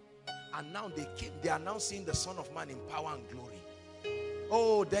come. And now they are now seeing the Son of Man in power and glory.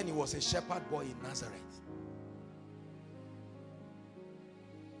 Oh, then he was a shepherd boy in Nazareth.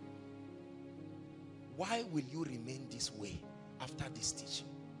 Why will you remain this way after this teaching?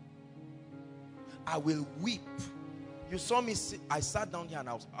 I will weep. You saw me, I sat down here and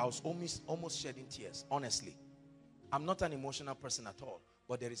I was almost shedding tears, honestly. I'm not an emotional person at all,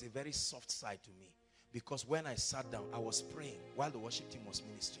 but there is a very soft side to me. Because when I sat down, I was praying while the worship team was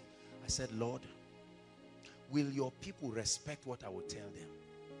ministering. I said, Lord, will your people respect what I will tell them?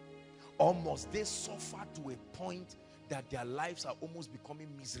 Or must they suffer to a point that their lives are almost becoming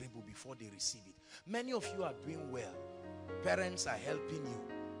miserable before they receive it? Many of you are doing well. Parents are helping you.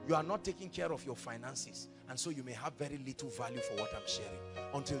 You are not taking care of your finances. And so you may have very little value for what I'm sharing.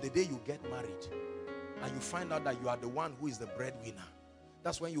 Until the day you get married and you find out that you are the one who is the breadwinner.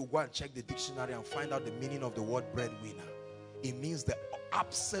 That's when you go and check the dictionary and find out the meaning of the word breadwinner. It means the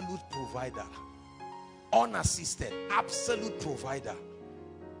absolute provider. Unassisted, absolute provider.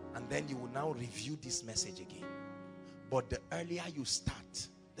 And then you will now review this message again. But the earlier you start,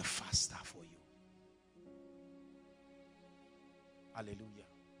 the faster for you. Hallelujah.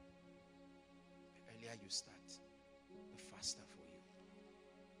 The earlier you start, the faster for you.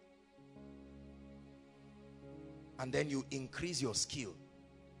 And then you increase your skill.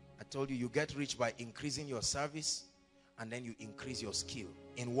 I told you, you get rich by increasing your service, and then you increase your skill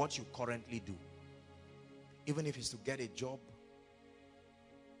in what you currently do. Even if it's to get a job.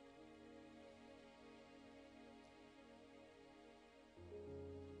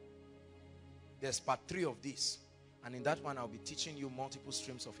 There's part 3 of this. And in that one, I'll be teaching you multiple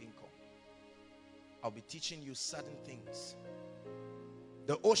streams of income. I'll be teaching you certain things.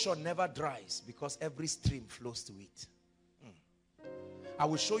 The ocean never dries because every stream flows to it. I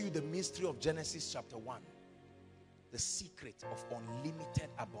will show you the mystery of Genesis chapter 1. The secret of unlimited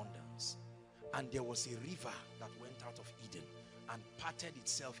abundance. And there was a river that went out of Eden and parted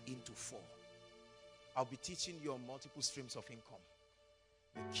itself into 4. I'll be teaching you on multiple streams of income.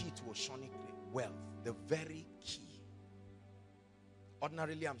 The key to oceanic wealth, the very key.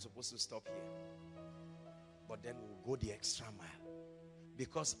 Ordinarily, I'm supposed to stop here. But then we'll go the extra mile.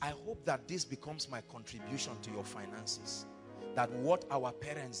 Because I hope that this becomes my contribution to your finances. That what our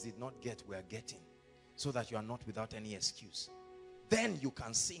parents did not get, we are getting. So that you are not without any excuse. Then you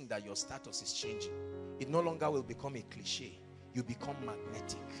can sing that your status is changing. It no longer will become a cliche. You become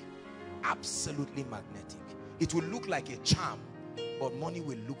magnetic. Absolutely magnetic. It will look like a charm, but money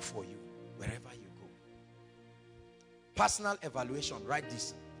will look for you wherever you go. Personal evaluation. Write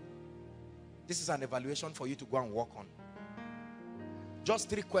this. This is an evaluation for you to go and work on. Just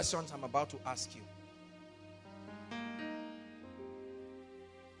 3 questions I'm about to ask you.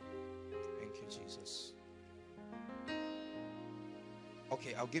 Thank you, Jesus.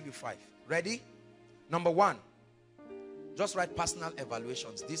 Okay, I'll give you 5. Ready? Number 1. Just write personal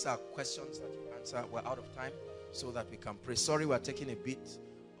evaluations. These are questions that you answer. We're out of time so that we can pray. Sorry, we're taking a bit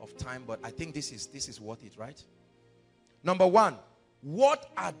of time, but I think this is worth it, right? Number 1. What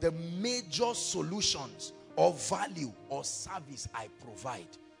are the major solutions or value or service I provide?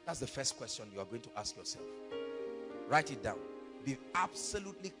 That's the first question you are going to ask yourself. Write it down. Be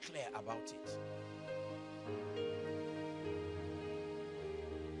absolutely clear about it.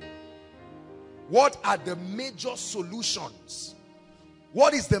 What are the major solutions?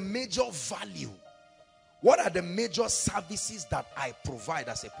 What is the major value? What are the major services that I provide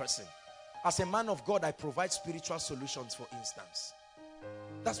as a person? As a man of God, I provide spiritual solutions, for instance.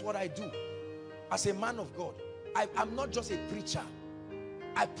 That's what I do. As a man of God, I'm not just a preacher.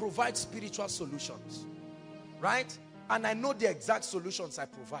 I provide spiritual solutions. Right? And I know the exact solutions I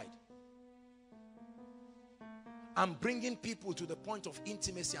provide. I'm bringing people to the point of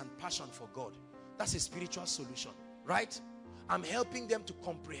intimacy and passion for God. That's a spiritual solution. Right? I'm helping them to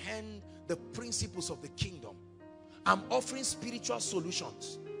comprehend the principles of the kingdom. I'm offering spiritual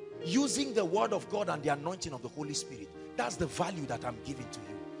solutions using the word of God and the anointing of the Holy Spirit. That's the value that I'm giving to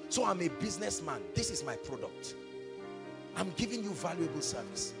you. So I'm a businessman. This is my product. I'm giving you valuable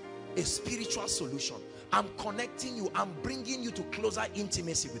service. A spiritual solution. I'm connecting you. I'm bringing you to closer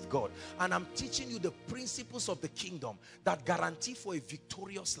intimacy with God. And I'm teaching you the principles of the kingdom that guarantee for a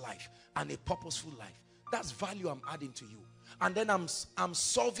victorious life and a purposeful life. That's value I'm adding to you. And then I'm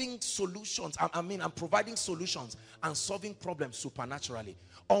solving solutions. I'm providing solutions and solving problems supernaturally.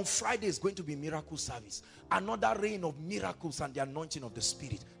 On Friday is going to be miracle service. Another reign of miracles and the anointing of the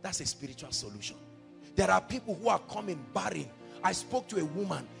Spirit. That's a spiritual solution. There are people who are coming barren. I spoke to a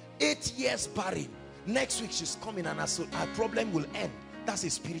woman, 8 years barren. Next week she's coming and her problem will end. That's a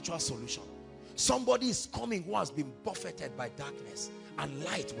spiritual solution. Somebody is coming who has been buffeted by darkness and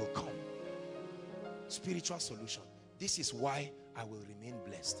light will come. Spiritual solution. This is why I will remain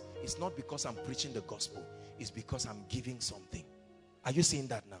blessed. It's not because I'm preaching the gospel. It's because I'm giving something. Are you seeing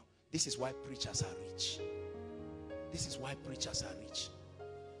that now? This is why preachers are rich. This is why preachers are rich.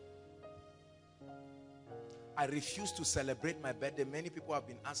 I refuse to celebrate my birthday. Many people have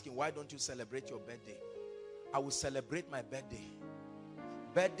been asking, why don't you celebrate your birthday? I will celebrate my birthday.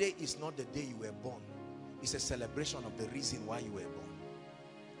 Birthday is not the day you were born. It's a celebration of the reason why you were born.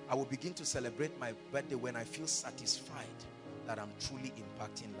 I will begin to celebrate my birthday when I feel satisfied that I'm truly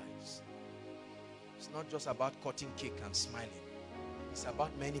impacting lives. It's not just about cutting cake and smiling. It's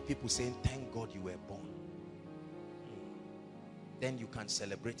about many people saying, thank God you were born. Then you can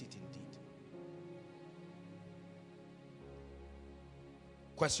celebrate it indeed.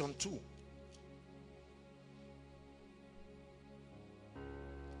 Question 2.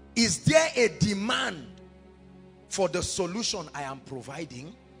 Is there a demand for the solution I am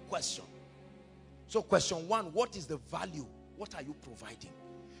providing? Question. So question 1, what is the value? What are you providing?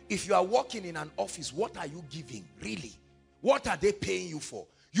 If you are working in an office, what are you giving? Really? What are they paying you for?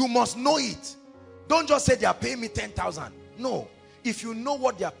 You must know it. Don't just say they are paying me 10,000. No. If you know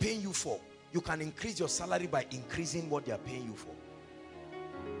what they are paying you for, you can increase your salary by increasing what they are paying you for.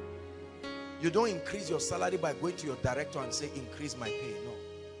 You don't increase your salary by going to your director and say, increase my pay.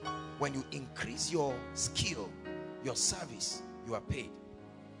 No. When you increase your skill, your service, you are paid.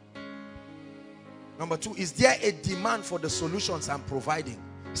 Number 2, is there a demand for the solutions I'm providing?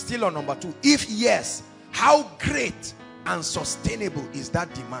 Still on number 2. If yes, how great and sustainable is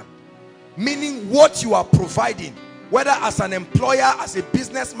that demand? Meaning what you are providing, whether as an employer, as a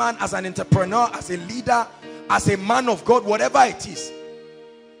businessman, as an entrepreneur, as a leader, as a man of God, whatever it is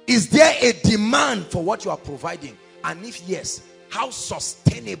there a demand for what you are providing? And if yes, how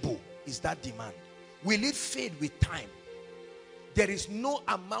sustainable is that demand? Will it fade with time? There is no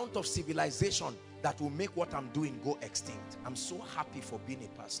amount of civilization that will make what I'm doing go extinct. I'm so happy for being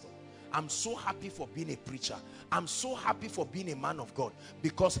a pastor. I'm so happy for being a preacher. I'm so happy for being a man of God,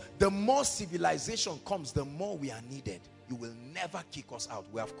 because the more civilization comes, the more we are needed. You will never kick us out.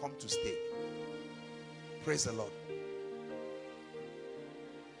 We have come to stay. Praise the Lord.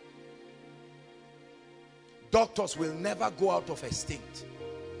 Doctors will never go out of extinct,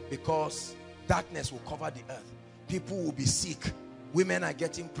 because darkness will cover the earth. People will be sick. Women are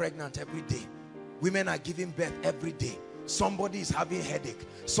getting pregnant every day. Women are giving birth every day. Somebody is having headache.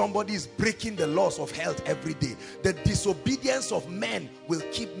 Somebody is breaking the laws of health every day. The disobedience of men will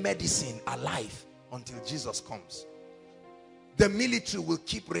keep medicine alive until Jesus comes. The military will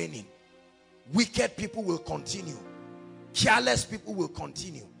keep reigning. Wicked people will continue. Careless people will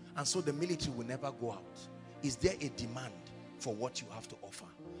continue. And so the military will never go out. Is there a demand for what you have to offer?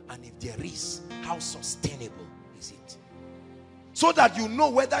 And if there is, how sustainable is it? So that you know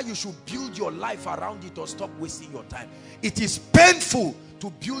whether you should build your life around it or stop wasting your time. It is painful to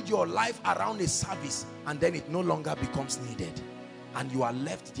build your life around a service and then it no longer becomes needed. And you are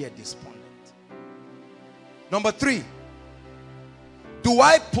left there despondent. Number 3. Do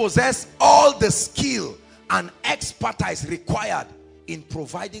I possess all the skill and expertise required in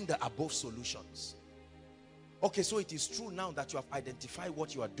providing the above solutions? Okay, so it is true now that you have identified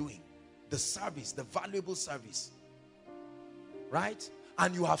what you are doing. The service, the valuable service. Right?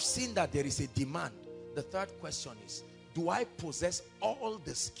 And you have seen that there is a demand. The third question is, do I possess all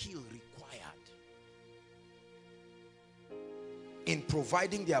the skill required in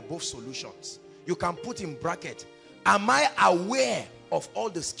providing the above solutions? You can put in bracket, am I aware of all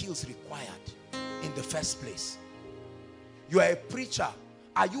the skills required in the first place? You are a preacher.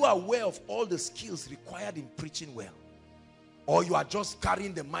 Are you aware of all the skills required in preaching well? Or you are just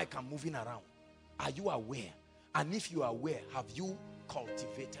carrying the mic and moving around? Are you aware? And if you are aware, have you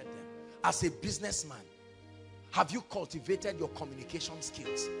cultivated them? As a businessman, have you cultivated your communication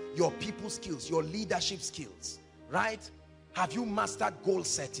skills, your people skills, your leadership skills, right? Have you mastered goal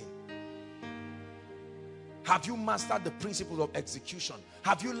setting? Have you mastered the principles of execution?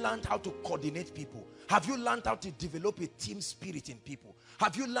 Have you learned how to coordinate people? Have you learned how to develop a team spirit in people?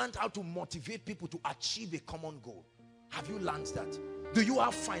 Have you learned how to motivate people to achieve a common goal? Have you learned that? Do you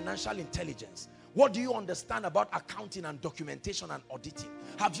have financial intelligence? What do you understand about accounting and documentation and auditing?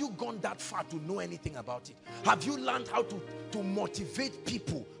 Have you gone that far to know anything about it? Have you learned how to motivate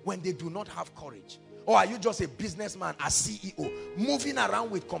people when they do not have courage? Or are you just a businessman, a CEO, moving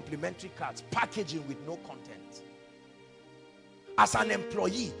around with complimentary cards, packaging with no content? As an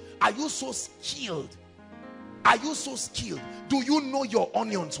employee, are you so skilled? Are you so skilled? Do you know your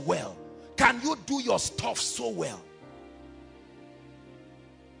onions well? Can you do your stuff so well?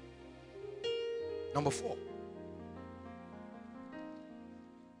 Number 4.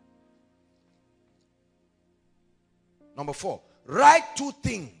 Number 4. Write 2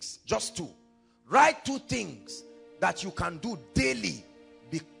 things, just 2. Write 2 things that you can do daily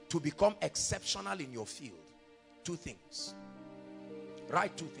to become exceptional in your field. 2 things.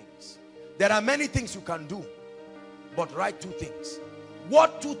 Write 2 things. There are many things you can do, but write 2 things.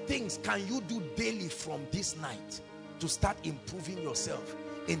 What 2 things can you do daily from this night to start improving yourself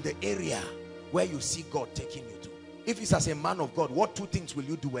in the area where you see God taking you to? If it's as a man of God, what 2 things will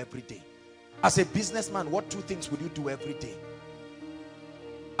you do every day? As a businessman, what 2 things will you do every day?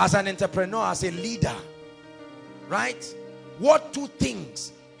 As an entrepreneur, as a leader, right? What 2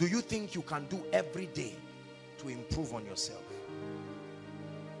 things do you think you can do every day to improve on yourself?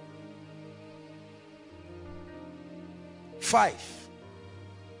 5.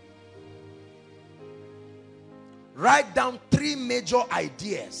 Write down 3 major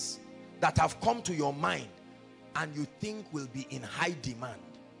ideas that have come to your mind and you think will be in high demand.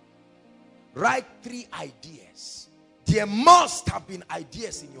 Write 3 ideas. There must have been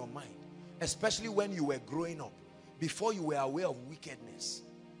ideas in your mind, especially when you were growing up, before you were aware of wickedness,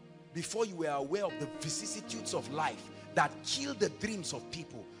 before you were aware of the vicissitudes of life that kill the dreams of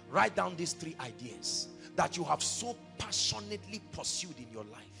people. Write down these 3 ideas that you have so passionately pursued in your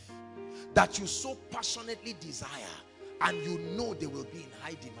life, that you so passionately desire, and you know they will be in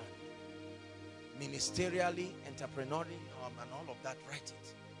high demand. Ministerially, entrepreneurially, and all of that. Write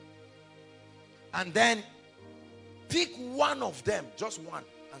it. And then pick one of them, just one,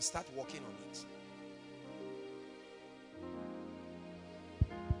 and start working on it.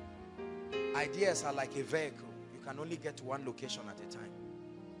 Ideas are like a vehicle. You can only get to one location at a time.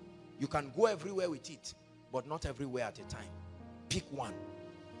 You can go everywhere with it, but not everywhere at a time. Pick one,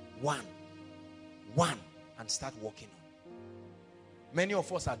 and start working on. Many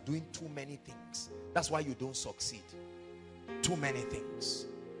of us are doing too many things. That's why you don't succeed. Too many things.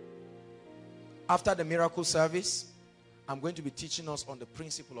 After the miracle service, I'm going to be teaching us on the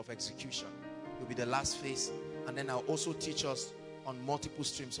principle of execution. It will be the last phase. And then I'll also teach us on multiple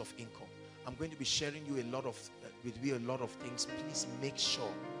streams of income. I'm going to be sharing you with you a lot of things. Please make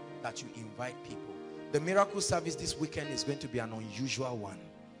sure that you invite people. The miracle service this weekend is going to be an unusual one.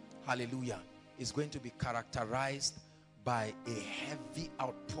 Hallelujah. It's going to be characterized by a heavy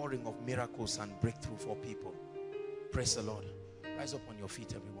outpouring of miracles and breakthrough for people. Praise the Lord. Rise up on your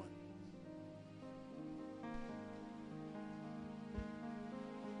feet, everyone.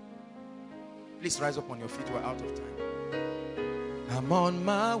 Please rise up on your feet. We're out of time. I'm on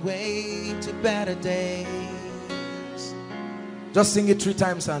my way to better days. Just sing it 3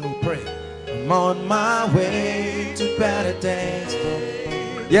 times and we'll pray. I'm on my way to better days.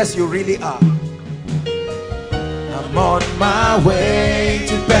 Yes, you really are. I'm on my way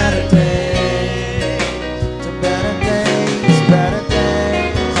to better days. To better days, better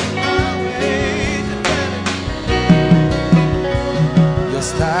days. My way to better days. Your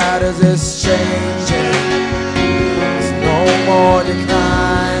status is changing. There's no more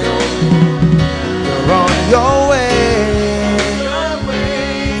decline. You're on your way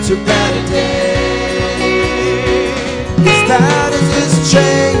to better days. Your status is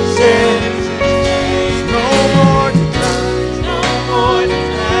changing.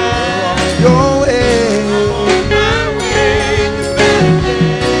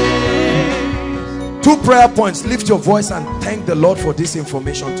 Two prayer points. Lift your voice and thank the Lord for this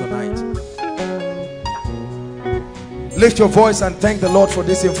information tonight. Lift your voice and thank the Lord for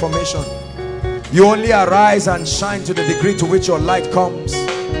this information. You only arise and shine to the degree to which your light comes.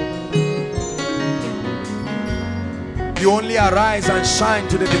 You only arise and shine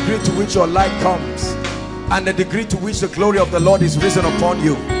to the degree to which your light comes, and the degree to which the glory of the Lord is risen upon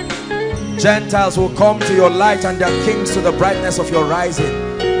you. Gentiles will come to your light and their kings to the brightness of your rising.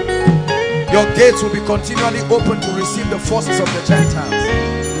 Your gates will be continually open to receive the forces of the Gentiles.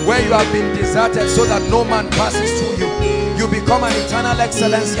 Where you have been deserted so that no man passes through you, you become an eternal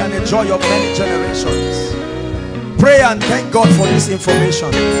excellency and a joy of many generations. Pray and thank God for this information.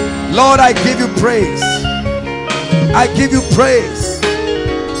 Lord, I give you praise. I give you praise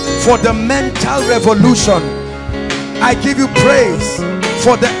for the mental revolution. I give you praise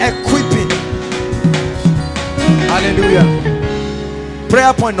for the equipping. Hallelujah.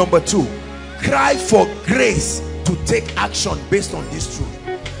 Prayer point number 2. Cry for grace to take action based on this truth.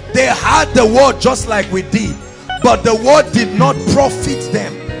 They had the word just like we did, but the word did not profit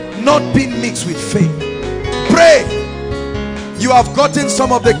them, not being mixed with faith. Pray. You have gotten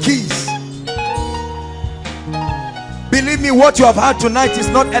some of the keys. Believe me, what you have had tonight is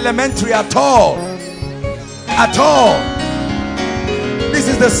not elementary at all. At all. This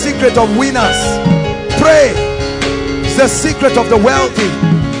is the secret of winners. Pray. It's the secret of the wealthy.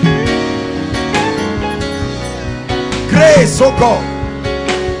 Grace, oh God,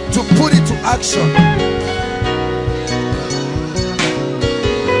 to put it to action.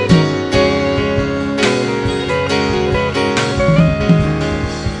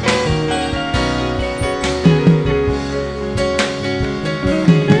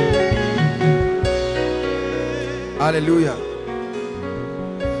 Hallelujah.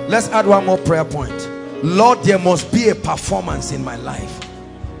 Let's add one more prayer point. Lord, there must be a performance in my life.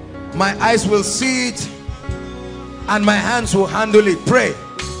 My eyes will see it and my hands will handle it. Pray.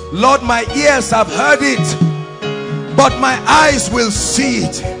 Lord, my ears have heard it, but my eyes will see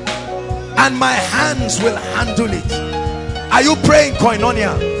it and my hands will handle it. Are you praying,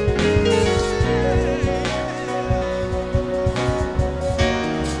 Koinonia?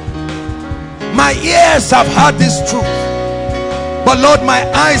 My ears have heard this truth, but Lord, my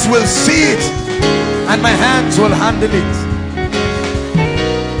eyes will see it and my hands will handle it.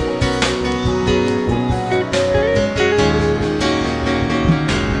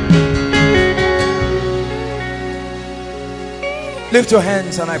 Lift your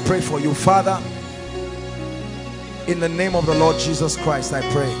hands and I pray for you. Father, in the name of the Lord Jesus Christ, I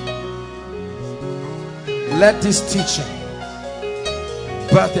pray, let this teaching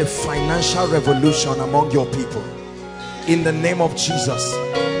birth a financial revolution among your people. In the name of Jesus,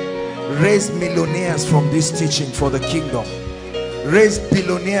 raise millionaires from this teaching for the kingdom. Raise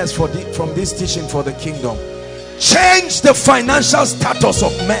billionaires from this teaching for the kingdom. Change the financial status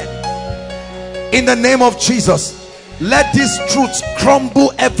of men. In the name of Jesus, let these truths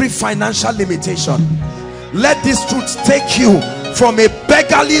crumble every financial limitation. Let these truths take you from a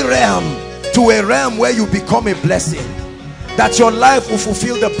beggarly realm to a realm where you become a blessing. That your life will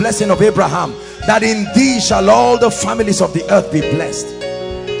fulfill the blessing of Abraham, that in thee shall all the families of the earth be blessed.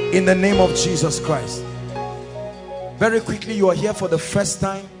 In the name of Jesus Christ. Very quickly, you are here for the first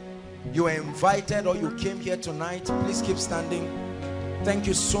time. You are invited or you came here tonight, please keep standing. Thank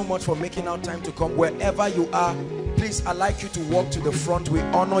you so much for making out time to come. Wherever you are, please, I'd like you to walk to the front. We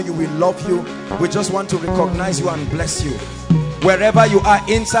honor you, we love you. We just want to recognize you and bless you. Wherever you are,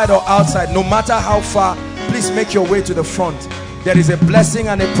 inside or outside, no matter how far, please make your way to the front. There is a blessing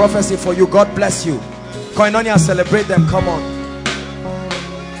and a prophecy for you. God bless you. Koinonia, celebrate them. Come on.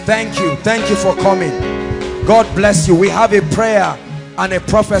 Thank you for coming. God bless you. We have a prayer and a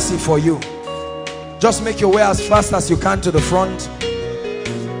prophecy for you. Just make your way as fast as you can to the front.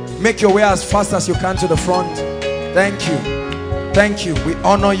 Make your way as fast as you can to the front. Thank you. We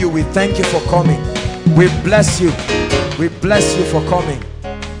honor you. We thank you for coming. We bless you. We bless you for coming.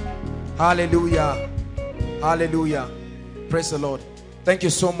 Hallelujah. Hallelujah. Praise the Lord. Thank you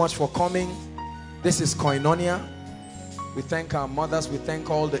so much for coming. This is Koinonia. We thank our mothers. We thank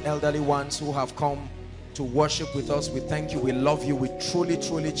all the elderly ones who have come to worship with us. We thank you. We love you. We truly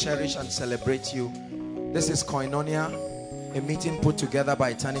cherish and celebrate you. This is Koinonia, a meeting put together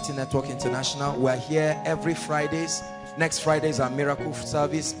by Eternity Network International. We're here every Fridays. Next Friday is our miracle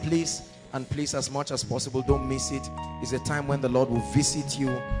service. Please, as much as possible, don't miss it. It's a time when the Lord will visit you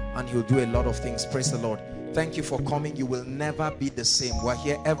and he'll do a lot of things. Praise the Lord. Thank you for coming. You will never be the same. We're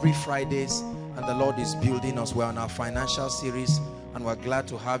here every Fridays and the Lord is building us. We're on our financial series and we're glad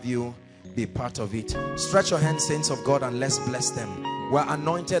to have you be part of it. Stretch your hands, saints of God, and let's bless them. We're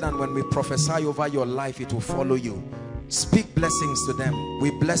anointed, and when we prophesy over your life, it will follow you. Speak blessings to them.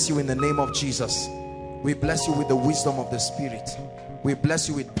 We bless you in the name of Jesus. We bless you with the wisdom of the Spirit. We bless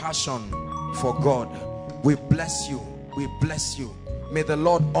you with passion for God. We bless you. We bless you. May the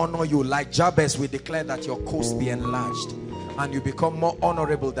Lord honor you. Like Jabez, we declare that your coast be enlarged and you become more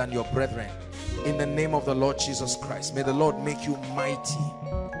honorable than your brethren. In the name of the Lord Jesus Christ. May the Lord make you mighty.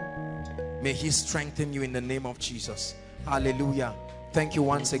 May he strengthen you in the name of Jesus. Hallelujah. Thank you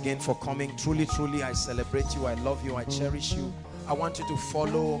once again for coming. Truly, I celebrate you. I love you. I cherish you. I want you to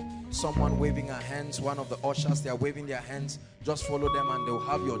follow someone waving our hands. One of the ushers, they are waving their hands. Just follow them and they'll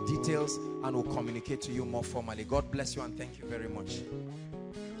have your details and will communicate to you more formally. God bless you and thank you very much.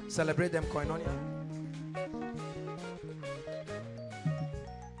 Celebrate them, Koinonia.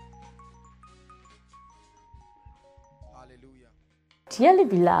 Hallelujah. Dearly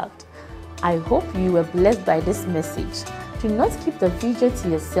beloved, I hope you were blessed by this message. Do not keep the video to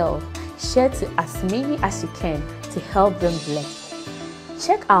yourself. Share to as many as you can to help them bless.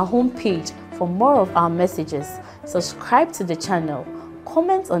 Check our homepage for more of our messages. Subscribe to the channel,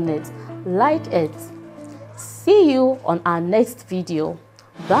 comment on it, like it. See you on our next video.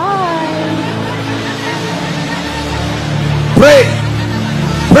 Bye. Pray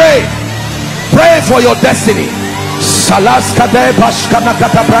for your destiny.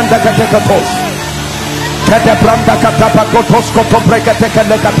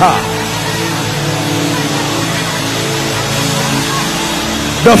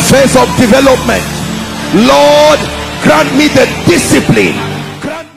 The phase of development. Lord, grant me the discipline